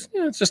that because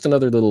it's just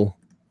another little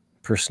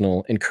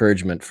personal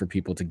encouragement for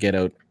people to get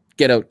out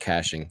get out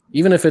caching,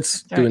 even if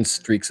it's doing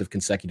streaks of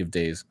consecutive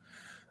days.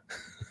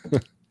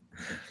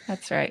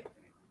 That's right.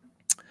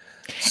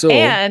 So,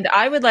 and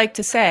I would like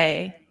to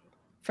say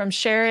from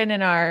Sharon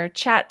in our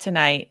chat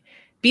tonight,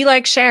 be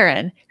like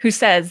Sharon, who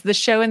says the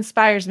show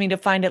inspires me to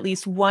find at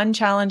least one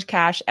challenge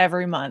cache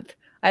every month.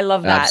 I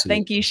love that. Absolutely.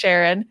 Thank you,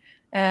 Sharon.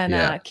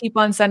 And keep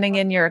on sending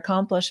in your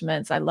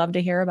accomplishments. I love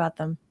to hear about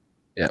them.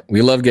 Yeah,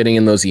 we love getting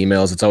in those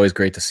emails. It's always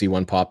great to see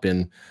one pop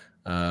in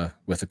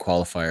with a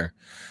qualifier.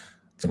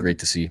 It's great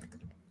to see.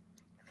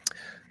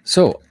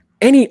 So,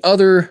 any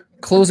other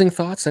closing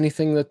thoughts?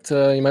 Anything that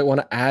you might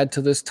want to add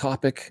to this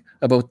topic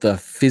about the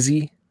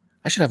fizzy?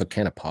 I should have a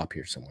can of pop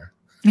here somewhere.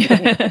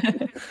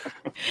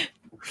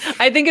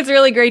 I think it's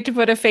really great to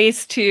put a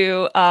face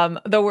to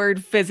the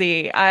word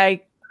fizzy.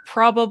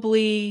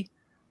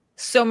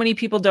 So many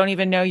people don't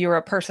even know you're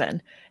a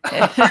person,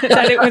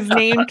 that it was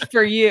named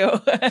for you.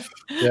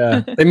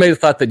 Yeah, they may have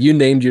thought that you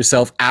named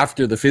yourself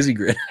after the fizzy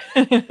grid.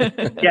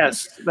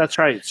 Yes, that's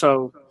right.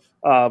 So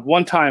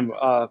one time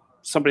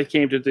somebody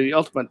came to the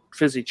Ultimate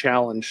Fizzy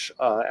Challenge,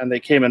 and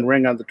they came and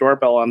rang on the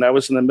doorbell, and I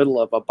was in the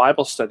middle of a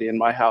Bible study in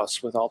my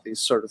house with all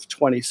these sort of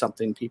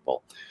 20-something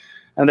people.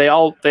 And they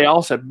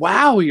all said,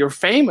 "Wow, you're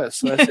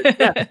famous." And I said,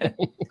 "Yeah,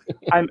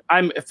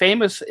 I'm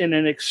famous in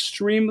an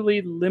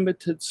extremely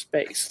limited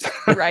space."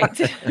 Right,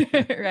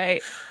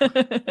 right.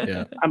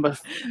 Yeah, I'm a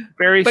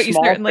very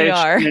small fish in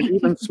an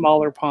even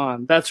smaller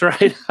pond. That's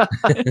right.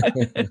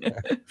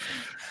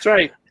 That's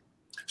right.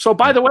 So,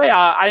 by the way,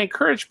 I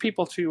encourage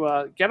people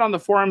to get on the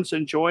forums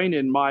and join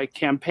in my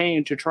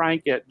campaign to try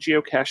and get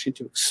geocaching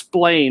to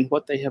explain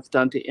what they have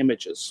done to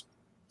images.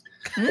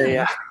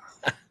 They,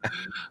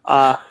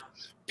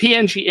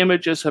 PNG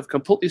images have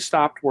completely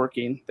stopped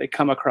working. They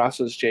come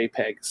across as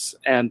JPEGs,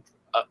 and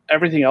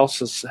everything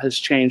else has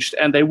changed,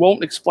 and they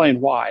won't explain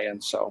why.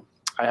 And so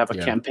I have a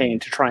campaign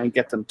to try and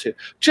get them to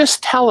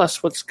just tell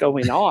us what's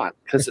going on,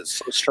 because it's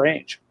so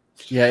strange.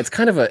 Yeah, it's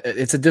kind of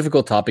a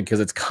difficult topic because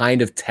it's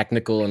kind of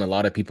technical, and a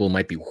lot of people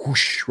might be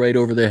whoosh right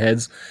over their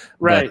heads.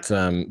 Right.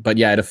 But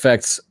yeah, it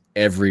affects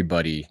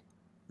everybody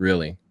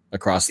really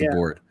across the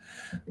board.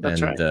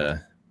 That's right.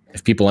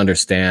 If people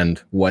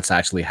understand what's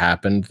actually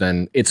happened,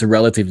 then it's a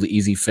relatively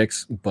easy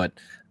fix. But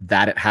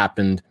that it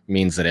happened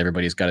means that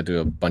everybody's got to do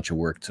a bunch of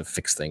work to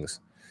fix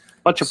things.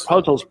 A bunch of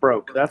puzzles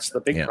broke. That's the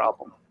big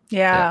problem.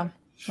 Yeah.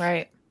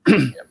 Right.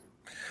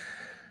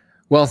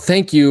 Well,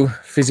 thank you,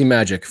 Fizzy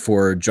Magic,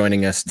 for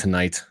joining us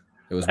tonight.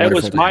 It was wonderful.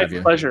 It was my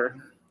pleasure.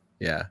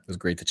 Yeah, it was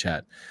great to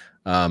chat.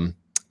 And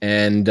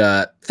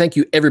thank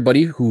you,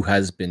 everybody who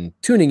has been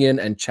tuning in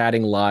and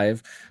chatting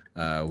live.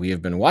 We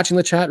have been watching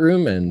the chat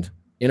room and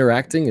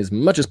interacting as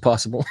much as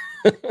possible.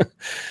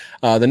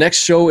 The next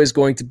show is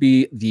going to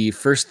be the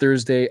first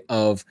Thursday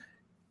of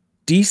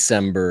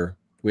December,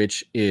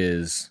 which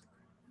is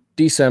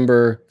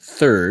December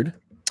 3rd.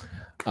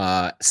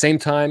 Same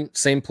time,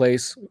 same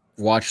place.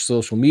 Watch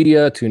social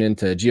media, tune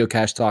into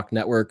Geocache Talk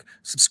Network,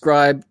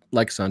 subscribe,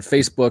 like us on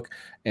Facebook,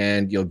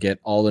 and you'll get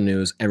all the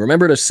news. And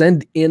remember to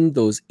send in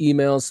those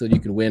emails so that you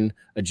can win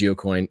a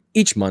GeoCoin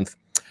each month.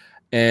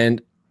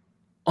 And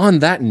on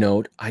that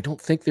note, I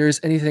don't think there's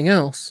anything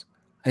else.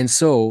 And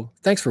so,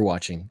 thanks for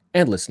watching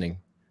and listening.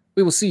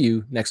 We will see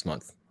you next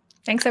month.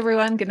 Thanks,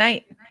 everyone. Good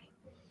night.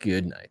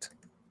 Good night.